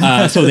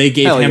 So they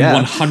gave him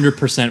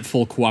 100%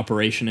 full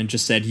cooperation and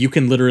just said, you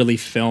can literally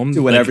film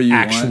do whatever you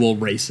actual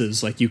want.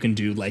 Races. Like you can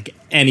do like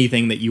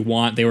anything that you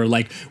want. They were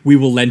like, we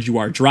will lend you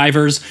our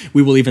drivers.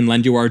 We will even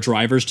lend you our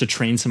drivers to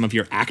train some of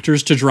your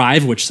actors to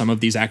drive, which some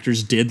of these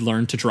actors did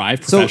learn to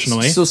drive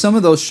professionally. So some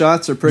of those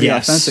shots are pretty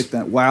authentic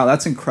then. Wow,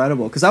 that's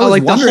incredible. Because I was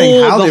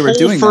wondering how they were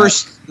doing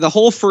that. The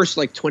whole first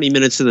like 20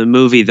 minutes of the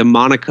movie, the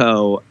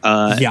Monaco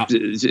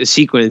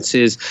sequence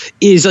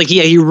is like,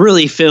 he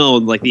really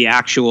filmed like the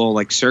actual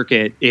like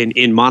circuit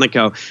in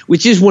Monaco,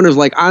 which is one of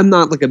like, I'm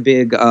not like a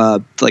big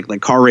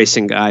like car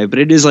racing guy, but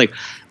it is like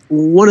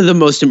one of the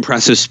most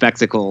impressive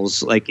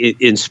spectacles like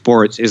in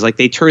sports is like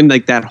they turned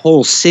like that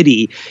whole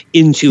city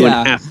into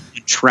an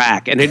F1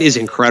 track, and it is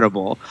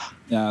incredible.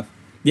 Yeah.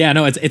 Yeah,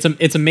 no,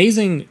 it's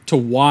amazing to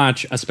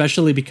watch,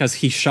 especially because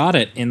he shot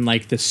it in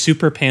like the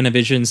Super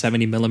Panavision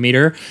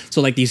 70mm.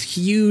 So like these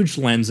huge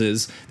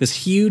lenses,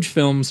 this huge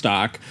film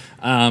stock,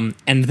 and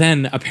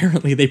then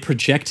apparently they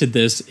projected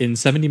this in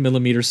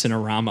 70mm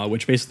Cinerama,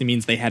 which basically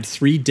means they had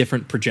 3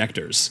 different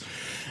projectors.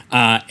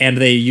 And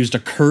they used a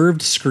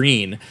curved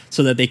screen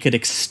so that they could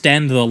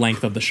extend the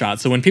length of the shot.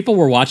 So when people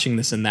were watching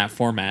this in that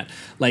format,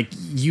 like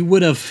you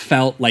would have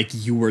felt like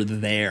you were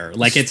there.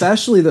 Like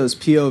especially those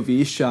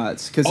POV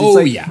shots, because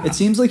it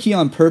seems like he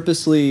on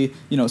purposely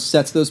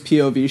sets those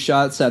POV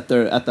shots at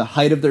the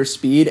height of their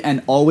speed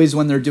and always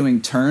when they're doing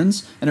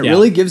turns, and it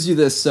really gives you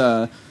this.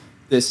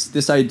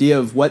 This idea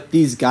of what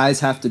these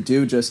guys have to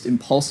do just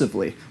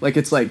impulsively. Like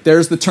it's like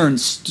there's the turn,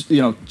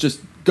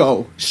 just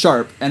go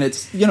sharp, and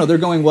it's they're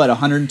going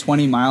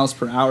 120 miles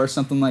per hour,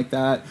 something like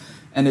that.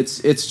 and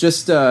it's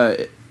just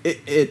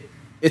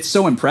it's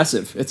so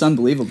impressive. It's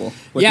unbelievable.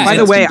 what Yeah, these By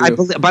the guys way,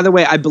 can do. by the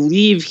way, I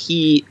believe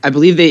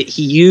that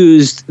he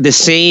used the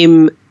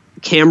same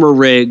camera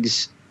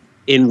rigs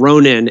in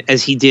Ronin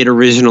as he did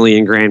originally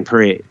in Grand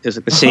Prix. It's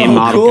like the same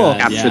model cool.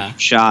 captured Yeah.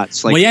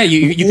 shots. Like Well, yeah,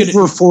 you could-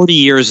 over 40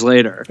 years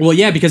later. Well,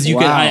 yeah, because you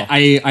Wow.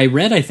 could. I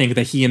read, I think,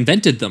 that he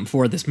invented them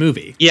for this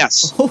movie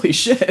Yes. Holy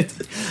shit,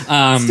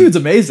 this dude's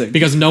amazing.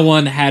 because no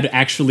one had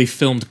actually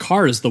filmed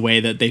Cars the way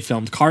that they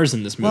filmed Cars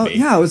in this movie. Well,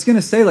 yeah, I was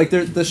gonna say like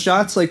the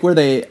shots like where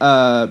they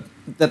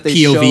that they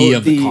POV show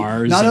of the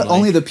cars not and,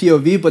 only like- the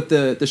POV but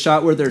the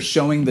shot where they're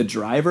showing the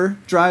driver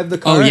drive the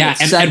car. Oh yeah,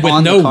 it's and set with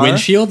on no the car.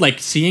 windshield, like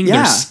seeing Yeah.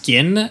 their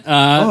skin there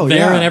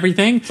yeah. and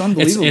everything. It's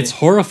unbelievable. It's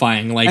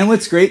horrifying. Like And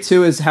what's great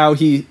too is how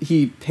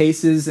he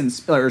paces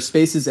or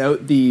spaces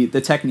out the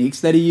techniques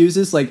that he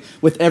uses. Like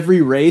with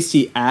every race,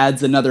 he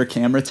adds another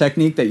camera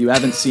technique that you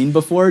haven't seen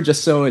before,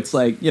 just so it's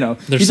like There's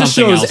he just something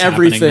shows else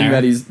happening everything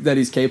there. that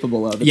he's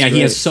capable of. It's yeah, he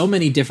great. has so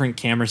many different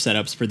camera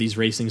setups for these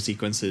racing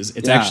sequences.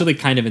 It's Yeah. actually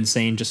kind of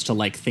insane just to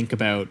like think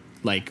about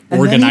like And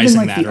organizing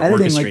then even, that the or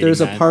editing, orchestrating like there's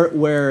that. a part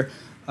where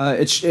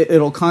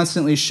it'll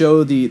constantly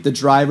show the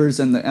drivers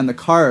and the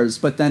cars,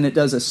 but then it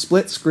does a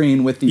split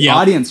screen with the Yeah.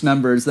 audience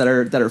members that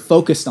are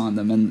focused on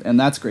them, and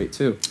that's great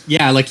too.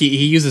 Yeah, like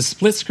he uses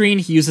split screen.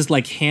 He uses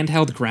like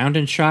handheld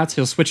grounded shots.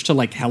 He'll switch to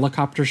like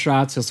helicopter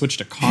shots. He'll switch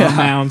to car Yeah.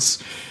 mounts.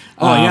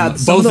 Oh yeah,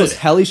 some of both those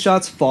heli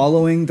shots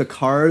following the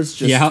cars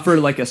just Yeah. for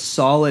like a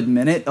solid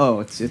minute. Oh,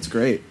 it's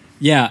great.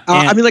 Yeah,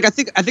 I and- mean, like I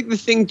think the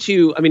thing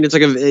too. I mean, it's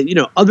like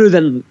other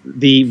than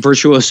the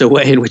virtuoso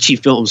way in which he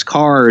films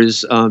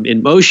cars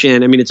in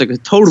motion. I mean, it's like a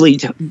totally,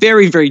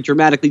 very, very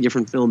dramatically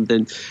different film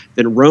than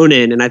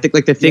Ronin. And I think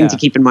like the thing Yeah. to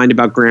keep in mind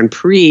about Grand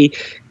Prix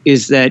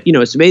is that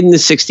it's made in the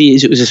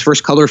 '60s. It was his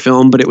first color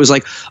film, but it was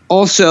like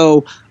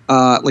also.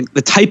 Like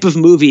the type of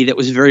movie that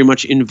was very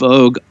much in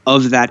vogue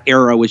of that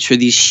era, which were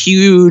these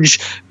huge,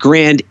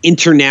 grand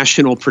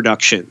international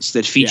productions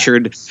that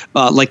featured,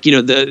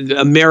 the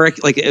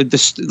American,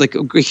 like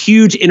a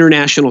huge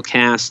international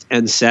cast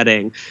and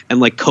setting and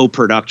like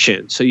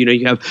co-production. So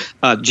you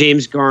have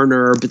James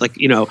Garner, but like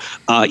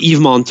Yves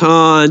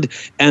Montand,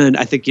 and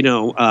I think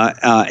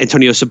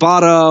Antonio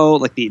Sabato,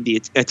 like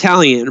the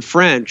Italian,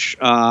 French,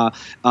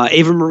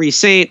 Ava Marie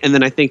Saint, and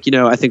then I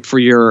think for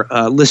your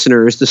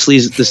listeners, the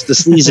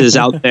sleazes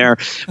out there,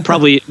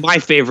 probably my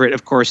favorite,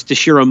 of course,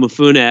 Toshiro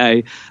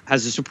Mifune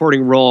has a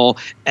supporting role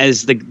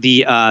as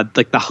the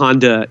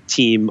Honda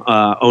team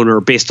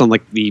owner, based on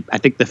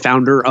the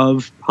founder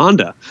of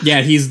Honda.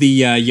 yeah, he's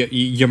the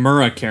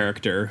Yamura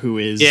character who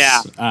is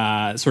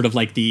Yeah. sort of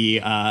like the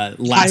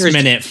last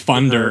minute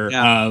funder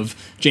of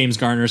James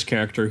Garner's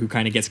character, who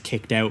kind of gets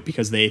kicked out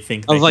because they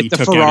think that Of, like, he the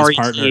took out Ferrari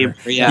his partner. team.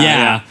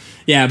 Yeah.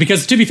 Yeah,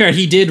 because to be fair,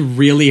 he did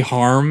really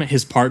harm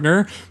his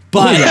partner.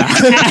 But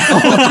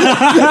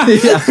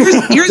Here's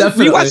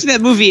Definitely. rewatching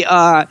that movie.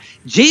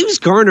 James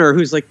Garner,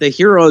 who's like the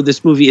hero of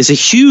this movie, is a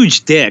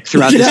huge dick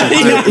throughout this.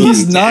 entire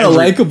He's movie. not a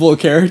likable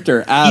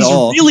character at He's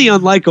all. really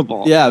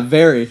unlikable. Yeah,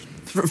 very.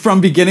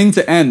 From beginning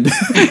to end.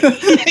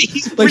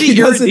 He's pretty he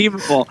doesn't-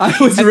 irredeemable. I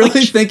was And,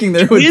 really thinking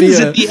there would be wins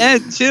a at the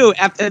end too.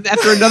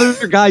 After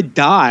another guy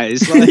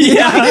dies. Like,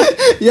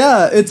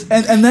 yeah, it's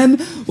and then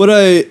what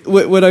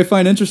I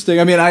find interesting.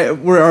 I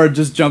mean, we're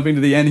just jumping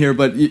to the end here,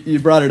 but you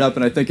brought it up,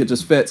 and I think it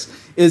just fits.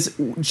 Is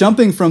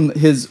jumping from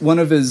one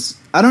of his.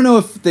 I don't know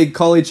if they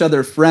call each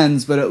other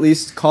friends, but at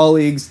least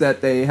colleagues that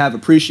they have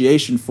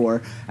appreciation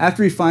for.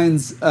 After he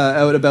finds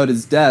out about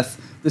his death,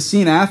 the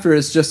scene after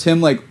is just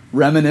him like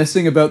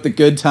reminiscing about the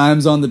good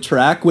times on the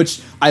track, which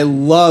I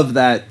love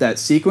that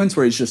sequence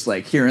where he's just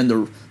like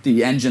hearing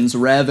the engines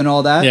rev and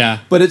all that. Yeah.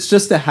 But it's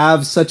just to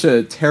have such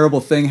a terrible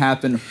thing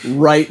happen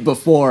right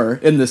before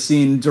in the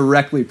scene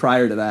directly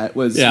prior to that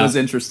was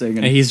interesting.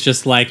 and he's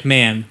just like,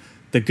 man,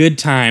 the good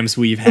times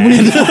we've had.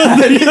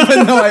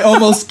 Even though I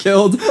almost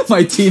killed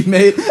my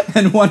teammate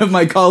and one of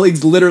my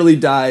colleagues literally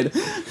died.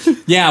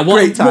 Yeah, well,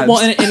 Great times. well,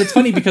 and it's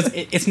funny because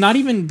it's not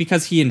even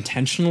because he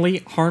intentionally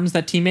harms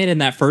that teammate in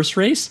that first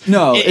race.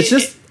 No, it's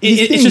just he's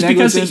it's being just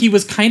because negligent he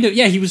was kind of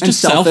he was and just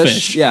selfish.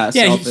 selfish. Yeah, he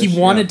selfish,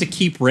 wanted yeah. to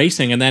keep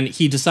racing, and then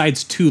he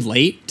decides too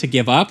late to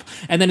give up,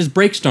 and then his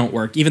brakes don't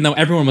work, even though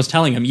everyone was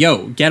telling him,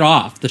 "Yo, get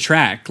off the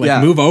track, like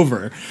Yeah. move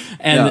over,"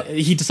 and Yeah.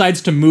 he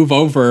decides to move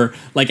over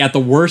like at the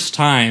worst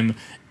time.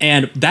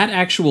 And that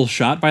actual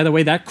shot, by the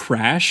way, that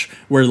crash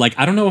where like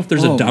I don't know if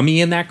there's a dummy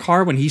in that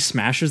car when he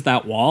smashes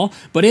that wall,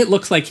 but it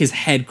looks like his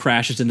head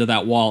crashes into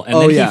that wall and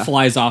then he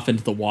flies off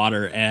into the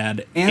water,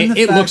 and And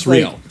it looks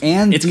real.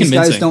 And it's these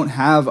convincing. guys don't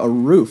have a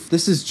roof.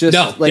 This is just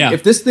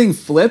if this thing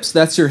flips,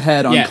 that's your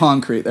head on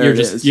concrete. There you're it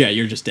just, is. Yeah,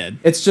 you're just dead.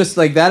 It's just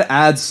like that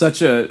adds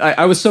such a.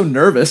 I was so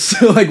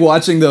nervous like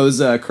watching those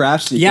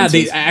crash sequences. Yeah,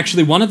 they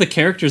actually one of the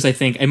characters, I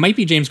think it might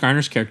be James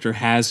Garner's character,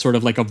 has sort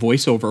of like a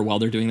voiceover while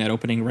they're doing that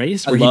opening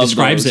race where he love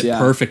describes those, it yeah.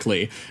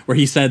 perfectly. Where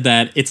he said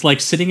that it's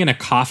like sitting in a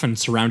coffin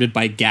surrounded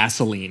by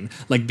gasoline,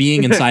 like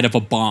being inside of a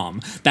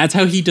bomb. That's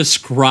how he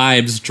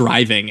describes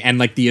driving and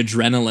like the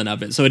adrenaline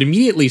of it. So it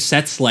immediately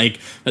sets like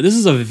that this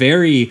is a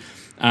very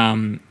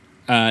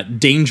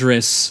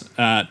dangerous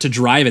to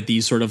drive at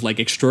these sort of like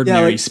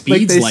extraordinary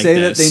speeds they like say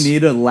this. that they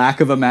need a lack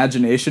of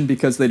imagination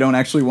because they don't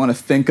actually want to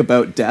think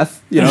about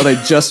death. You know, they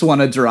just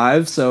want to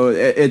drive. So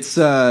it's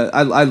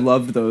I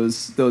loved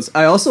those.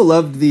 I also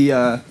loved the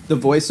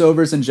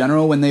voiceovers in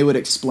general when they would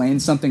explain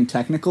something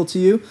technical to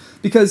you,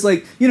 because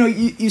like, you know,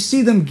 you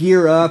see them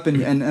gear up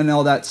and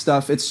all that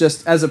stuff. It's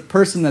just, as a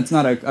person that's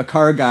not a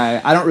car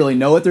guy, I don't really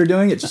know what they're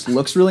doing. It just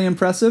looks really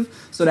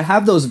impressive. So to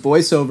have those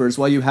voiceovers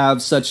while you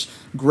have such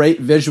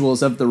great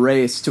visuals of the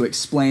race to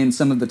explain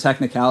some of the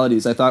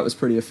technicalities, I thought was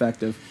pretty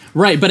effective.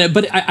 Right,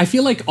 but I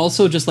feel like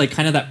also just like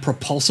kind of that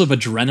propulsive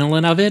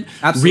adrenaline of it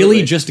Absolutely.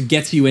 really just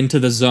gets you into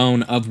the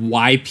zone of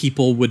why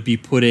people would be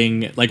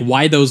putting, like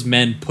why those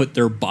men put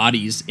their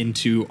bodies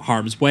into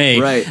harm's way.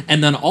 Right.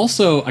 And then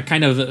also a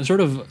kind of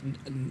sort of...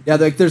 Yeah,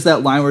 like there's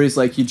that line where he's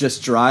like, you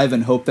just drive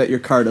and hope that your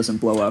car doesn't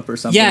blow up or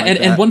something like that.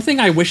 And one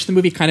thing I wish the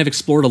movie kind of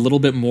explored a little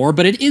bit more,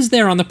 but it is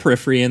there on the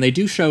periphery, and they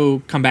do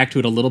come back to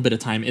it a little bit of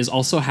time, is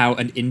also how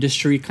an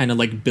industry kind of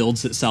like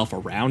builds itself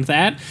around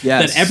that.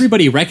 Yes. That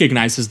everybody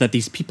recognizes that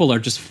these people are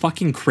just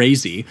fucking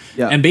crazy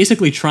and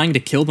basically trying to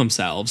kill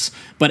themselves,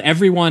 but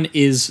everyone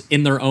is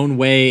in their own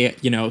way,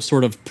 you know,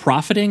 sort of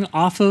profiting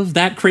off of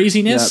that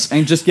craziness. Yeah,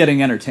 and just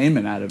getting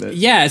entertainment out of it.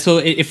 Yeah, so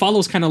it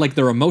follows kind of like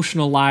their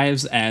emotional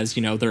lives as,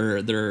 you know,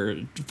 they're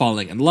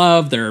falling in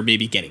love, they're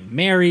maybe getting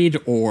married,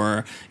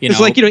 or, you know. It's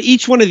like, you know,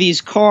 each one of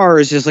these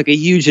cars is like a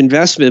huge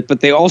investment, but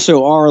they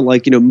also are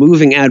like, you know,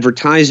 moving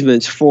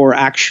advertisements for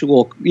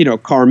actual, you know,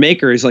 car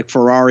makers like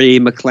Ferrari,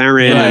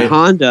 McLaren, and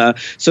Honda.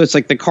 So it's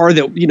like the car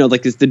that, you know,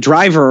 like the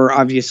driver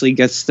obviously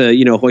gets to,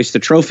 you know, hoist the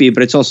trophy,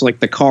 but it's also like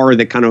the car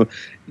that kind of,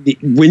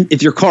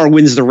 if your car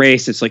wins the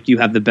race, it's like you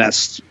have the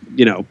best,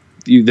 you know,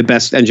 the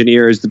best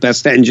engineers, the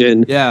best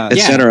engine,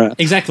 etc. Yeah,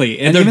 exactly.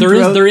 And And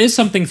there is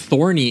something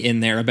thorny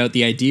in there about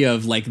the idea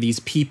of like these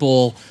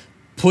people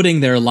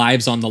putting their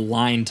lives on the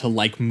line to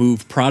like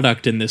move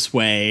product in this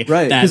way,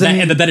 right?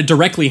 And that it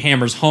directly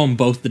hammers home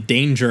both the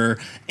danger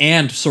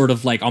and sort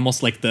of like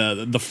almost like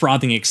the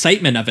frothing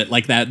excitement of it.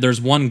 Like that, there's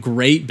one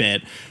great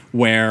bit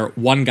where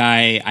one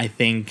guy, I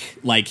think,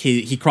 like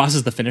he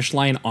crosses the finish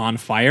line on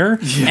fire,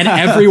 and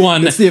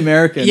everyone, it's the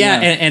American,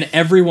 and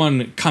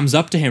everyone comes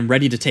up to him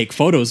ready to take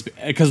photos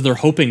because they're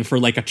hoping for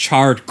like a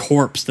charred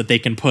corpse that they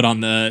can put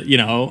on the, you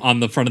know, on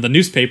the front of the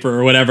newspaper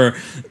or whatever.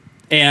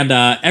 And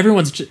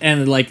everyone's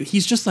and like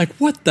he's just like,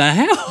 what the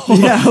hell?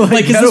 Yeah,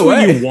 like is this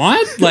what you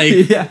want?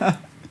 Like yeah.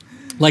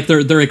 Like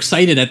they're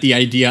excited at the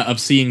idea of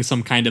seeing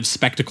some kind of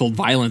spectacled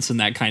violence in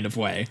that kind of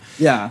way.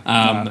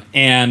 Yeah.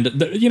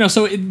 And you know,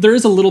 so there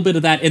is a little bit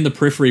of that in the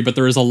periphery, but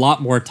there is a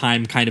lot more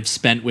time kind of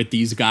spent with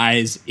these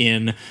guys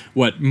in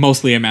what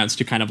mostly amounts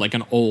to kind of like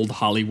an old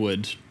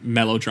Hollywood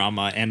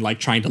melodrama and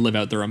like trying to live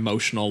out their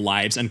emotional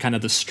lives and kind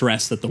of the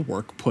stress that the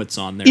work puts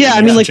on their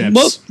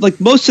relationships. I mean,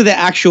 most of the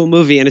actual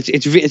movie, and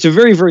it's a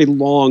very, very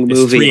long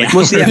movie. It's 3 like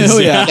most of hours.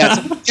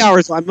 it's 3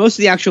 hours long. Most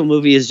of the actual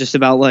movie is just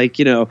about like,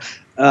 you know,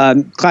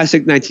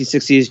 classic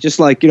 1960s, just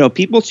like, you know,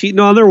 people cheating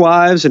on their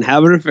wives and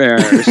having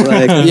affairs.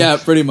 Like, yeah,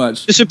 pretty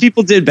much. Just what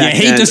people did back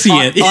then. I hate to see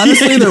it.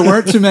 Honestly, there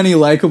weren't too many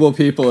likable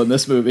people in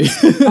this movie.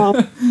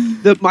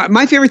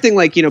 My favorite thing,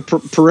 like, you know,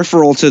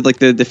 peripheral to like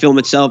the film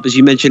itself, as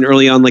you mentioned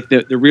early on, like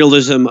the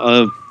realism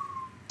of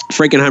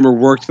Frankenheimer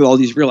worked with all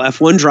these real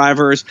F1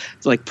 drivers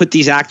to like put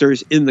these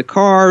actors in the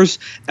cars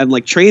and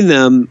like train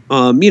them,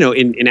 you know,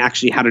 in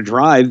actually how to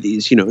drive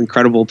these, you know,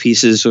 incredible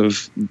pieces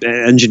of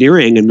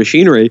engineering and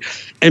machinery.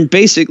 And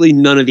basically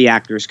none of the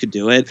actors could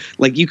do it.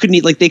 Like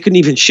they couldn't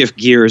even shift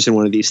gears in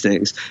one of these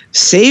things,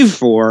 save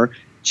for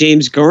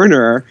James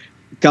Garner.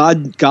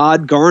 God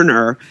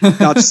Garner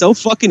got so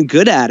fucking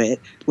good at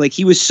it. Like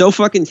he was so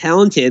fucking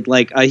talented.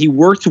 Like he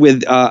worked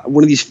with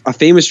one of these, a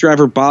famous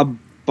driver, Bob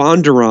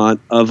Bondurant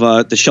of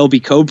the Shelby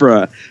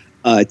Cobra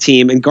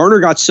team, and Garner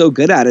got so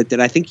good at it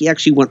that I think he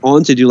actually went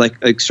on to do like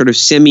a sort of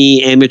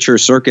semi-amateur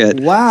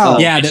circuit. Wow.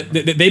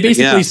 They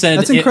basically said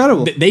that's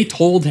incredible. They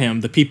told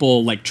him, the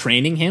people like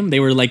training him, they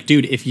were like,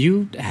 dude, if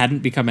you hadn't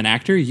become an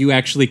actor, you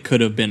actually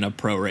could have been a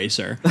pro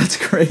racer. That's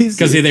crazy.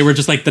 Because they were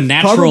just like the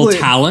natural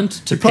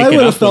talent to pick it up. Probably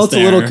would have felt a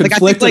little Like,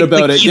 conflicted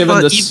about it,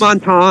 given Yves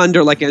Montand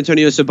or like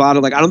Antonio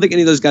Sabato. Like I don't think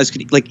any of those guys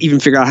could like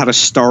even figure out how to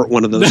start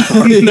one of those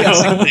cars.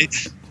 No.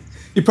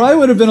 He probably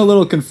would have been a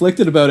little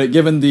conflicted about it,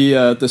 given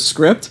the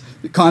script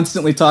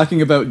constantly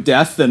talking about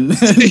death and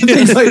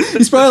things like.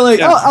 He's probably like,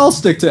 I'll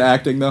stick to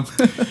acting though.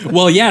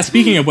 Well, yeah.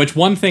 Speaking of which,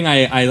 one thing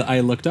I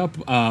looked up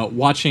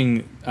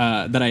watching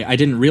that I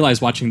didn't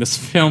realize watching this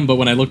film, but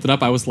when I looked it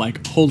up, I was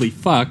like, holy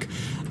fuck.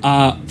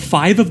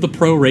 5 of the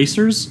pro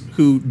racers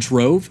who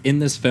drove in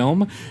this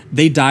film,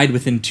 they died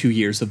within 2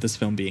 years of this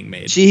film being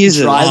made.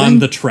 Jesus. On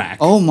the track.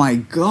 Oh my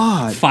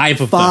god.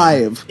 5 of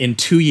them in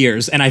 2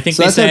 years. And I think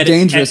so they that's said, how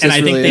dangerous and I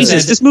think really they is.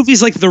 said, this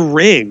movie's like The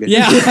Ring.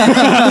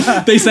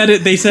 Yeah. They said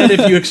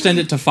if you extend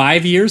it to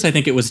 5 years, I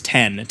think it was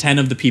 10. 10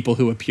 of the people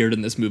who appeared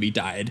in this movie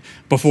died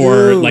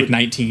before like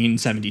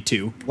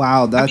 1972.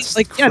 Wow, that's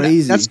like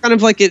crazy. That's kind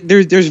of like it.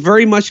 There's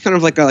very much kind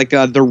of like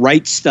a the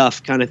right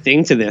stuff kind of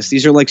thing to this.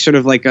 These are like sort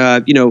of like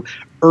you know,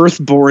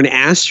 Earth-born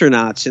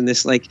astronauts in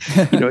this like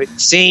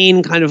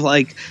insane kind of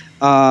like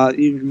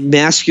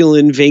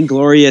masculine,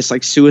 vainglorious,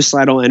 like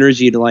suicidal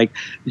energy to like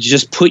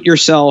just put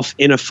yourself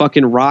in a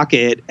fucking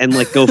rocket and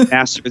like go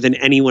faster than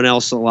anyone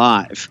else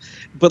alive,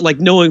 but like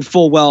knowing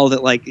full well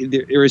that like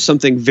there is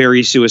something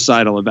very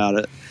suicidal about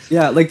it.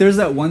 Yeah, like there's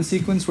that one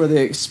sequence where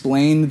they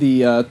explain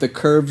the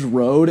curved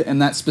road,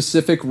 and that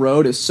specific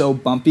road is so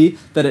bumpy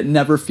that it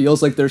never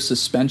feels like there's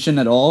suspension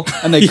at all.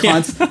 And they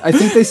I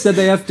think they said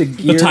they have to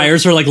gear. The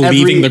tires are like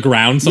leaving the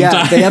ground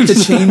sometimes. Yeah, they have to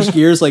change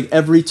gears like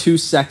every 2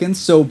 seconds.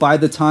 So by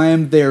the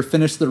time they're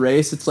finished the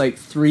race, it's like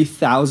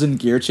 3,000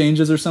 gear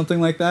changes or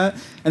something like that.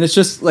 And it's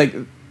just like,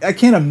 I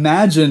can't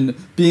imagine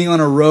being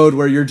on a road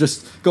where you're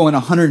just going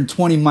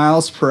 120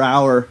 miles per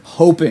hour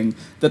hoping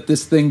that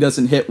this thing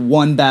doesn't hit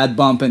one bad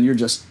bump and you're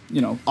just,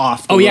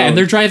 off the road. Yeah, and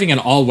they're driving in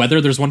all weather.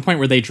 There's one point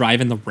where they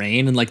drive in the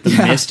rain and like the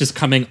mist is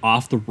coming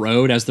off the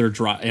road as they're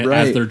driving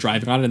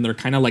on it, and they're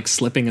kind of like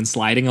slipping and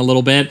sliding a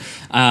little bit.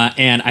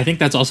 And I think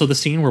that's also the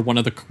scene where one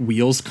of the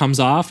wheels comes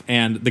off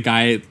and the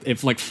guy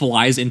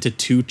flies into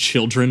 2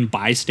 children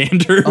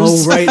bystanders.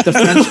 Oh right, the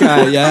French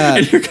guy, yeah.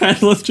 And you're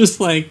kind of just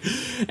like,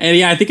 and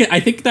yeah,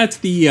 I think that's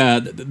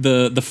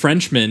the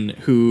Frenchman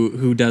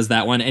who does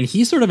that one, and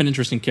he's sort of an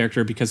interesting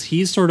character because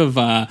he's sort of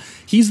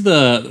he's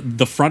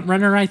the front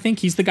runner. I think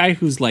he's the guy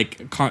who's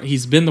like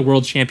he's been the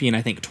world champion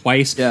I think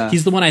twice. Yeah.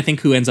 He's the one I think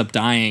who ends up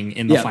dying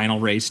in the final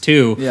race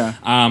too. Yeah.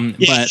 But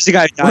he's the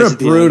guy who dies what a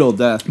brutal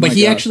death. But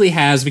he actually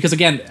has, because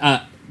again,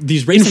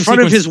 these racing in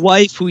front of his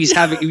wife who he's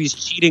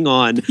cheating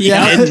on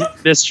and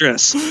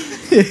mistress.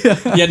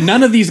 Yeah,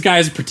 none of these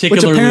guys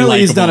particularly Which apparently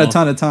he's likable. done a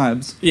ton of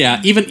times.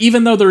 Yeah,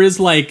 even though there is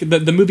like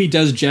the movie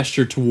does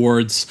gesture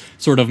towards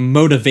sort of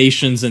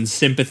motivations and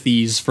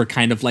sympathies for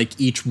kind of like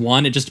each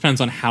one. It just depends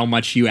on how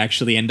much you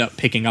actually end up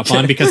picking up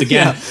on, because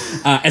again,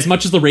 as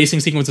much as the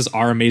racing sequences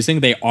are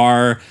amazing,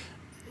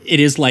 it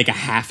is like a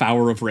half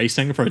hour of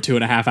racing for a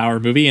 2.5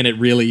 hour movie, and it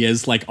really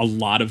is like a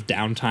lot of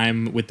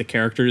downtime with the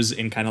characters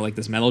in kind of like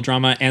this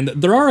melodrama. And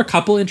there are a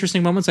couple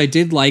interesting moments. I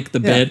did like the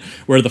bit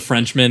where the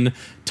Frenchman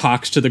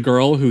talks to the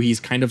girl who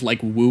he's kind of like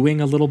wooing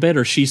a little bit,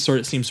 or she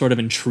seems sort of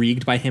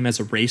intrigued by him as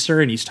a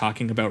racer, and he's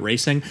talking about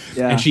racing.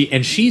 Yeah.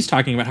 And she's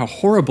talking about how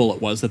horrible it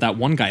was that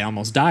one guy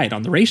almost died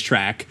on the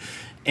racetrack.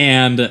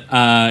 And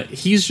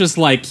he's just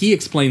like, he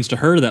explains to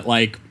her that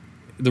like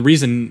the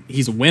reason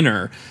he's a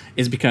winner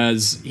is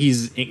because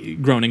he's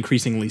grown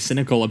increasingly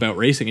cynical about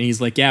racing. And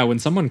he's like, yeah, when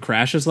someone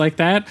crashes like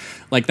that,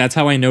 like that's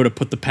how I know to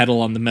put the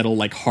pedal on the metal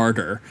like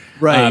harder.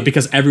 Right.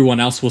 Because everyone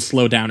else will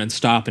slow down and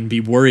stop and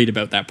be worried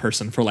about that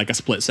person for like a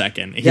split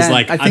second. He's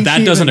like,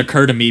 that doesn't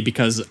occur to me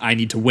because I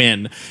need to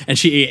win. And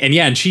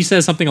she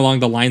says something along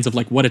the lines of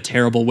like, what a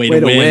terrible way to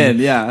win.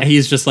 Yeah. And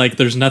he's just like,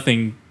 there's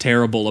nothing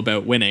terrible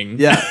about winning.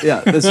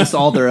 Yeah. That's just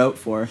all they're out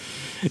for.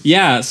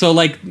 Yeah. So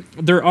like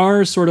there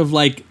are sort of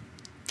like,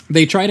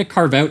 they try to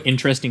carve out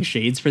interesting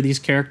shades for these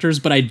characters,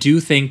 but I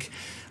do think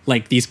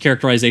like these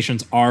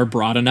characterizations are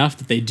broad enough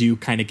that they do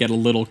kind of get a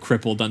little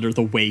crippled under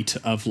the weight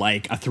of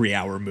like a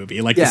 3-hour movie.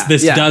 Like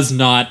this does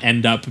not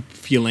end up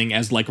feeling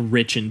as like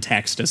rich in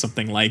text as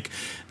something like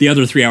the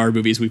other 3-hour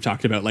movies we've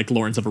talked about, like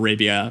Lawrence of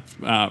Arabia,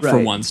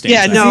 for one stands.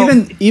 Yeah,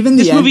 no, even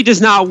this movie does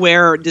not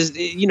wear,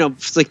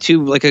 like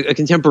to like a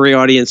contemporary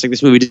audience, like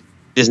this movie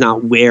does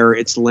not wear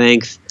its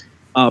length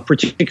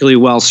particularly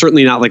well.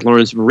 Certainly not like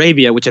Lawrence of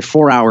Arabia, which at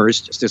 4 hours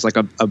just is like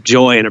a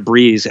joy and a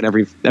breeze at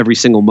every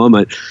single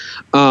moment.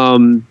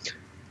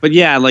 But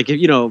yeah, like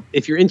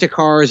if you're into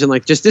cars and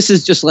like this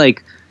is just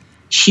like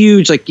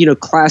huge, like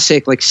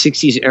classic like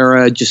 60s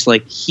era, just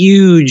like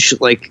huge,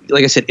 like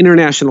I said,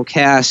 international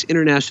cast,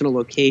 international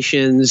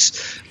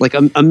locations, like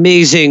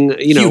amazing,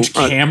 huge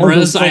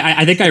cameras.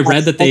 I think I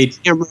read that they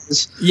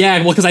cameras. Yeah,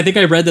 well, because I think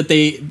I read that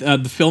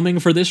the filming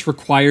for this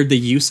required the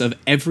use of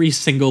every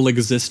single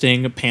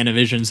existing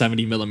Panavision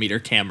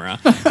 70mm camera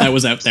that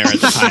was out there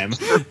at the time.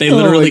 They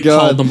literally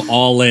called them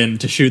all in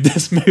to shoot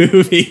this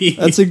movie.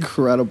 That's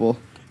incredible.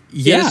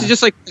 Yeah, this is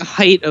just like the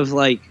height of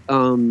like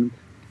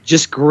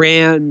just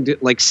grand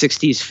like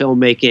 60s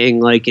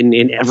filmmaking, like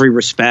in every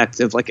respect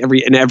of like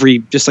every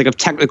just like of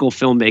technical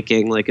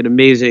filmmaking, like an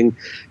amazing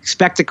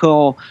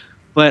spectacle.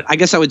 But I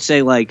guess I would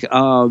say like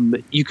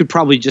you could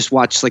probably just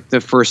watch like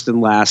the first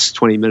and last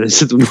 20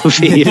 minutes of the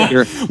movie.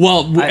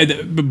 Well,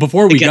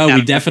 before we go,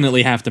 we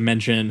definitely have to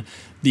mention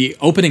the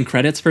opening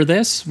credits for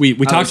this. We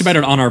talked about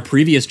it on our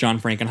previous John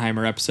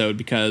Frankenheimer episode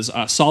because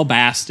Saul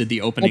Bass did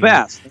the opening.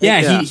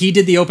 He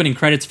did the opening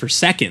credits for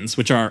Seconds,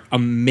 which are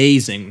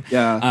amazing.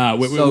 Yeah,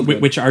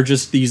 which are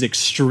just these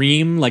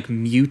extreme, like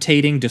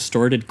mutating,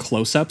 distorted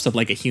close-ups of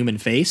like a human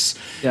face.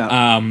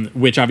 Yeah.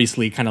 Which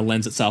obviously kind of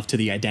lends itself to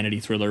the identity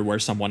thriller where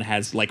someone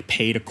has like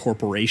paid a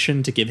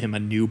corporation to give him a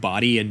new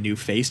body, a new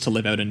face to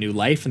live out a new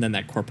life, and then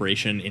that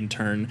corporation in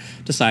turn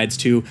decides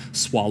to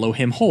swallow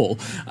him whole.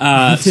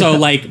 So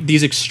like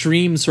these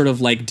extreme sort of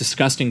like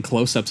disgusting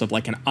close-ups of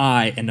like an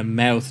eye and a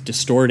mouth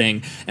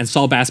distorting, and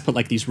Saul Bass put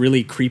like these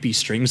really creepy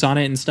strings on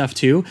it and stuff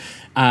too.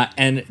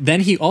 And then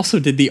he also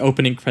did the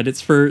opening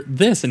credits for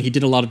this, and he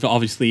did a lot of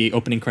obviously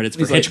opening credits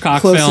for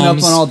Hitchcock closing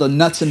films. up on all the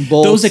nuts and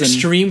bolts. Those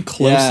extreme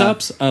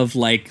close-ups of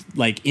like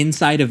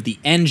inside of the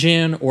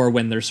engine, or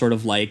when they're sort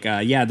of like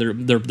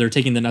they're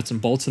taking the nuts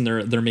and bolts and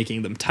they're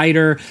making them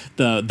tighter.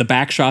 The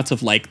back shots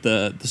of like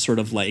the sort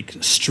of like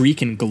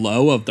streak and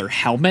glow of their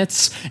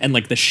helmets, and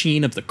like the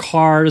sheen of the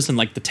cars, and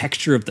like the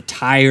texture of the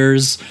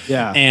tires.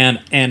 Yeah.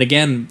 And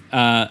again,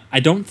 I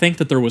don't think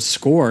that there was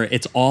score.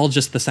 It's all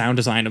just the sound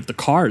design of the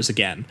cars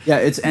again. Yeah,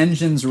 it's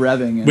engines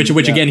revving. And,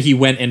 Which again, he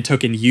went and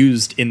took and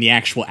used in the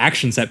actual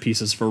action set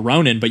pieces for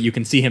Ronin, but you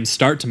can see him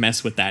start to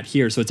mess with that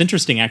here. So it's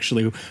interesting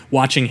actually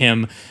watching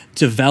him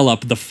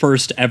develop the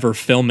first ever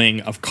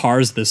filming of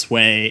cars this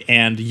way,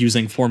 and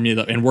using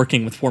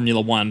working with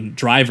Formula One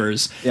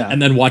drivers, and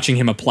then watching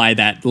him apply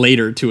that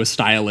later to a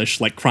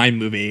stylish like crime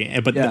movie,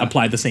 but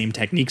apply the same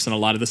techniques and a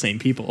lot of the same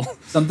people.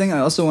 Something I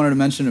also wanted to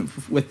mention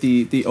with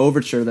the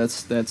overture,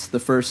 that's the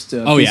first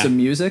piece of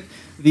music.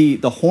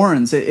 The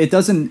horns, it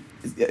doesn't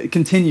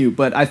continue,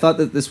 but I thought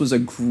that this was a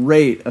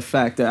great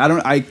effect.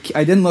 I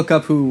didn't look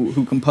up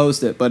who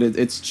composed it, but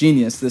it's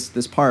genius.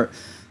 This part,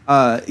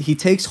 he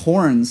takes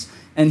horns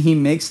and he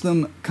makes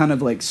them kind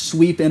of like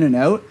sweep in and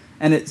out,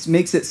 and it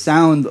makes it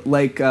sound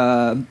like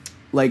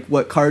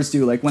what cars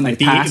do, like when they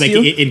pass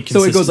you.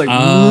 So it goes like,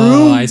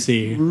 oh, I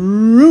see.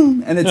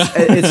 And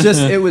it's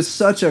just, it was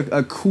such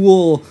a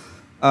cool.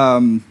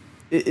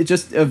 It's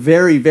just a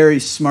very, very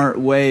smart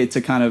way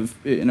to kind of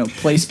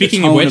place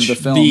Speaking the tone of which, of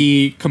the film.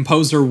 The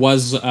composer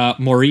was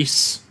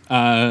Maurice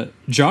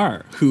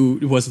Jarre,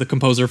 who was the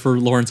composer for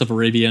Lawrence of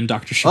Arabia and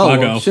Dr. Zhivago. Oh,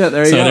 well, shit,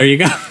 there you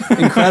go.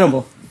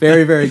 Incredible.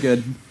 Very, very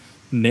good.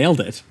 Nailed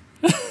it.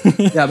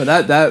 Yeah,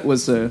 but that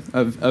was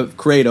a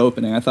great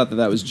opening. I thought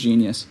that was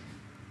genius.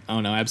 Oh,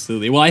 no,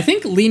 absolutely. Well, I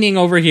think leaning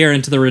over here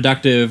into the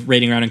reductive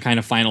rating round and kind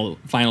of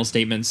final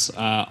statements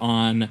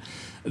on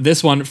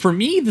this one, for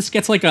me, this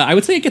gets like I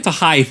would say it gets a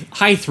high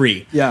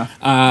 3. Yeah.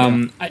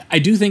 I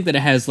do think that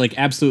it has like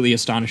absolutely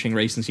astonishing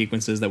racing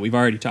sequences that we've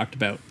already talked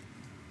about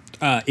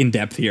in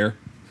depth here.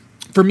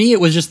 For me, it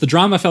was just the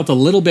drama felt a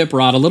little bit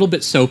broad, a little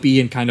bit soapy,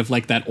 and kind of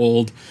like that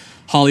old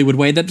Hollywood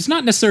way. That's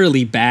not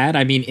necessarily bad.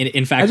 I mean,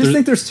 in fact, I just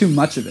think there's too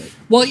much of it.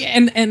 Well,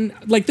 and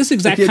like this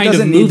exact kind of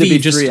movie need to be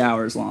just 3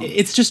 hours long.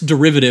 It's just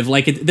derivative.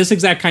 Like this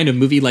exact kind of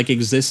movie like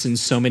exists in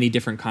so many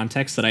different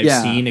contexts that I've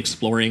seen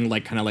exploring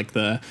like kind of like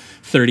the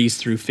 30s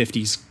through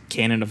 50s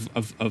canon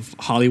of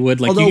Hollywood.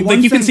 Like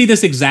you can see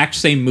this exact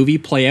same movie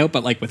play out,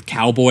 but like with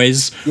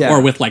cowboys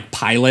or with like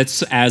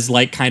pilots as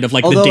like kind of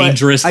like the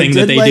dangerous thing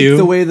that they do.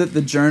 The way that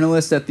the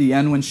journalist at the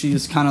end, when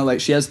she's kind of like,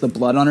 she has the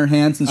blood on her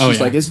hands and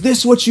she's like, "Is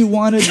this what you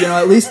wanted?"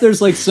 At least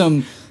there's like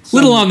some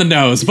little on the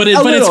nose, but it's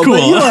cool.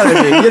 But you know what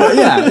I mean?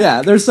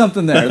 Yeah. There's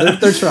something there.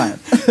 They're trying.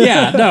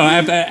 Yeah, no,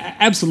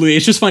 absolutely.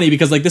 It's just funny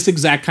because like this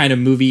exact kind of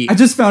movie, I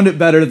just found it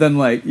better than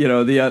like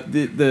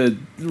the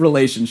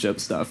relationship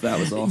stuff. That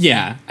was all.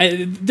 Yeah,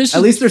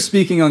 at least they're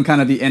speaking on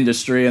kind of the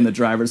industry and the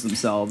drivers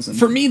themselves. And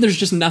for me, there's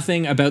just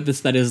nothing about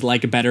this that is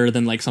like better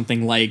than like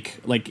something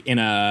like in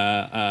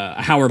a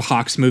Howard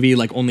Hawks movie,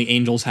 like Only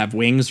Angels Have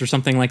Wings or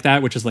something like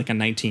that, which is like a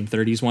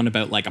 1930s one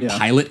about like a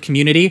pilot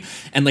community,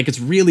 and like it's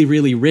really,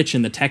 really rich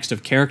in the text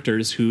of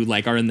characters who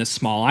like are in this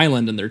small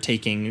island and they're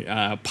taking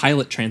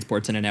pilot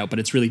transports in and out, but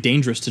it's really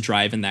dangerous to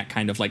drive in that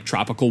kind of like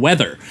tropical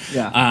weather.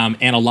 Yeah.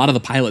 And a lot of the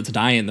pilots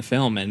die in the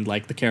film, and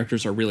like the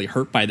characters are really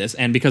hurt by this.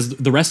 And because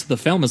the rest of the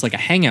film is like a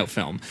hangout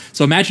film,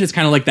 so imagine it's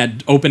kind of like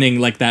that opening,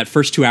 like that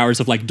first 2 hours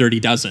of like Dirty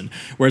Dozen,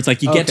 where it's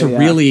like you get to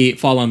really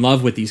fall in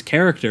love with these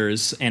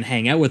characters and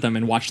hang out with them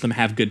and watch them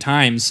have good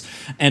times,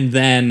 and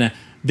then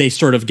they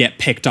sort of get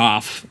picked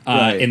off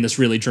in this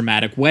really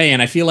dramatic way.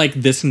 And I feel like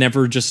this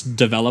never just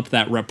developed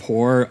that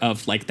rapport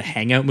of like the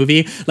hangout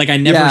movie. Like I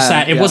never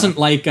sat, it wasn't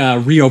like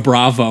Rio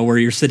Bravo where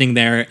you're sitting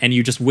there and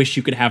you just wish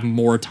you could have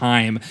more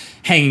time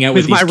hanging out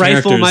with these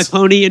characters. With my rifle, my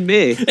pony, and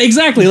me.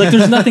 Exactly. Like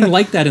there's nothing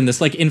like that in this.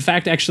 Like in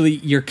fact, actually,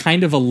 you're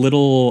kind of a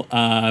little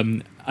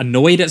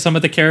annoyed at some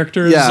of the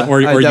characters, or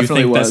you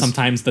think that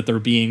sometimes that they're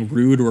being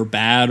rude or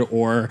bad,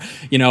 or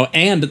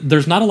and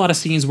there's not a lot of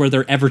scenes where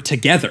they're ever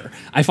together.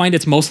 I find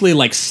it's mostly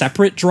like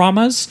separate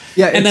dramas,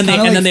 and then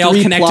they all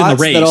connect in the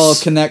race. That all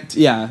connect,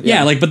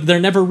 like, but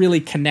they're never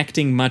really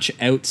connecting much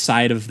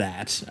outside of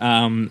that.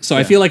 So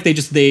I feel like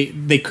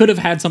they could have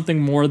had something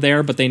more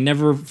there, but they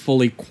never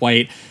fully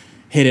quite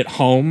hit it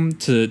home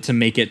to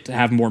make it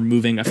have more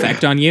moving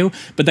effect on you.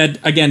 But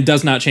that again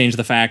does not change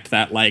the fact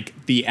that like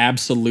the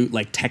absolute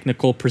like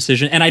technical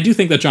precision, and I do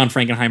think that John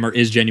Frankenheimer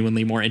is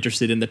genuinely more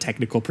interested in the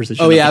technical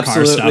precision of the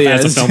car stuff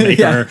as a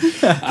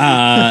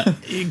filmmaker.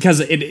 Because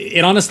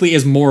it honestly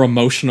is more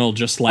emotional,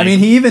 just like, I mean,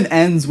 he even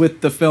ends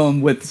with the film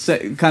with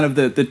kind of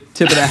the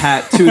tip of the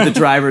hat to the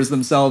drivers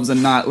themselves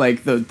and not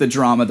like the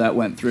drama that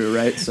went through,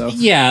 right? So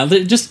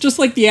just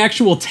like the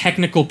actual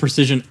technical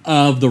precision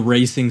of the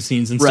racing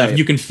scenes and stuff,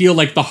 you can feel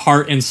like the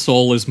heart and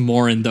soul is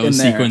more in those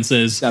In there,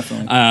 sequences.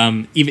 definitely.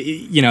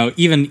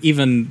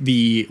 Even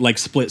the like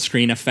split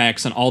screen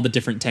effects and all the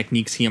different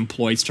techniques he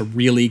employs to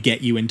really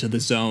get you into the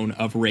zone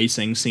of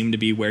racing seem to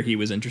be where he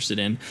was interested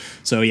in.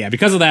 So yeah,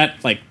 because of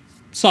that, like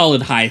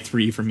solid high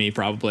 3 for me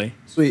probably.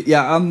 Sweet.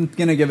 Yeah, I'm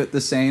gonna give it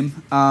the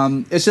same.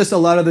 It's just a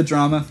lot of the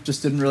drama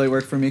just didn't really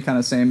work for me. Kind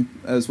of same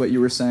as what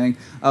you were saying.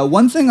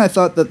 One thing I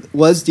thought that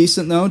was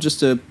decent though, just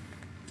to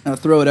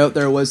throw it out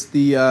there, was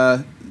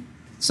the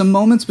some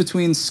moments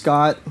between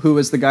Scott, who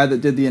was the guy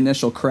that did the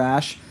initial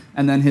crash,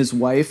 and then his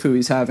wife, who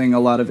he's having a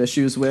lot of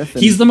issues with.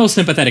 And He's the most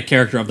sympathetic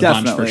character of the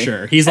bunch for Definitely.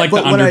 sure. He's like But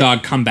the what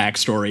underdog comeback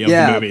story of the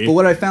yeah, movie. but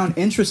what I found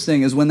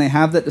interesting is when they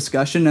have that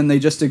discussion and they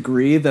just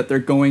agree that they're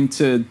going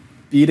to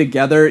be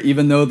together,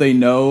 even though they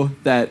know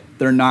that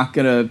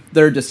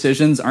their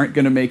decisions aren't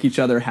gonna make each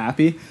other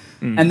happy.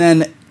 And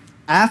then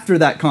after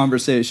that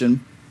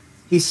conversation,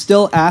 he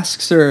still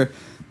asks her,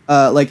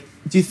 like,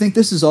 do you think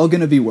this is all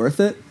gonna be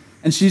worth it?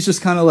 And she's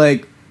just kind of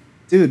like,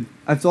 dude,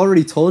 I've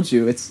already told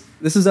you,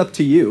 this is up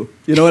to you.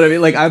 You know what I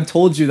mean? Like, I've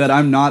told you that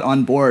I'm not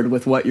on board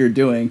with what you're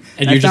doing.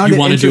 And I you found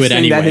wanna do it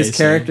interesting that anyway, his so-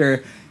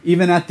 character,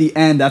 even at the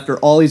end, after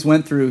all he's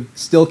went through,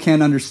 still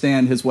can't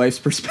understand his wife's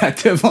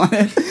perspective on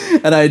it.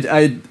 And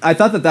I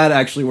thought that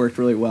actually worked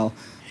really well.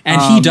 And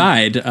he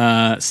died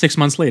 6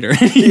 months later. God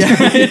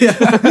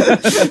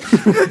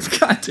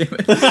damn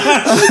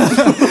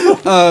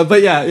it.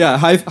 But yeah,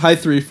 high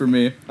 3 for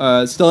me.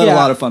 Still had a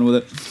lot of fun with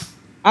it.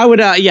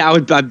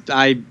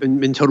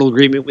 I'm in total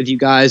agreement with you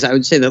guys. I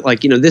would say that,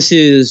 like, this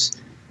is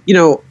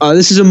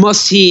a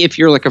must-see if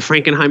you're like a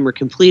Frankenheimer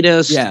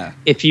completist. Yeah.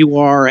 If you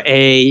are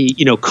a,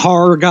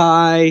 car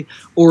guy,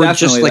 or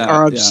Definitely just like that,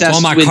 are yeah. obsessed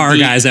All my with car the-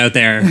 guys out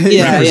there.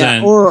 Yeah,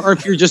 represent. yeah. Or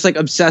if you're just like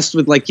obsessed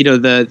with like,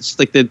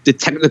 the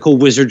technical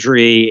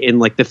wizardry in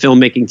like the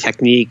filmmaking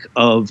technique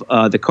of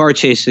the car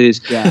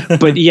chases. Yeah.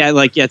 But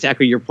to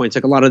echo your points,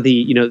 like a lot of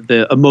the,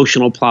 the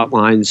emotional plot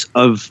lines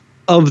of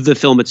the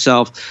film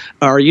itself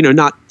are,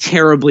 not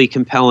terribly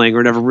compelling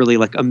or never really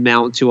like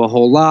amount to a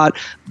whole lot,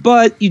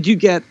 but you do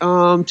get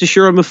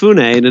Toshiro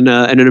Mifune in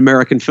an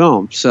American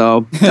film,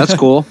 so that's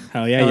cool.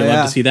 Hell yeah, you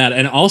love to see that.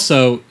 And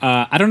also,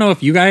 I don't know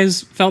if you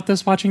guys felt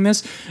this watching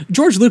this.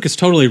 George Lucas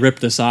totally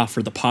ripped this off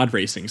for the pod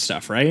racing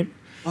stuff, right?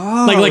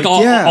 Oh, Like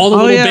all the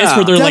little bits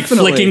where they're like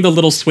Definitely. flicking the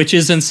little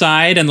switches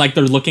inside and like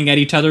they're looking at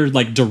each other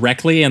like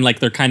directly and like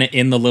they're kind of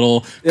in the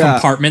little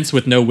compartments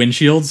with no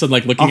windshields and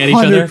like looking at each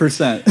other.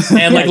 100%.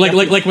 And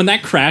like when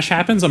that crash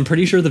happens, I'm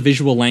pretty sure the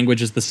visual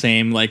language is the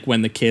same. Like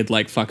when the kid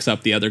like fucks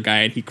up the other guy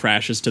and he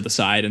crashes to the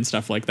side and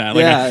stuff like that.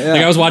 Like,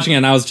 I was watching it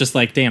and I was just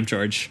like, damn,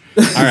 George.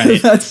 All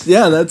right.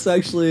 that's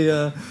actually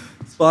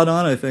spot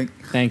on, I think.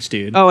 Thanks,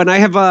 dude. Oh, and I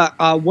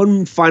have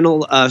one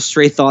final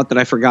stray thought that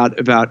I forgot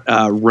about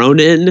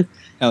Ronin.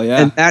 Hell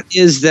yeah. And that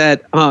is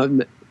that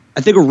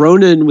I think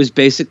Ronin was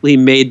basically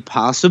made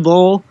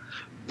possible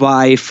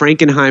by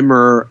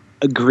Frankenheimer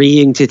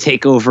agreeing to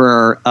take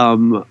over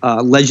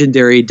a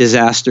legendary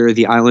disaster,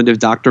 the island of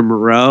Dr.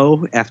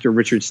 Moreau, after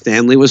Richard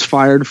Stanley was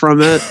fired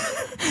from it.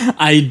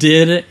 I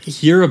did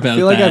hear about that. I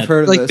feel like I've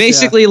heard of Like this,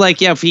 basically,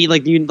 if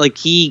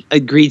he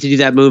agreed to do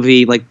that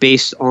movie, like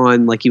based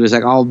on like he was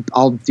like,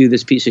 I'll do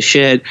this piece of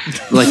shit,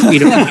 like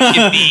give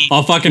me,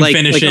 I'll fucking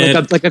finish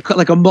it.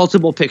 like a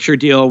multiple picture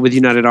deal with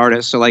United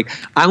Artists. So like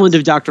Island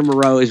of Dr.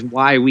 Moreau is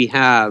why we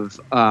have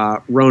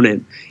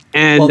Ronin.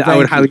 And Well, I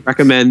would thank highly you.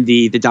 recommend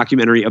the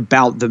documentary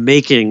about the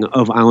making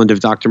of Island of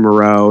Dr.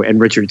 Moreau and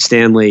Richard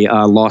Stanley,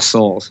 Lost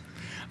Souls.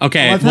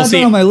 Okay, I've we'll had see.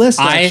 that on my list,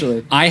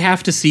 actually. I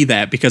have to see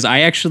that because I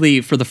actually,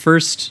 for the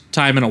first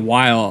time in a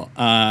while,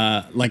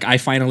 I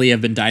finally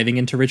have been diving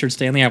into Richard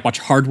Stanley. I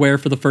watched Hardware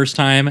for the first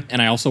time, and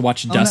I also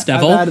watched Dust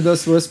Devil. I've added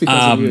those to the list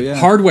because of you, yeah.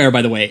 Hardware,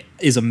 by the way,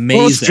 is amazing.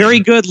 Well, it's very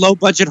good low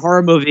budget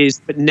horror movies,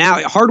 but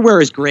now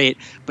Hardware is great,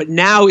 but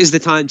now is the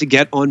time to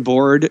get on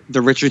board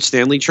the Richard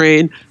Stanley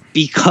train,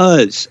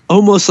 because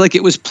almost like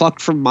it was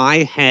plucked from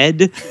my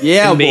head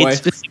and made boy.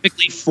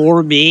 specifically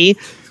for me,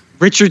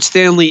 Richard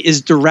Stanley is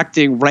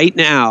directing right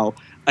now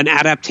an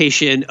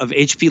adaptation of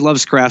H.P.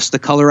 Lovecraft's The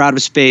Color Out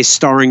of Space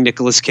starring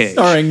Nicolas Cage.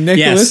 Starring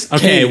Nicolas Yes.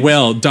 Okay, Cage.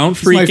 Will, don't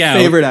He's freak my out.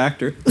 favorite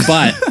actor.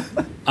 But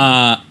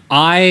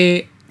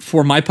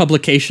for my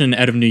publication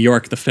out of New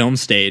York, the film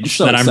stage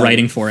so that I'm excited.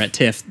 writing for at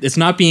TIFF, it's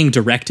not being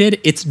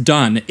directed, it's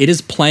done. It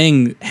is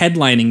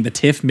headlining the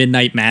TIFF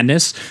Midnight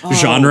Madness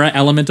genre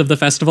element of the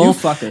festival. You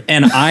fucker.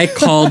 And I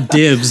called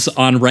dibs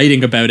on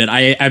writing about it.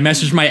 I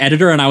messaged my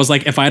editor and I was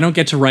like, if I don't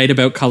get to write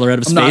about Color Out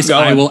of I'm not Space,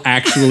 going. I will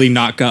actually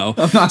not go.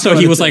 not So going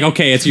he to was TIFF. like,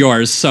 okay, it's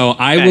yours. So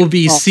I will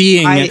be Well,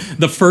 seeing I-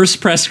 the first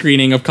press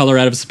screening of Color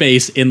Out of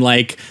Space in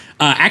like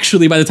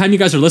Actually, by the time you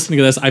guys are listening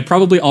to this, I've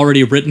probably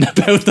already written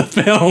about the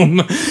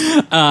film.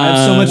 I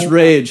have so much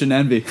rage and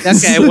envy.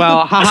 Okay,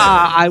 well,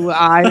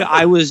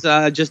 I was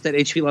just at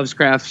H.P.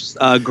 Lovecraft's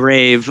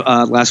grave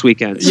last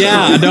weekend. So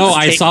Yeah, no,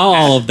 I saw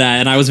all of that,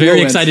 and I was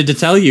very excited to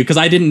tell you because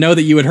I didn't know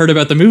that you had heard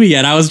about the movie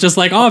yet. I was just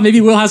like, oh,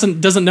 maybe Will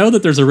doesn't know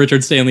that there's a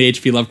Richard Stanley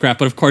H.P. Lovecraft,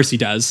 but of course he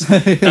does.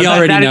 He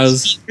already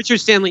knows. Richard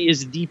Stanley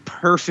is the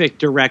perfect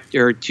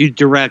director to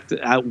direct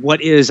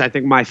what is, I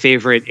think, my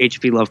favorite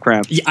H.P.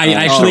 Lovecraft. I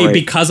actually,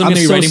 because I'm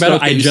going to be writing about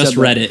it, I just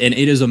read that. it, and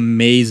it is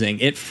amazing.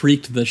 It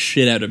freaked the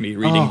shit out of me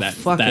reading that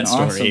story.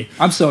 Awesome.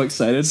 I'm so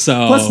excited.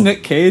 So, plus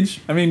Nick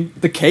Cage. I mean,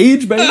 the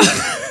Cage, baby.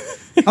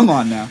 Come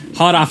on now.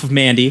 Hot off of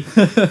Mandy.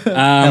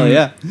 Hell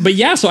yeah. But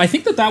yeah, so I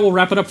think that will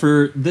wrap it up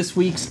for this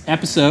week's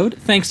episode.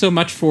 Thanks so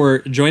much for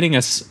joining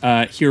us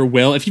here,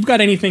 Will. If you've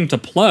got anything to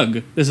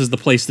plug, this is the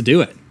place to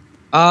do it.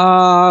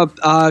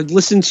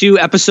 Listen to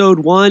episode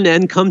 1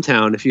 and Come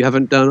Town if you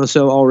haven't done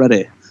so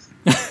already.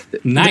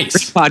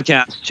 Nice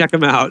podcast. Check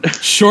them out.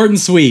 Short and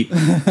sweet.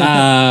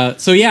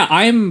 So yeah,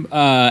 I'm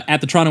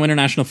at the Toronto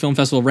International Film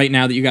Festival right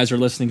now that you guys are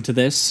listening to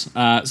this.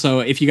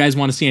 So if you guys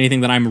want to see anything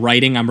that I'm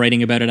writing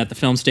about it at the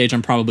film stage.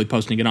 I'm probably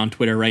posting it on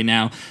Twitter right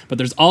now. But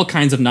there's all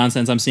kinds of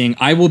nonsense I'm seeing.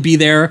 I will be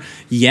there,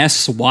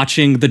 yes,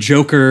 watching the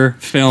Joker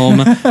film,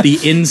 the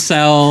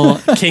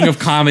incel king of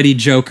comedy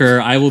Joker.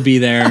 I will be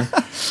there.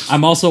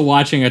 I'm also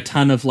watching a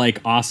ton of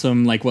like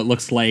awesome, like what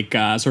looks like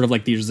sort of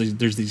like there's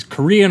these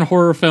Korean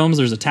horror films.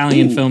 There's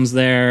Italian films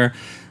there.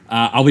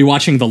 I'll be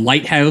watching The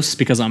Lighthouse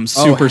because I'm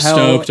super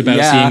stoked about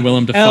seeing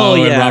Willem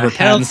Dafoe and Robert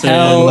Pattinson.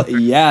 Hell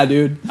yeah,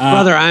 dude.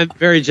 Brother, I'm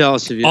very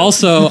jealous of you.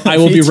 Also, I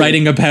will be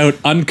writing about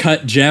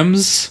Uncut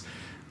Gems.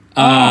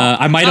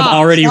 I might have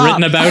already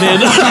written about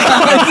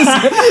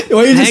it.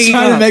 Well, you're just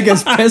trying to make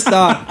us pissed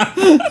off.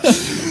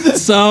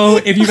 So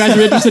if you guys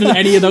are interested in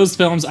any of those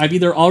films, I've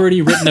either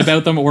already written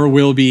about them or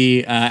will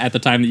be at the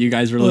time that you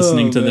guys are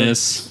listening to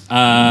this.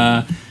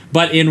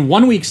 But in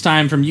 1 week's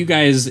time from you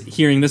guys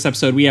hearing this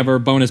episode, we have our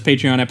bonus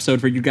Patreon episode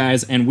for you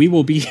guys, and we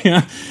will be...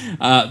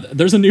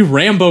 there's a new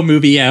Rambo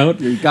movie out,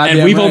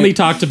 and we've only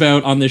talked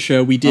about on this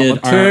show, we did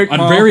a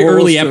very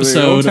early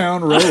episode.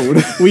 Town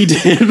Road. We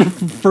did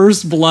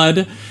First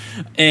Blood,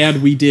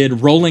 and we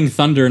did Rolling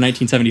Thunder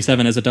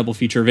 1977 as a double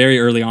feature very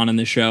early on in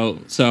the show.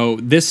 So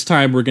this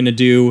time we're going to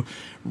do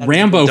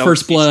Rambo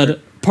First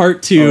Blood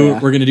Part 2,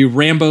 we're going to do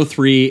Rambo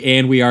 3,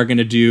 and we are going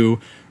to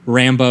do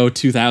Rambo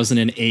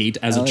 2008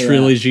 as a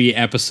trilogy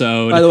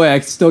episode. By the way, I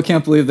still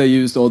can't believe they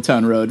used Old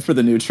Town Road for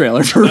the new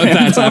trailer for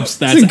Rambo.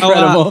 That's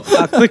incredible.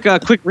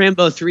 Quick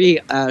Rambo 3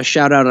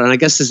 shout out, and I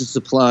guess this is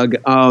a plug.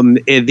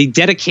 The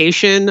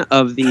dedication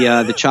of the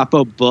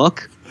Chapo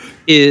book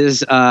is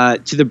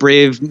to the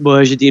brave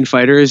Mujahideen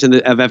fighters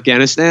of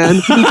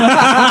Afghanistan.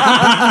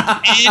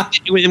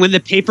 And when the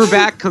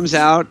paperback comes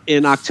out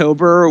in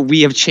October,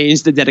 we have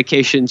changed the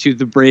dedication to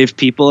the brave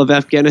people of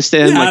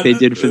Afghanistan, like they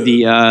did for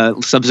the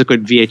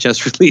subsequent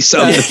VHS release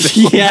of the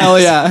film. Hell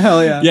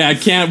yeah.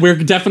 Yeah, we're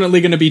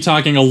definitely going to be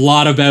talking a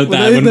lot about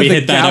that when we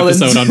hit that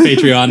episode on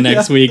Patreon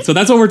next week. So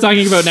that's what we're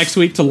talking about next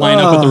week to line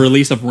up with the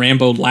release of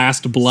Rambo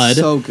Last Blood.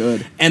 So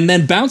good. And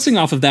then bouncing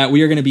off of that,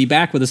 we are going to be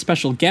back with a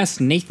special guest,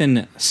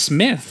 Nathan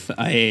Smith,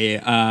 a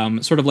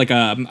sort of like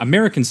a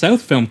American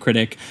South film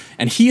critic,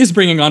 and he is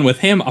bringing on with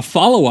him a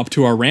follow-up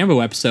to our Rambo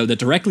episode that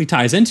directly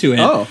ties into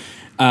it.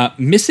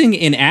 Missing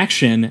in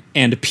Action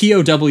and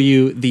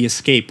POW The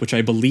Escape, which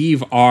I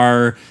believe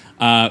are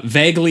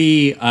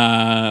vaguely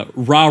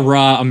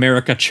rah-rah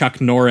America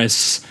Chuck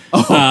Norris,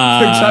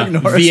 Chuck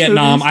Norris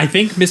Vietnam. movies? I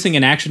think Missing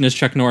in Action is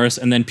Chuck Norris,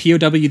 and then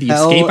POW The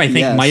Escape I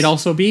think might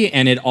also be,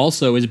 and it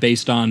also is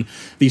based on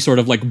the sort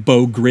of like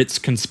Beau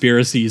Gritz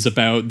conspiracies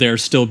about there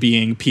still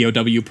being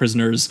POW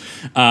prisoners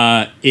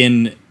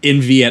in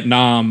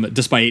Vietnam,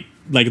 despite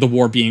like the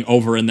war being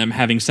over and them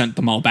having sent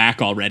them all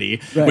back already,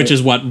 which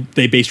is what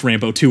they based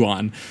Rambo 2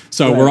 on.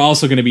 So we're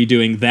also going to be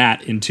doing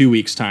that in 2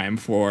 weeks' time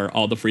for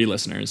all the free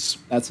listeners.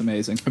 That's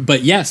amazing.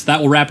 But yes, that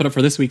will wrap it up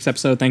for this week's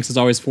episode. Thanks as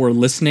always for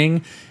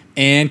listening,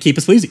 and keep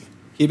it sleazy.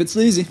 Keep it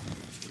sleazy.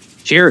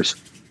 Cheers.